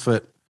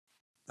discomfort,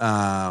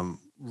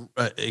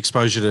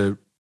 exposure to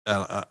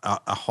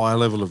a higher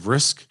level of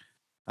risk,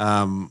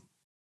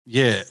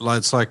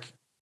 it's like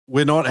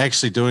we're not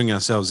actually doing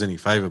ourselves any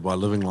favor by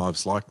living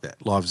lives like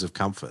that, lives of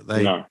comfort.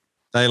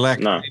 They lack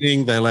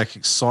meaning, they lack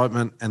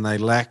excitement, and they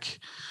lack,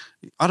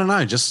 I don't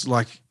know, just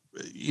like,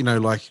 you know,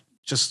 like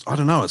just, I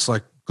don't know, it's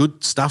like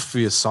good stuff for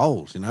your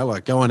soul, you know,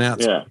 like going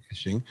out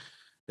fishing.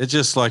 It's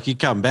just like you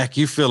come back,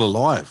 you feel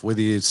alive,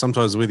 whether you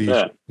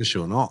fish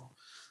or not.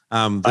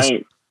 And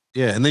then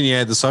you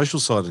add the social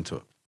side into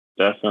it.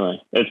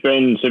 Definitely. It's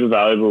been super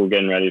valuable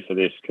getting ready for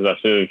this because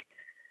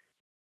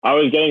I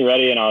was getting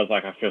ready and I was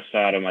like, I feel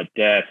sad at my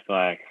depth.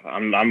 Like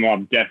I'm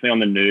definitely on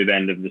the noob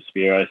end of the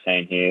Spiro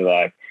scene here.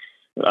 Like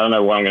I don't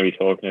know what I'm going to be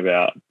talking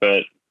about,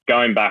 but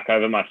going back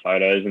over my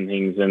photos and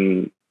things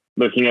and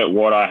looking at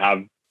what I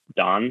have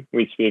done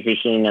with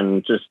spearfishing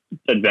and just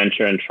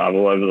adventure and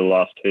travel over the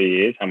last 2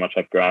 years, how much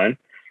I've grown.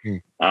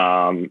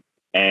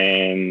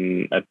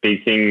 And a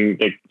big thing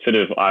that sort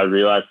of I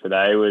realized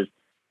today was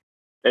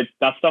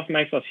that stuff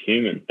makes us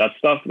human. That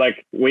stuff,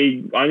 like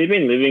we only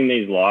been living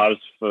these lives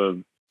for,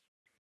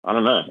 I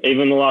don't know,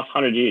 even the last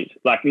 100 years.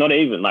 Like not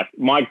even, like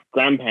my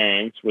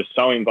grandparents were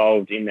so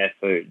involved in their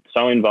food,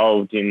 so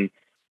involved in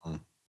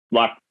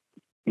like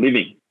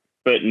living.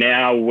 But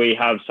now we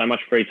have so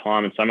much free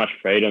time and so much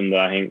freedom that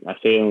I think I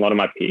see in a lot of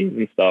my peers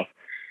and stuff.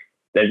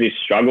 There's this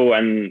struggle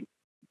and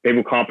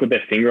people can't put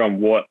their finger on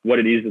what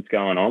it is that's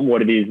going on,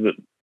 what it is that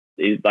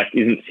is like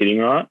isn't sitting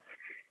right.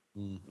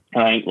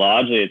 I think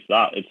largely it's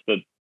that. It's that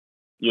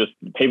just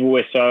people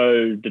were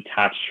so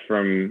detached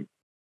from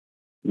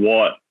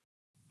what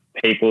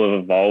people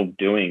have evolved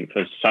doing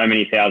for so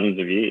many thousands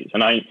of years.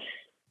 And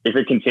if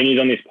it continues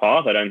on this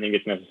path, I don't think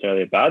it's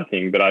necessarily a bad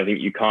thing, but I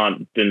think you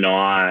can't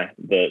deny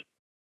that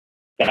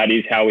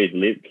is how we've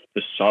lived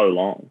for so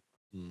long.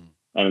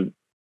 And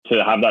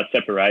to have that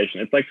separation,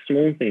 it's like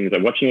small things,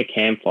 like watching a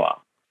campfire.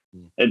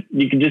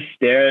 You can just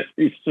stare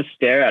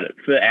at it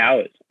for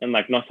hours and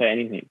like not say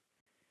anything.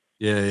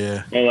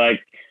 Yeah. Or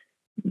like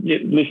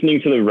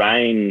listening to the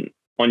rain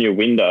on your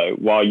window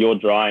while you're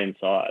dry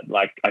inside.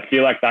 Like I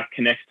feel like that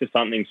connects to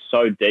something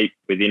so deep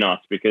within us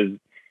because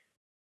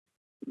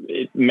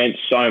it meant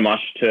so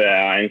much to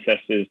our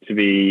ancestors to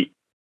be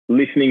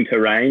listening to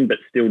rain but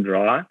still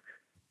dry.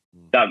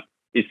 That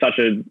is such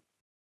a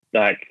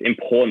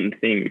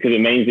important thing because it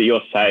means that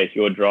you're safe,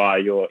 you're dry,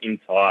 you're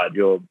inside,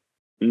 you're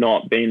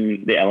not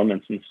being the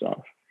elements and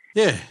stuff.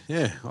 Yeah.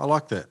 I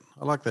like that.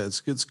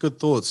 It's good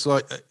thoughts.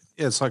 Like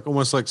it's like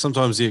almost like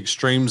sometimes the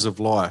extremes of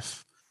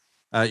life.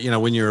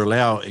 When you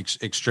allow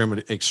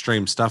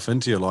extreme stuff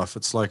into your life,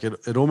 it's like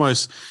it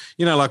almost,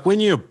 like when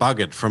you're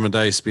buggered from a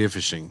day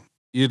spearfishing,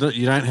 you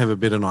don't have a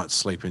better night's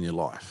sleep in your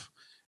life.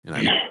 You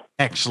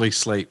actually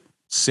sleep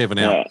 7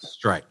 hours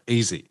straight,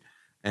 easy.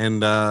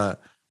 And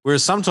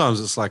whereas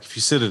sometimes it's like if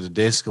you sit at a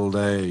desk all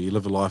day, you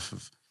live a life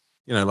of,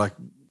 like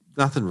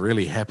nothing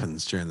really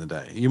happens during the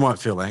day. You might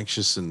feel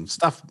anxious and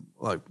stuff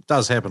like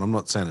does happen. I'm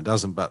not saying it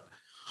doesn't, but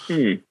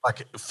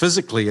like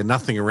physically and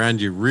nothing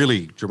around you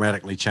really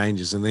dramatically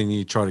changes, and then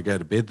you try to go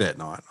to bed that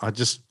night. I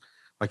just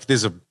like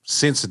there's a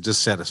sense of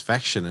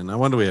dissatisfaction, and I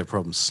wonder we have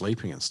problems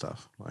sleeping and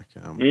stuff. Like,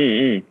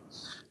 I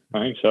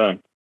think so.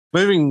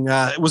 moving.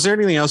 Was there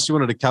anything else you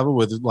wanted to cover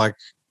with like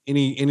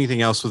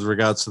anything else with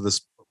regards to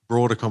this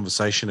broader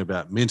conversation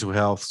about mental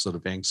health, sort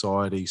of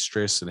anxiety,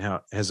 stress, and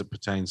how as it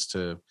pertains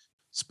to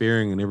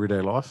spearing in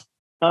everyday life?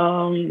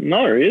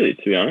 Not really,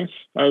 to be honest.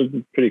 I was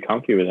pretty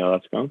comfy with how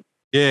that's gone.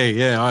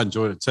 Yeah, I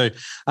enjoyed it too.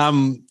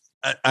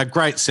 A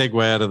great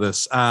segue out of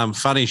this.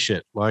 Funny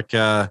shit. Like,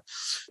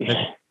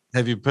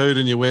 have you pooed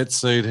in your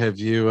wetsuit? Have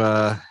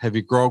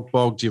you grog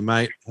bogged your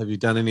mate? Have you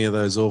done any of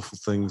those awful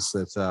things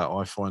that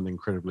I find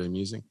incredibly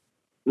amusing?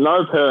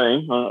 No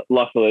pooing,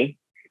 luckily,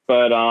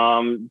 but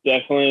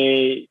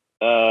definitely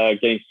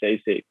getting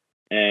seasick,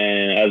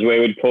 and as we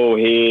would call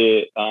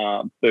here,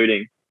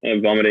 booting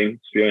and vomiting,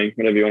 spewing,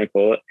 whatever you want to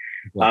call it.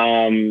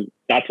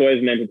 That's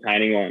always an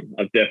entertaining one.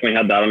 I've definitely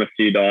had that on a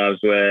few dives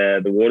where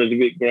the water's a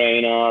bit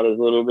greener, there's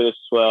a little bit of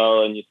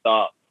swell, and you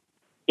start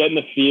getting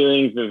the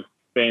feelings of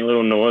being a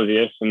little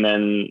nauseous, and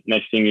then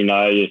next thing you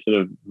know, you're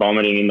sort of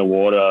vomiting in the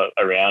water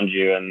around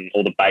you, and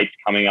all the bait's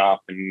coming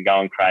up and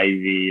going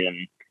crazy,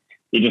 and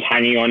you're just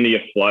hanging on to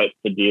your float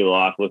for dear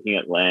life, looking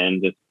at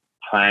land, just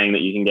praying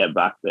that you can get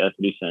back there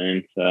pretty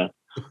soon. So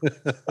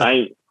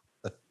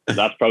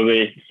that's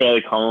probably a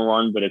fairly common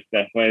one, but it's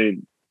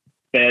definitely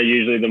they're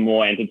usually the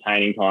more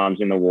entertaining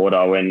times in the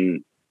water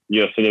when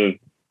you're sort of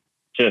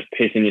just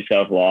pissing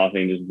yourself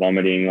laughing, just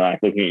vomiting, like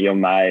looking at your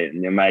mate,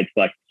 and your mate's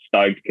like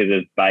stoked because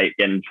there's bait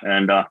getting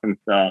turned up and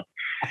stuff.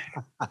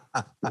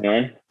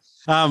 You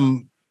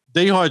know?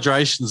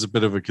 Dehydration is a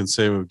bit of a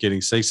concern with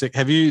getting seasick.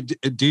 Do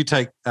you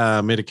take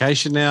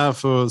medication now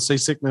for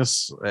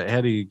seasickness? How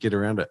do you get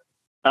around it?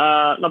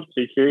 Not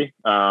particularly.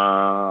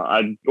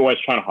 I always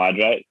try to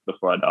hydrate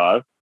before I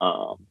dive.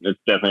 It's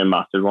definitely a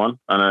massive one.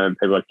 I know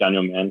people like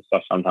Daniel Mann and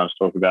stuff sometimes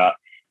talk about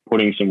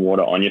putting some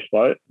water on your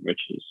float, which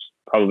is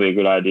probably a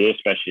good idea,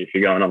 especially if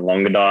you're going on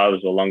longer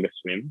dives or longer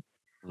swims.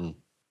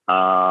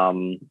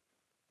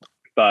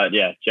 But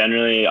yeah,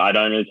 generally I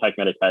don't really take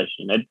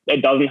medication.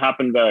 It doesn't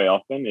happen very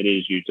often. It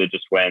is usually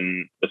just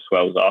when the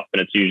swell's off,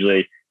 and it's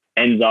usually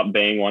ends up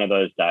being one of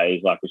those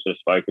days like we sort of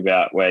spoke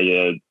about where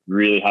you're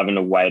really having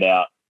to wait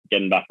out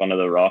getting back onto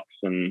the rocks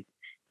and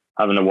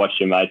having to watch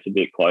your mates a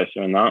bit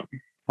closer and that.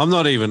 I'm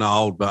not even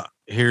old, but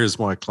here is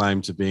my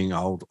claim to being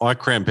old. I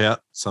cramp out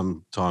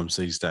sometimes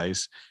these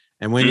days.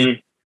 And when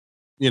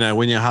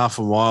when you're half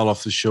a mile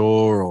off the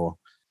shore or,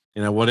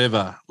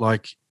 whatever,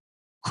 like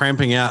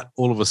cramping out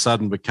all of a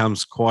sudden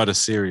becomes quite a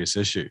serious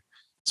issue,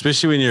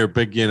 especially when you're a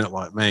big unit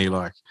like me.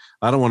 Like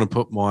I don't want to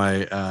put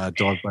my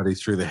dive buddy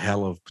through the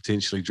hell of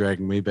potentially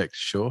dragging me back to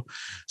shore.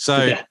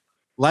 So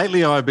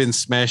lately I've been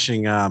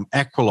smashing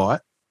Aqualite,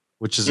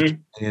 which is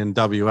in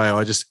WA.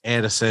 I just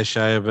add a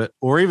sachet of it,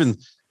 or even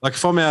like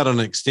if I'm out on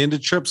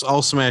extended trips,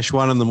 I'll smash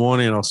one in the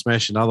morning and I'll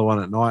smash another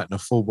one at night in a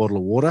full bottle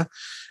of water.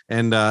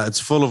 And it's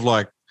full of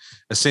like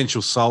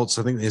essential salts.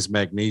 I think there's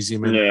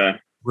magnesium in it.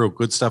 Real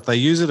good stuff. They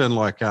use it in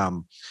like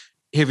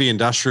heavy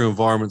industrial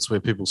environments where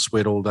people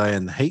sweat all day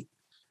in the heat.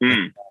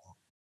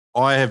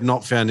 I have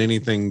not found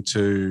anything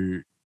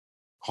to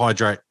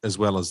hydrate as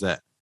well as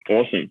that.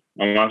 Awesome.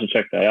 I'm going to have to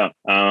check that out.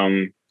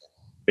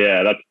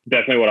 Yeah, that's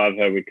definitely what I've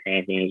heard with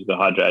cramping is the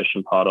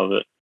hydration part of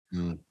it,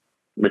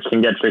 which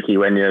can get tricky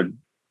when you're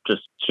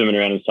just swimming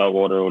around in salt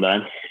water all day.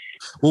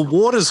 Well,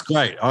 water's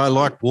great. I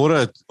like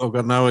water. I've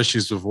got no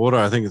issues with water.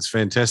 I think it's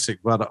fantastic.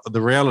 But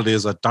the reality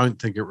is I don't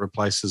think it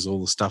replaces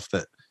all the stuff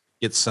that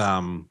gets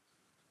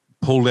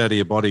pulled out of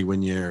your body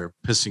when you're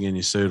pissing in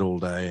your suit all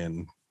day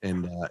and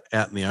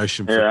out in the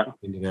ocean for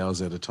 8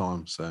 hours at a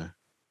time. So,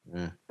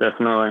 yeah.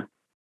 Definitely.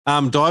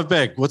 Dive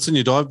bag. What's in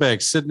your dive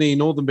bag? Sydney,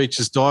 Northern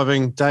Beaches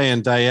diving, day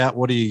in, day out.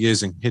 What are you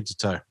using, head to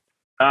toe?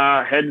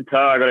 Head to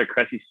toe, I got a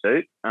Cressy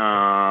suit.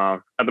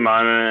 At the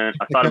moment,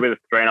 I started with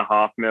a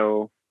 3.5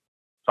 mil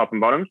top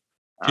and bottom.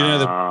 Do you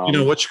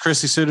know which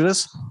Cressy suit it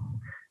is?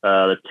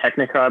 The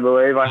Technica, I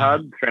believe I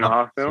had,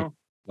 3.5 mil.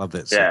 Love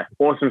that suit. Yeah,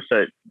 awesome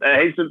suit.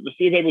 A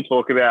few people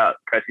talk about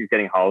Cressy's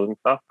getting holes and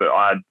stuff, but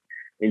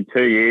in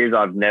 2 years,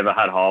 I've never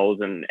had holes,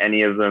 and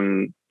any of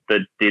them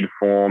that did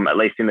form, at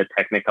least in the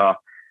Technica,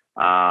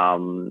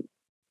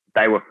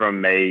 they were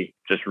from me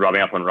just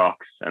rubbing up on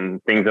rocks and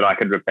things that I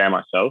could repair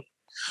myself.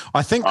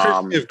 I think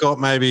you've got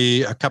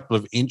maybe a couple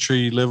of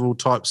entry-level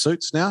type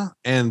suits now,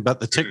 but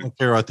the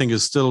Technica I think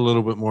is still a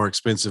little bit more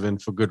expensive, and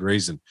for good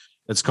reason.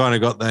 It's kind of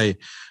got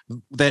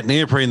that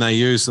neoprene they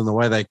use and the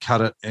way they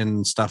cut it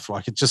and stuff.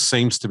 Like it just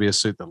seems to be a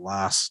suit that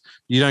lasts.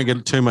 You don't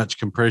get too much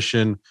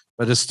compression,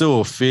 but there's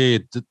still a fair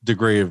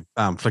degree of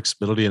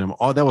flexibility in them.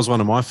 Oh, that was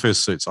one of my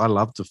first suits. I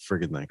loved the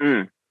friggin'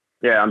 thing.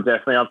 Yeah, I'm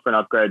definitely up for an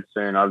upgrade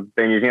soon. I've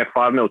been using a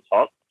 5 mil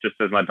top just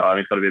as my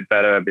diving's got a bit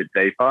better, a bit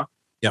deeper.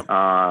 Yep.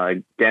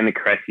 Again, the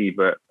Cressy,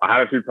 but I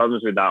have a few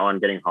problems with that one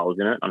getting holes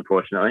in it,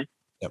 unfortunately.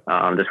 Yep.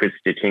 Just with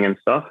stitching and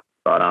stuff.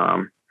 But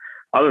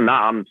other than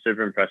that, I'm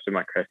super impressed with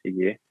my Cressy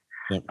gear.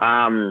 Yep.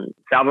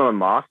 Salvament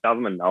mask,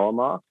 Salvament Noah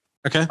mask.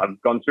 Okay. I've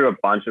gone through a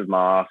bunch of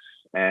masks.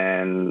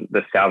 and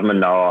the Salvin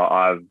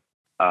Noah,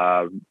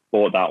 I've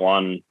bought that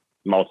one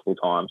multiple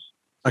times.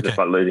 Okay. Just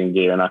like losing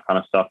gear and that kind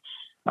of stuff.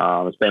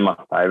 It's been my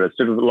favorite.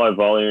 Super low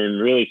volume,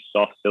 really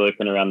soft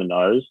silicone around the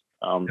nose,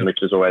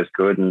 which is always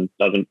good and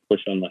doesn't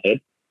push on the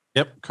head.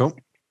 Yep, cool.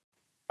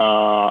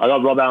 I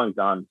got Rob Allen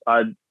guns.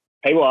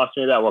 People ask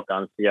me about what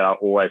guns to get. I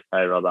always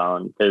say Rob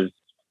Allen because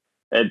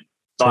it's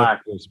like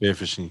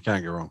spearfishing. You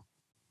can't go wrong.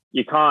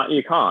 You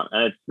can't,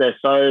 and they're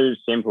so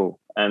simple,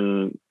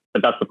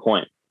 but that's the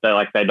point.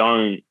 They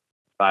don't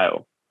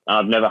fail.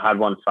 I've never had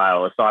one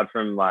fail aside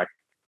from I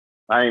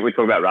think we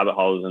talk about rabbit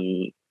holes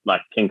and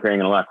like tinkering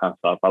and all that kind of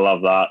stuff. I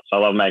love that. So I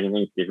love making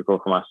things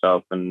difficult for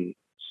myself, and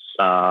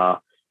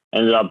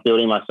ended up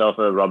building myself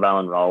a Rob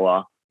Allen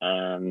roller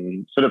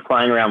and sort of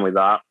playing around with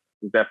that.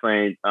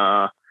 Definitely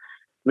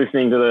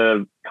listening to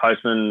the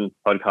Coastman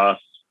podcast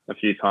a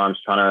few times,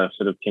 trying to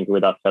sort of tinker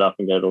with that setup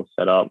and get it all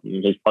set up.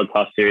 And his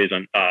podcast series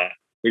on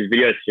his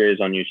video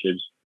series on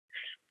YouTube's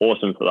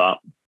awesome for that.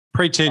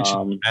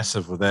 Pretension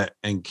massive with that,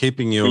 and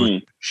keeping your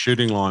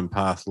shooting line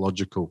path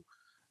logical.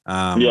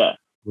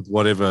 With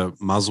whatever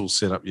muzzle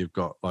setup you've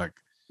got,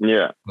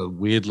 the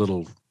weird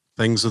little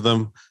things with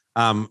them.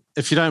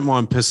 If you don't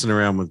mind pissing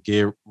around with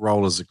gear,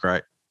 rollers are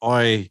great.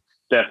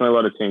 Definitely a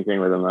lot of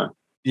tinkering with them though.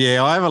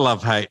 Yeah, I have a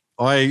love-hate.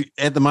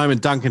 At the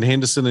moment, Duncan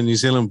Henderson in New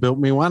Zealand built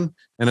me one,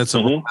 and it's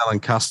a Rob Allen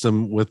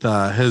custom with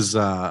his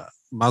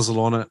muzzle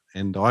on it,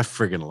 and I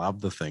friggin'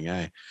 love the thing,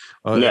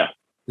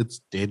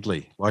 It's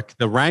deadly. Like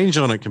the range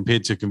on it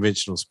compared to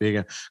conventional spear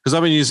gun. Because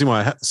I've been using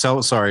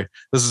sorry,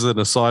 this is an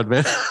aside,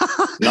 man.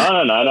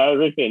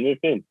 No, it's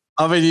in.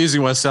 I've been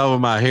using my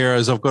Salvamar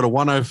Heroes. I've got a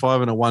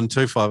 105 and a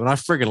 125, and I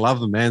friggin' love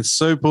them, man.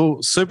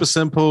 Super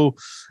simple.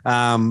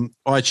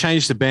 I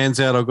changed the bands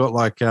out. I've got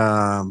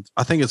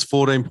I think it's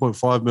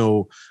 14.5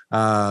 mil,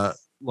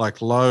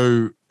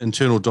 low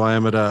internal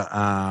diameter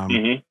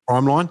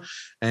prime line,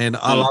 and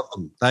I love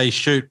them. They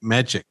shoot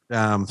magic.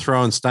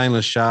 Throwing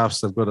stainless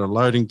shafts. They've got a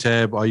loading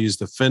tab. I use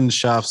the fin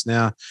shafts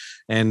now,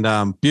 and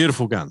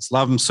beautiful guns.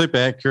 Love them. Super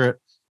accurate,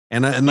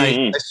 and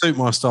they suit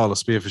my style of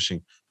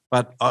spearfishing.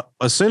 But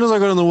as soon as I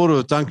got in the water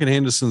with Duncan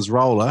Henderson's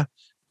roller,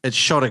 it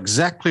shot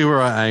exactly where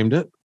I aimed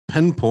it,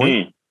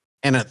 pinpoint,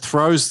 and it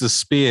throws the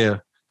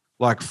spear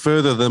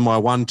further than my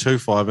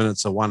 125, and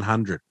it's a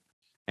 100.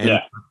 And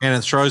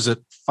it throws it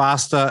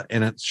faster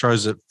and it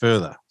throws it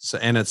further.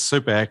 And it's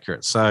super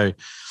accurate. So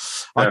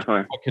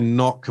I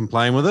cannot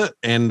complain with it.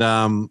 And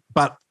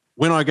but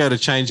when I go to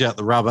change out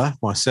the rubber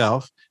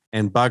myself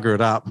and bugger it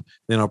up,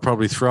 then I'll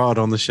probably throw it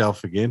on the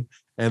shelf again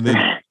and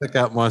then pick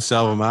up my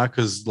Salvamar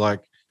because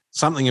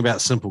something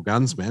about simple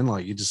guns, man.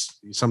 You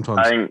sometimes.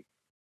 I think,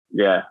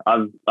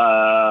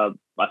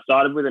 I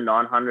started with a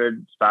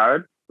 900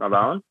 Sparrowed, Rob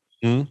Allen,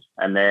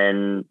 and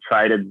then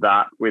traded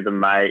that with a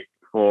mate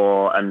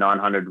for a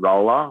 900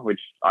 roller,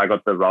 which I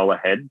got the roller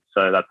head.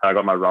 So that's how I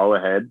got my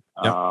roller head.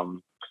 Yep. I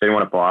didn't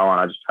want to buy one.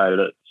 I just traded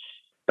it.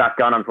 That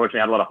gun, unfortunately,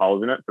 had a lot of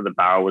holes in it, so the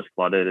barrel was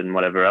flooded and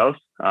whatever else.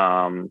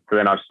 So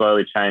then I've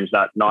slowly changed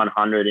that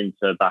 900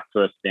 back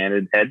to a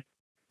standard head.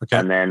 Okay.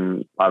 And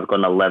then I've got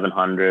an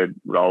 1100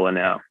 roller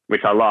now,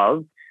 which I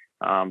love.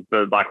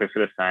 But like we're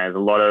sort of saying, there's a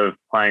lot of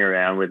playing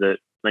around with it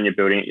when you're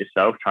building it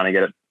yourself, trying to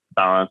get it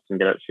balanced and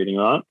get it shooting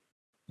right.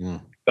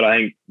 But I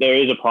think there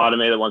is a part of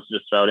me that wants to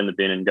just throw it in the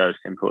bin and go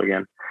simple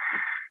again.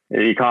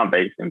 You can't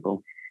beat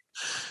simple.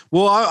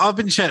 Well, I've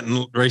been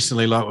chatting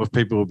recently with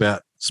people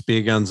about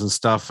spear guns and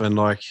stuff, and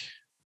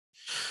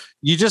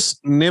you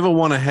just never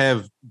want to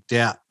have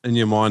doubt in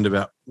your mind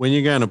about when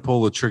you're going to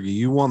pull the trigger.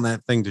 You want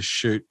that thing to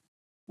shoot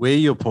where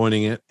you're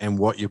pointing it and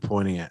what you're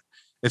pointing at.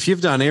 If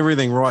you've done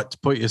everything right to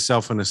put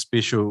yourself in a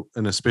special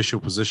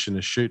position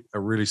to shoot a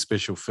really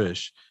special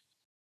fish,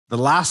 the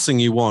last thing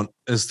you want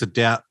is to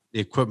doubt the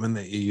equipment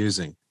that you're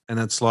using. And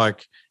it's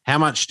how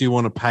much do you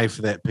want to pay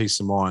for that peace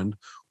of mind,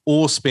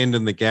 or spend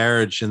in the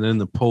garage and in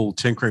the pool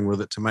tinkering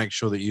with it to make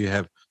sure that you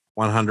have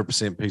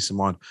 100% peace of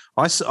mind?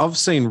 I've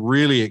seen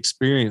really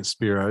experienced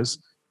spearos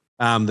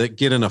that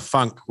get in a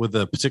funk with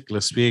a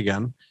particular spear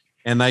gun,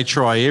 and they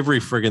try every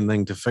friggin'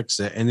 thing to fix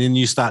it. And then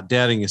you start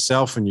doubting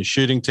yourself and your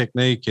shooting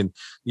technique, and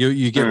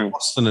you get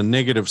lost in a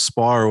negative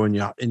spiral, and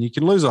you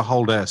can lose a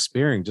whole day of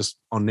spearing just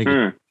on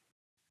negative.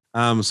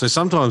 So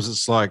sometimes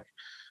it's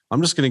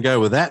I'm just going to go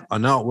with that. I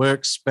know it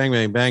works. Bang,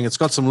 bang, bang. It's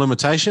got some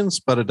limitations,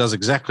 but it does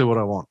exactly what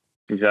I want.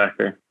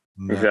 Exactly.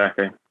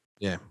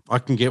 Yeah. I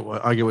get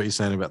what you're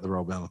saying about the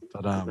Rob Allen,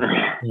 but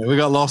we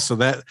got lost in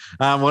that.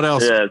 What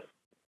else? Yeah.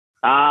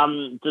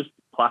 Just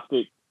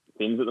plastic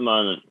fins at the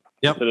moment.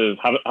 Yep. Sort of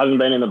hasn't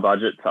been in the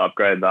budget to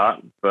upgrade that,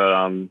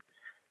 but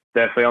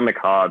definitely on the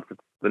cards.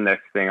 The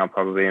next thing I'll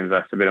probably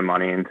invest a bit of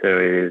money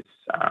into is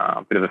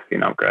a bit of a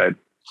fin upgrade.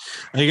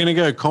 Are you going to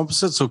go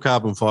composites or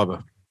carbon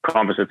fiber?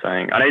 Composites, I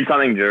think. I need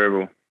something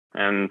durable,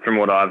 and from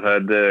what I've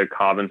heard, the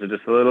carbons are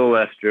just a little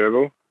less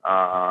durable.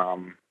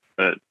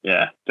 But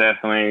yeah,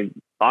 definitely.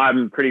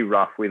 I'm pretty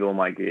rough with all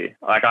my gear.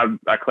 I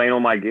clean all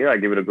my gear. I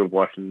give it a good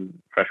wash in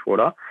fresh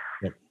water.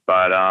 Yep.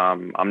 But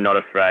I'm not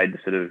afraid to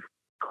sort of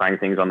clang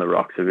things on the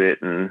rocks a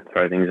bit and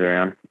throw things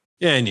around.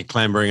 Yeah, and you're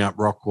clambering up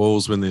rock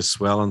walls when there's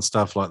swell and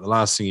stuff. Like the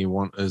last thing you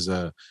want is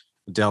a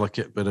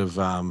delicate bit of,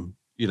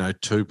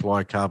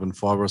 2-ply carbon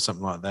fiber or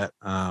something like that.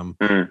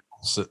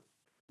 So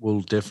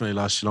will definitely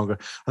last you longer.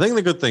 I think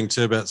the good thing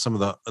too about some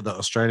of the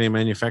Australian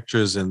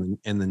manufacturers and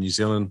the New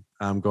Zealand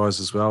guys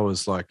as well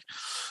is like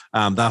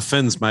they're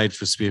fins made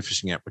for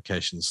spearfishing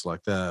applications.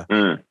 Like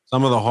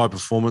some of the high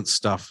performance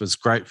stuff is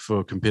great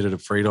for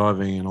competitive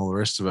freediving and all the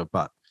rest of it,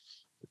 but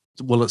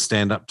will it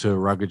stand up to a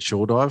rugged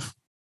shore dive?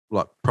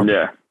 Like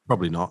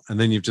probably not. And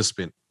then you've just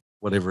spent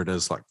whatever it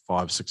is, like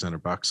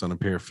 $500-600 on a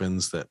pair of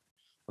fins that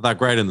they're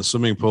great in the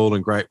swimming pool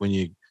and great when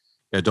you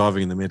go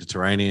diving in the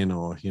Mediterranean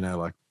or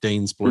like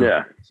Dean's Blue,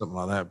 something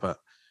like that. But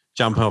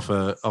jump off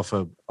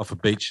a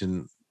beach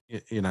and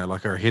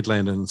like a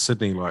headland in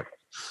Sydney, like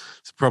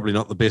it's probably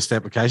not the best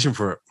application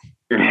for it.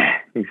 Yeah,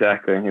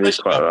 exactly. It is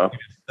quite rough.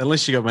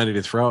 Unless you got money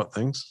to throw at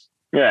things.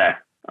 Yeah,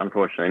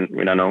 unfortunately,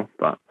 we don't know.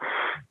 But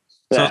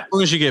so as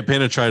long as you get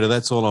penetrator,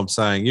 that's all I'm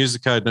saying. Use the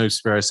code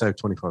NoobSparrow, save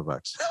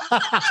 $25.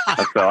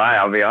 That's all right.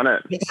 I'll be on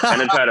it.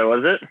 Penetrator,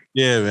 was it?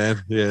 Yeah,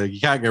 man. Yeah, you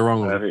can't go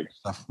wrong with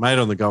stuff. Made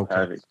on the Gold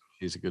Coast.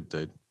 He's a good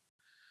dude.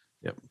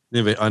 Yep.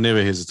 I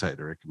never hesitate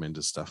to recommend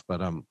his stuff. But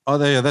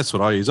that's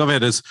what I use. I've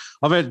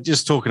had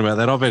just talking about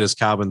that. I've had his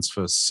carbons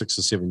for 6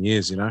 or 7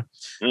 years.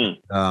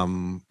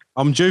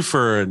 I'm due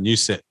for a new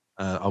set.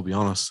 I'll be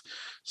honest.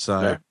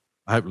 So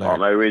I hope later.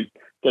 Maybe we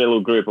get a little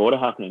group order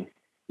happening.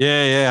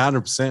 Yeah,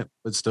 100%.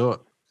 Let's do it.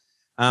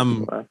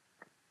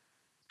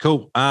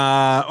 Cool.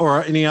 All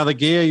right. Any other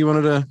gear you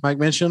wanted to make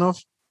mention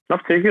of?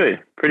 Not particularly.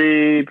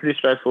 Pretty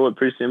straightforward,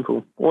 pretty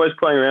simple. Always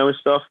playing around with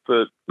stuff,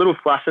 but little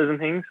flashes and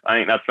things. I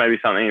think that's maybe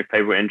something if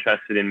people are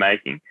interested in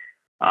making.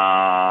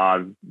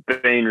 I've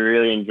been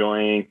really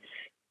enjoying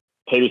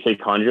PVC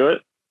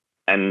conduit,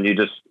 and you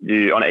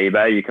on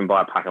eBay you can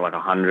buy a pack of like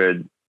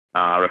 100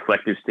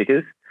 reflective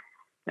stickers,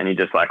 and you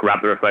just like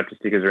wrap the reflective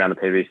stickers around the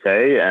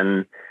PVC,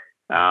 and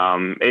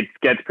it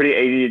gets pretty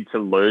easy to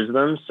lose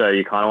them. So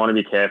you kind of want to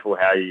be careful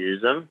how you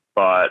use them.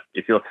 But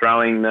if you're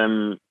throwing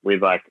them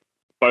with like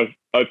both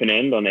open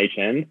end on each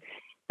end,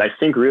 they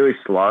sink really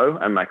slow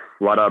and like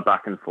flutter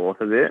back and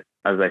forth a bit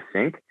as they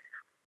sink.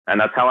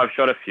 And that's how I've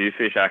shot a few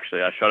fish,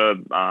 actually. I shot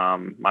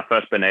my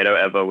first bonito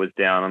ever was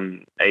down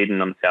on Eden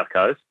on the south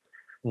coast.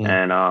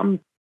 And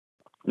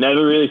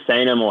never really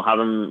seen them or have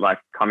them like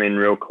come in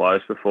real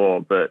close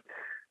before, but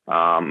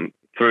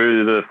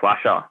through the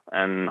flasher,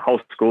 and whole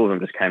school of them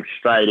just came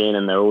straight in,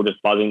 and they're all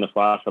just buzzing the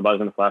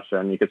flasher,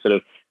 and you could sort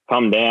of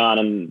come down,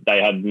 and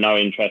they had no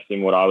interest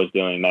in what I was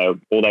doing.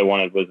 All they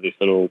wanted was this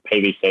little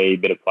PVC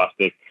bit of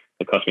plastic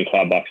that cost me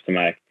 $5 to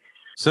make.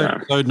 So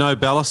no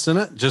ballast in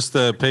it, just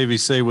the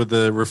PVC with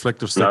the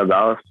reflective stick? No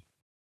ballast.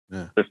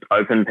 Yeah. Just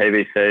open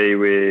PVC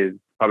with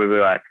probably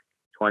like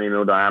 20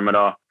 mil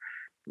diameter,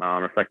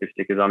 reflective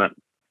stickers on it.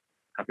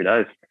 Happy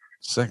days.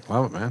 Sick.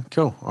 Love it, man.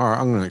 Cool. All right.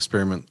 I'm going to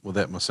experiment with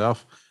that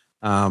myself.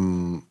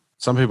 Some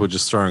people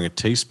just throwing a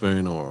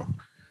teaspoon or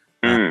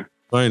spoon.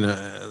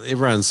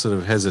 Everyone sort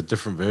of has a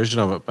different version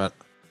of it, but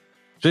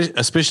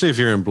especially if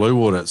you're in blue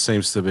water, it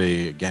seems to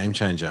be a game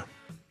changer.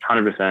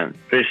 100%.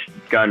 Fish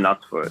go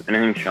nuts for it.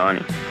 Anything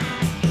shiny.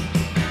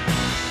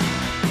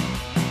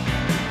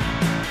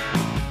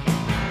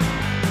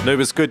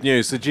 Noobers, good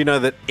news. Did you know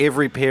that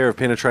every pair of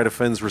penetrator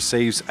fins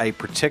receives a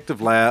protective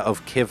layer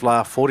of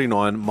Kevlar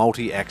 49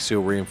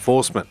 multi-axial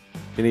reinforcement?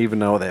 You don't even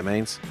know what that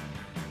means?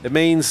 It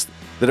means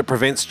that it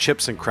prevents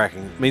chips and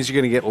cracking. It means you're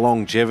going to get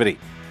longevity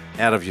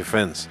out of your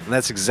fins. And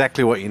that's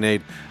exactly what you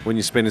need when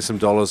you're spending some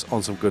dollars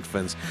on some good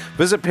fins.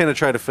 Visit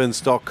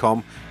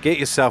penetratorfins.com. Get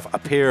yourself a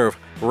pair of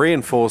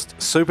reinforced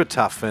super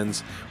tough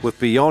fins with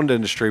beyond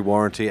industry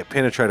warranty at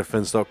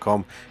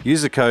penetratorfins.com.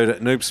 Use the code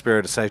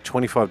NoobSparrow to save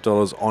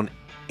 $25 on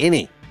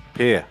any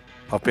pair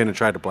of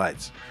penetrator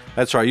blades.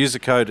 That's right, use the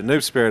code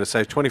NoobSparrow to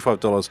save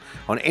 $25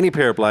 on any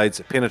pair of blades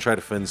at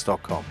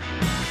penetratorfins.com.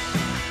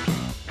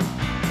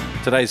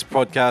 Today's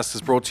podcast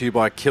is brought to you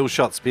by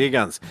Killshot Spear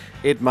Guns.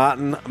 Ed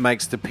Martin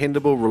makes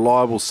dependable,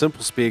 reliable,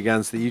 simple spear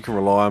guns that you can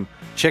rely on.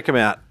 Check them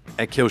out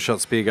at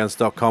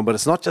killshotspearguns.com. But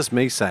it's not just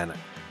me saying it.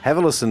 Have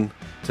a listen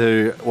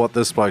to what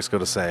this bloke's got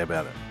to say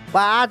about it.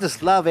 Well, I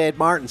just love Ed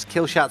Martin's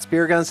Killshot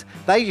Spear Guns.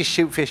 They just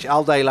shoot fish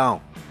all day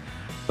long.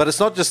 But it's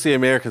not just the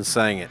Americans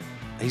saying it.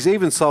 He's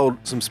even sold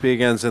some spear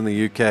guns in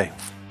the UK.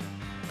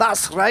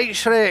 That's right,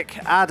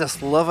 Shrek. I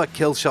just love a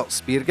Killshot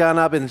spear gun.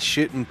 I've been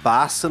shooting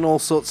bass and all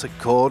sorts of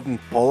cod and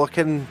pollock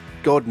and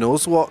God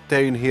knows what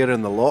down here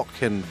in the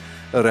loch and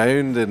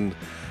around, and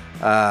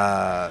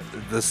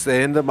this the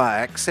end of my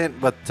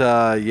accent. But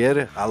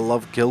yeah, I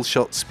love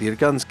Killshot spear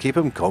guns. Keep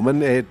them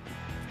coming, Ed.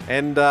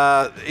 And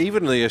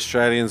even the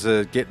Australians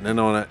are getting in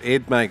on it.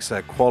 Ed makes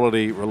a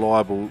quality,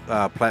 reliable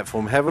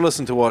platform. Have a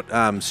listen to what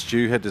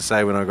Stu had to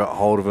say when I got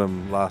hold of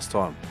him last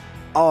time.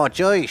 Oh,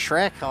 gee,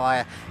 Shrek,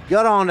 I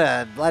got on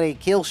to bloody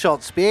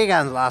Killshot Spear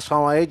Guns last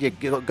time. I heard you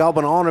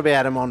gobbing on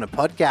about him on the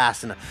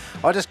podcast, and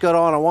I just got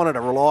on. I wanted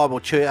a reliable,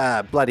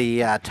 bloody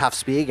tough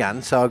spear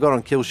gun, so I got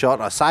on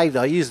Killshot.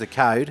 I used the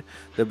code,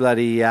 the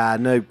bloody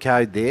noob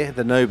code there,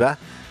 the noober,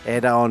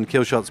 and on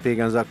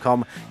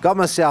killshotspearguns.com. Got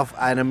myself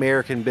an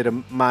American bit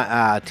of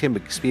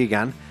timber spear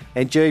gun,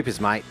 and jeepers,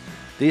 mate,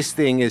 this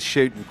thing is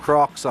shooting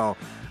crocs on.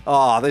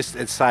 Oh,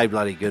 it's so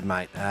bloody good,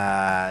 mate.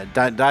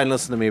 Don't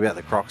listen to me about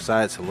the crocs,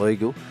 say it's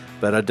illegal,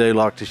 but I do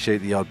like to shoot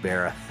the odd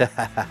bearer.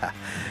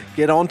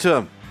 Get onto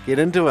him. Get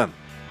into him.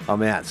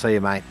 I'm out. See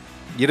you, mate.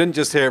 You didn't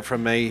just hear it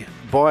from me.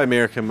 Buy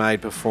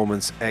American-made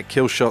performance at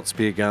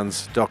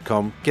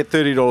killshotspearguns.com. Get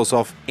 $30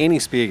 off any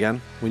spear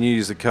gun when you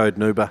use the code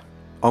NUBA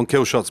on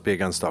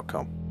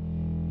killshotspearguns.com.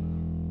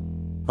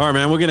 All right,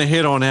 man, we're going to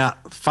head on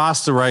out.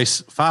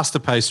 Faster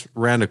paced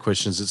round of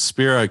questions. It's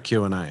Spiro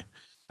Q&A.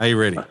 Are you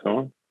ready?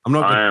 I'm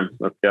not I am.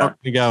 Let's go.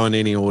 going to go in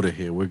any order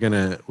here. We're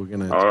gonna.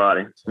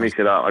 Alrighty, mix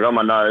it up. I got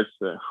my notes.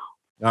 All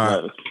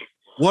right.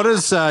 What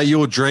is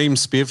your dream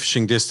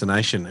spearfishing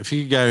destination? If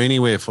you could go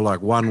anywhere for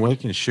like 1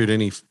 week and shoot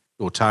any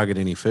or target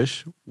any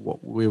fish,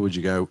 where would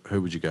you go?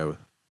 Who would you go with?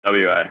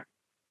 WA.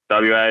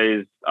 WA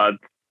is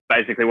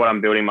basically what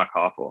I'm building my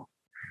car for.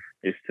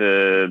 Is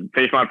to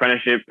finish my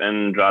apprenticeship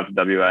and drive to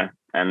WA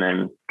and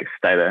then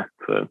stay there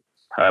for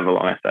however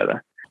long I stay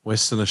there.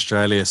 Western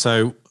Australia.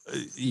 So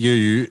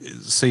you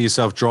see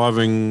yourself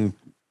driving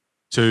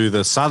to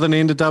the southern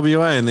end of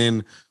WA and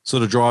then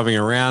sort of driving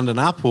around and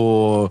up,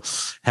 or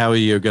how are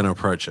you going to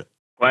approach it?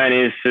 Plan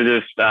is to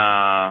just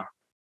start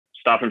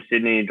from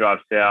Sydney, drive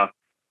south,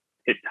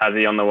 hit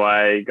Tassie on the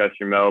way, go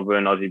through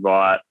Melbourne, Aussie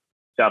Bight,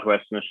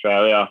 southwestern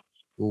Australia,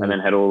 and then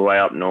head all the way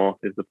up north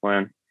is the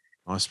plan.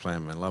 Nice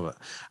plan, man. Love it.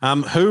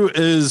 Who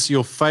is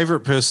your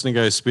favourite person to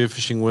go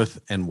spearfishing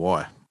with and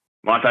why?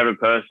 My favourite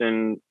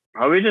person,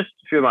 probably just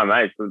a few of my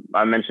mates.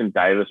 I mentioned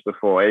Davis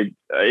before. He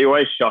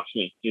always shocks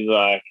me. He's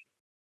like,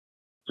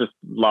 just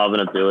love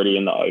and ability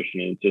in the ocean.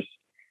 He's just,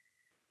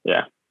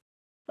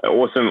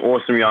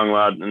 awesome young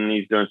lad, and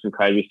he's doing some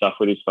crazy stuff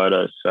with his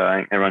photos. So I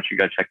think everyone should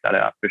go check that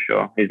out for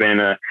sure. He's got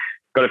a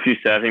few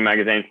surfing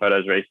magazine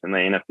photos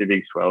recently in a few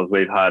big swells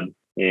we've had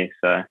here.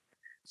 So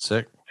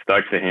sick.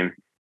 Stoked for him.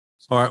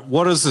 All right.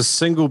 What is the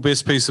single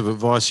best piece of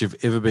advice you've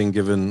ever been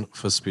given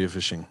for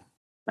spearfishing?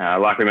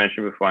 Like we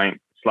mentioned before, I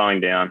think slowing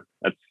down.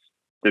 That's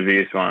the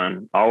biggest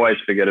one. I always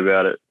forget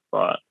about it,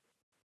 but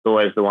it's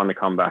always the one to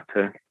come back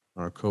to.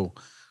 All right, cool.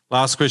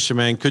 Last question,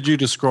 man. Could you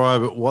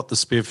describe what the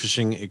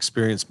spearfishing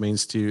experience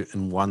means to you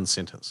in one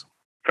sentence?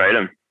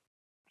 Freedom.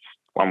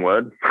 One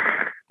word.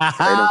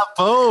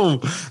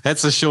 Boom.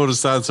 That's the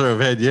shortest answer I've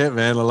had yet,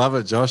 man. I love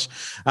it, Josh.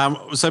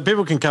 So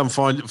people can come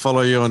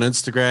follow you on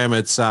Instagram.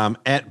 It's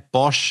at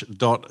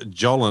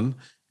bosh.jollen,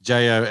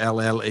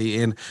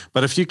 Jollen.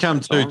 But if you come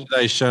to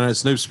today's show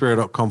notes,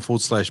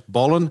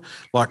 noobspiro.com/bollen,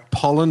 like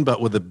pollen, but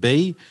with a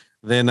B,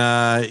 then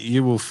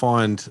you will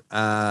find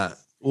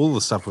all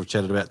the stuff we've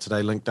chatted about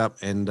today linked up,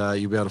 and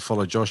you'll be able to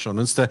follow Josh on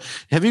Insta.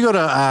 Have you got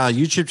a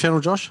YouTube channel,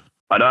 Josh?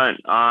 I don't.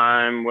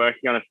 I'm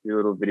working on a few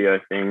little video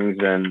things,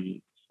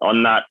 and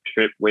on that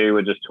trip we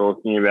were just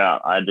talking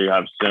about, I do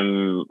have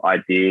some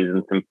ideas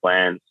and some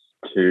plans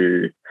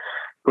to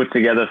put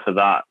together for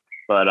that.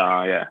 But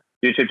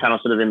YouTube channel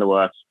sort of in the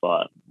works,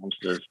 but I'm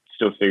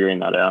still figuring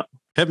that out.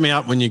 Hit me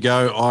up when you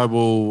go. I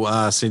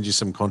will send you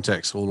some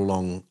contacts all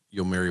along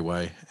your merry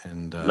way.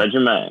 And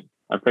legend, mate.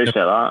 I appreciate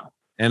that.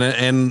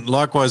 And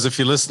likewise, if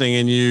you're listening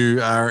and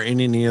you are in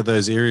any of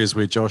those areas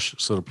where Josh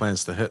sort of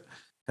plans to hit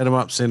him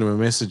up, send him a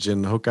message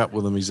and hook up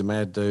with him. He's a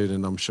mad dude,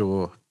 and I'm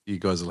sure you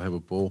guys will have a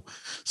ball.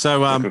 So,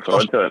 looking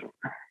forward to it.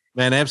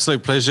 Man,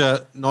 absolute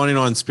pleasure.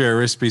 99 Spiro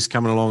Recipes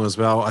coming along as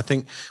well. I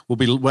think we'll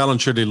be well and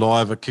truly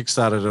live at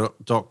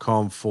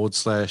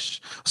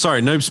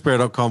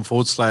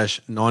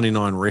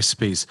noobspiro.com/99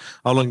 recipes.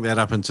 I'll link that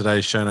up in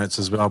today's show notes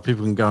as well.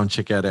 People can go and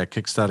check out our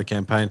Kickstarter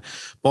campaign.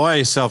 Buy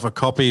yourself a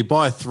copy,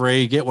 buy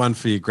 3, get one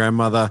for your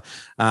grandmother.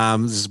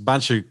 There's a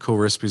bunch of cool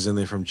recipes in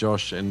there from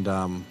Josh. And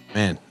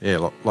man, yeah,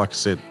 like I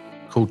said,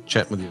 cool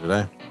chatting with you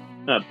today.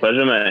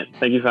 Pleasure, mate.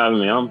 Thank you for having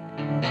me on.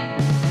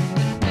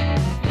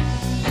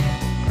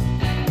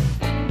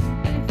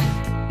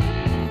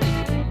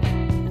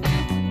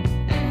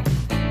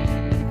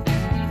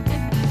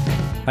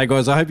 Hey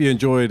guys, I hope you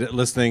enjoyed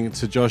listening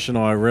to Josh and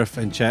I riff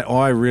and chat.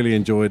 I really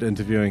enjoyed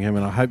interviewing him,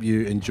 and I hope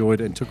you enjoyed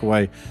and took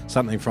away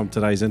something from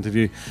today's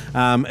interview.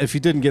 If you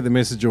didn't get the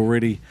message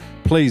already,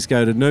 please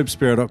go to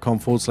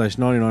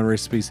noobspiro.com/99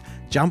 recipes.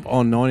 Jump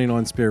on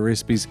 99 Spiro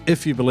Recipes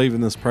if you believe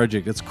in this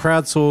project. It's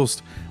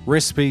crowdsourced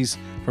recipes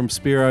from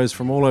Spiros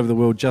from all over the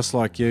world, just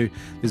like you.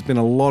 There's been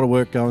a lot of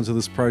work going to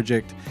this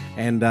project,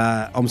 and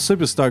I'm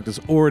super stoked it's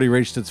already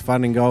reached its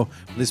funding goal.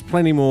 There's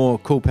plenty more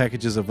cool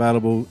packages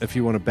available if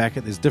you want to back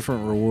it. There's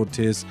different reward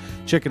tiers.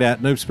 Check it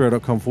out,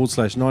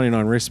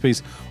 noobspiro.com/99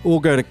 recipes,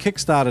 or go to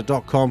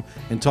kickstarter.com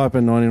and type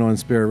in 99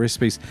 Spiro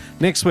Recipes.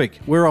 Next week,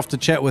 we're off to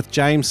chat with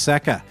James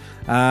Sacker.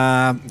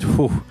 I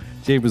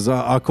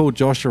call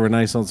Josh a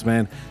Renaissance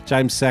man.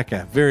 James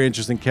Sacker, very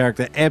interesting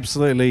character,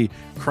 absolutely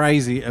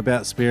crazy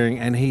about spearing,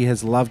 and he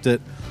has loved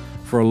it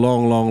for a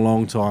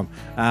long time.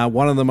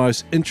 One of the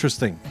most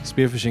interesting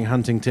spearfishing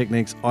hunting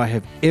techniques I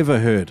have ever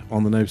heard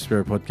on the Noob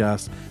Spiro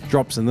podcast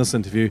drops in this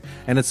interview,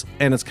 and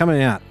it's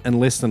coming out in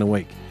less than a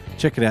week.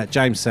 Check it out,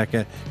 James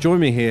Sacker.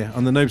 Join me here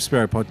on the Noob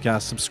Sparrow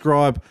podcast.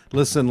 Subscribe,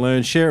 listen,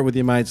 learn, share it with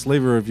your mates,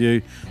 leave a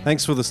review.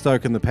 Thanks for the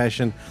stoke and the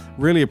passion.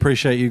 Really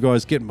appreciate you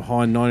guys getting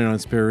behind 99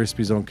 Sparrow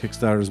Recipes on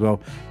Kickstarter as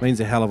well. Means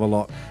a hell of a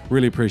lot.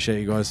 Really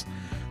appreciate you guys.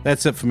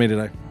 That's it for me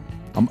today.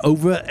 I'm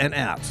over and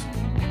out.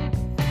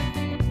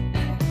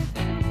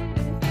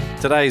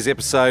 Today's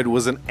episode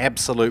was an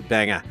absolute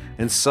banger,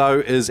 and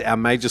so is our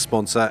major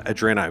sponsor,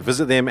 Adreno.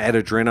 Visit them at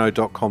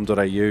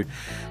adreno.com.au.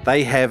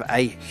 They have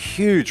a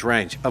huge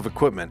range of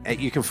equipment.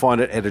 You can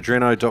find it at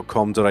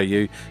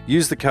adreno.com.au.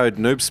 Use the code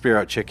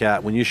NoobSparrow at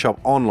checkout. When you shop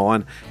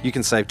online, you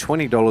can save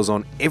 $20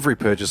 on every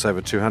purchase over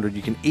 $200.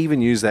 You can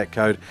even use that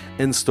code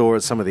in-store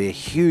at some of their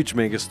huge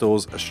mega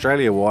stores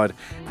Australia-wide.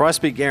 Price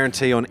beat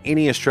guarantee on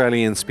any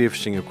Australian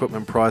spearfishing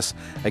equipment price.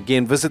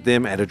 Again, visit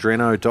them at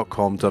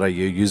adreno.com.au.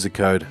 Use the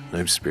code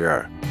NoobSparrow.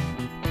 I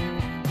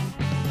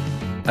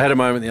had a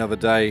moment the other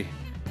day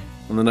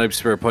on the Noob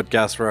Sparrow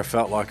podcast where I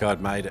felt like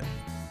I'd made it.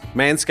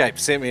 Manscaped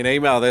sent me an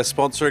email. They're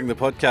sponsoring the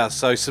podcast.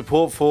 So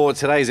support for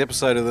today's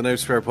episode of the Noob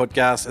Sparrow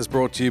podcast is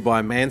brought to you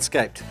by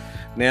Manscaped.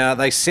 Now,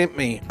 they sent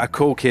me a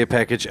cool care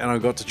package and I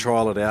got to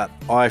trial it out.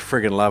 I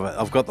friggin' love it.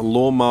 I've got the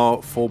Lawnmower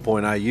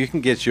 4.0. You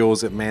can get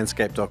yours at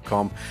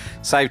manscaped.com.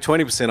 Save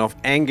 20% off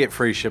and get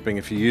free shipping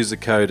if you use the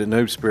code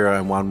NoobSparrow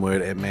in one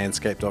word at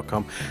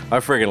manscaped.com. I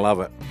friggin'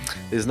 love it.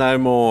 There's no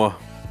more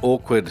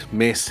awkward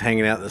mess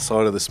hanging out the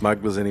side of the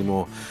smugglers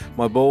anymore.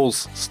 My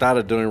balls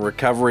started doing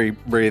recovery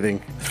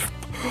breathing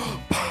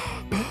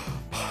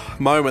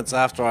moments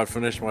after I'd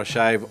finished my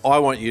shave. I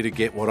want you to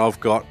get what I've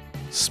got.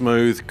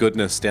 Smooth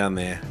goodness down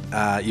there.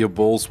 Your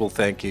balls will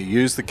thank you.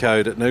 Use the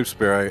code at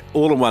NoobSparrow,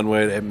 all in one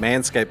word, at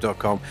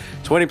manscaped.com.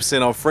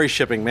 20% off, free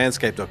shipping,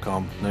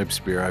 manscaped.com,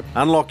 NoobSparrow.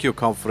 Unlock your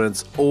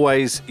confidence.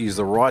 Always use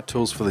the right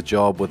tools for the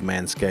job with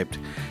Manscaped.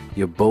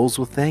 Your balls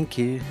will thank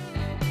you.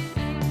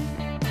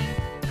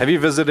 Have you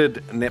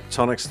visited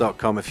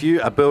Neptonics.com? If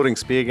you are building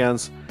spear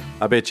guns,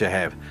 I bet you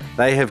have.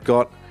 They have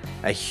got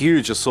a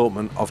huge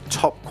assortment of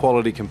top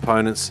quality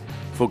components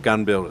for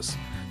gun builders.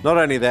 Not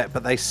only that,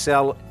 but they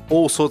sell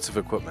all sorts of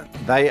equipment.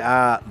 They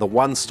are the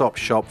one-stop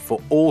shop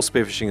for all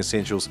spearfishing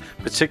essentials,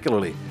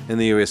 particularly in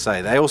the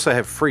USA. They also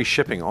have free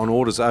shipping on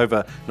orders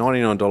over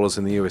 $99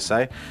 in the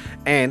USA.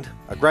 And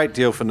a great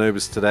deal for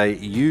noobers today,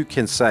 you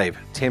can save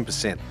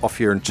 10% off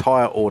your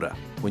entire order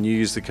when you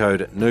use the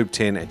code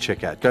NOOB10 at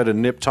checkout. Go to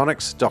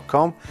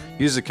neptonics.com,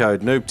 use the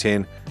code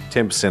NOOB10,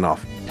 10%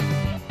 off.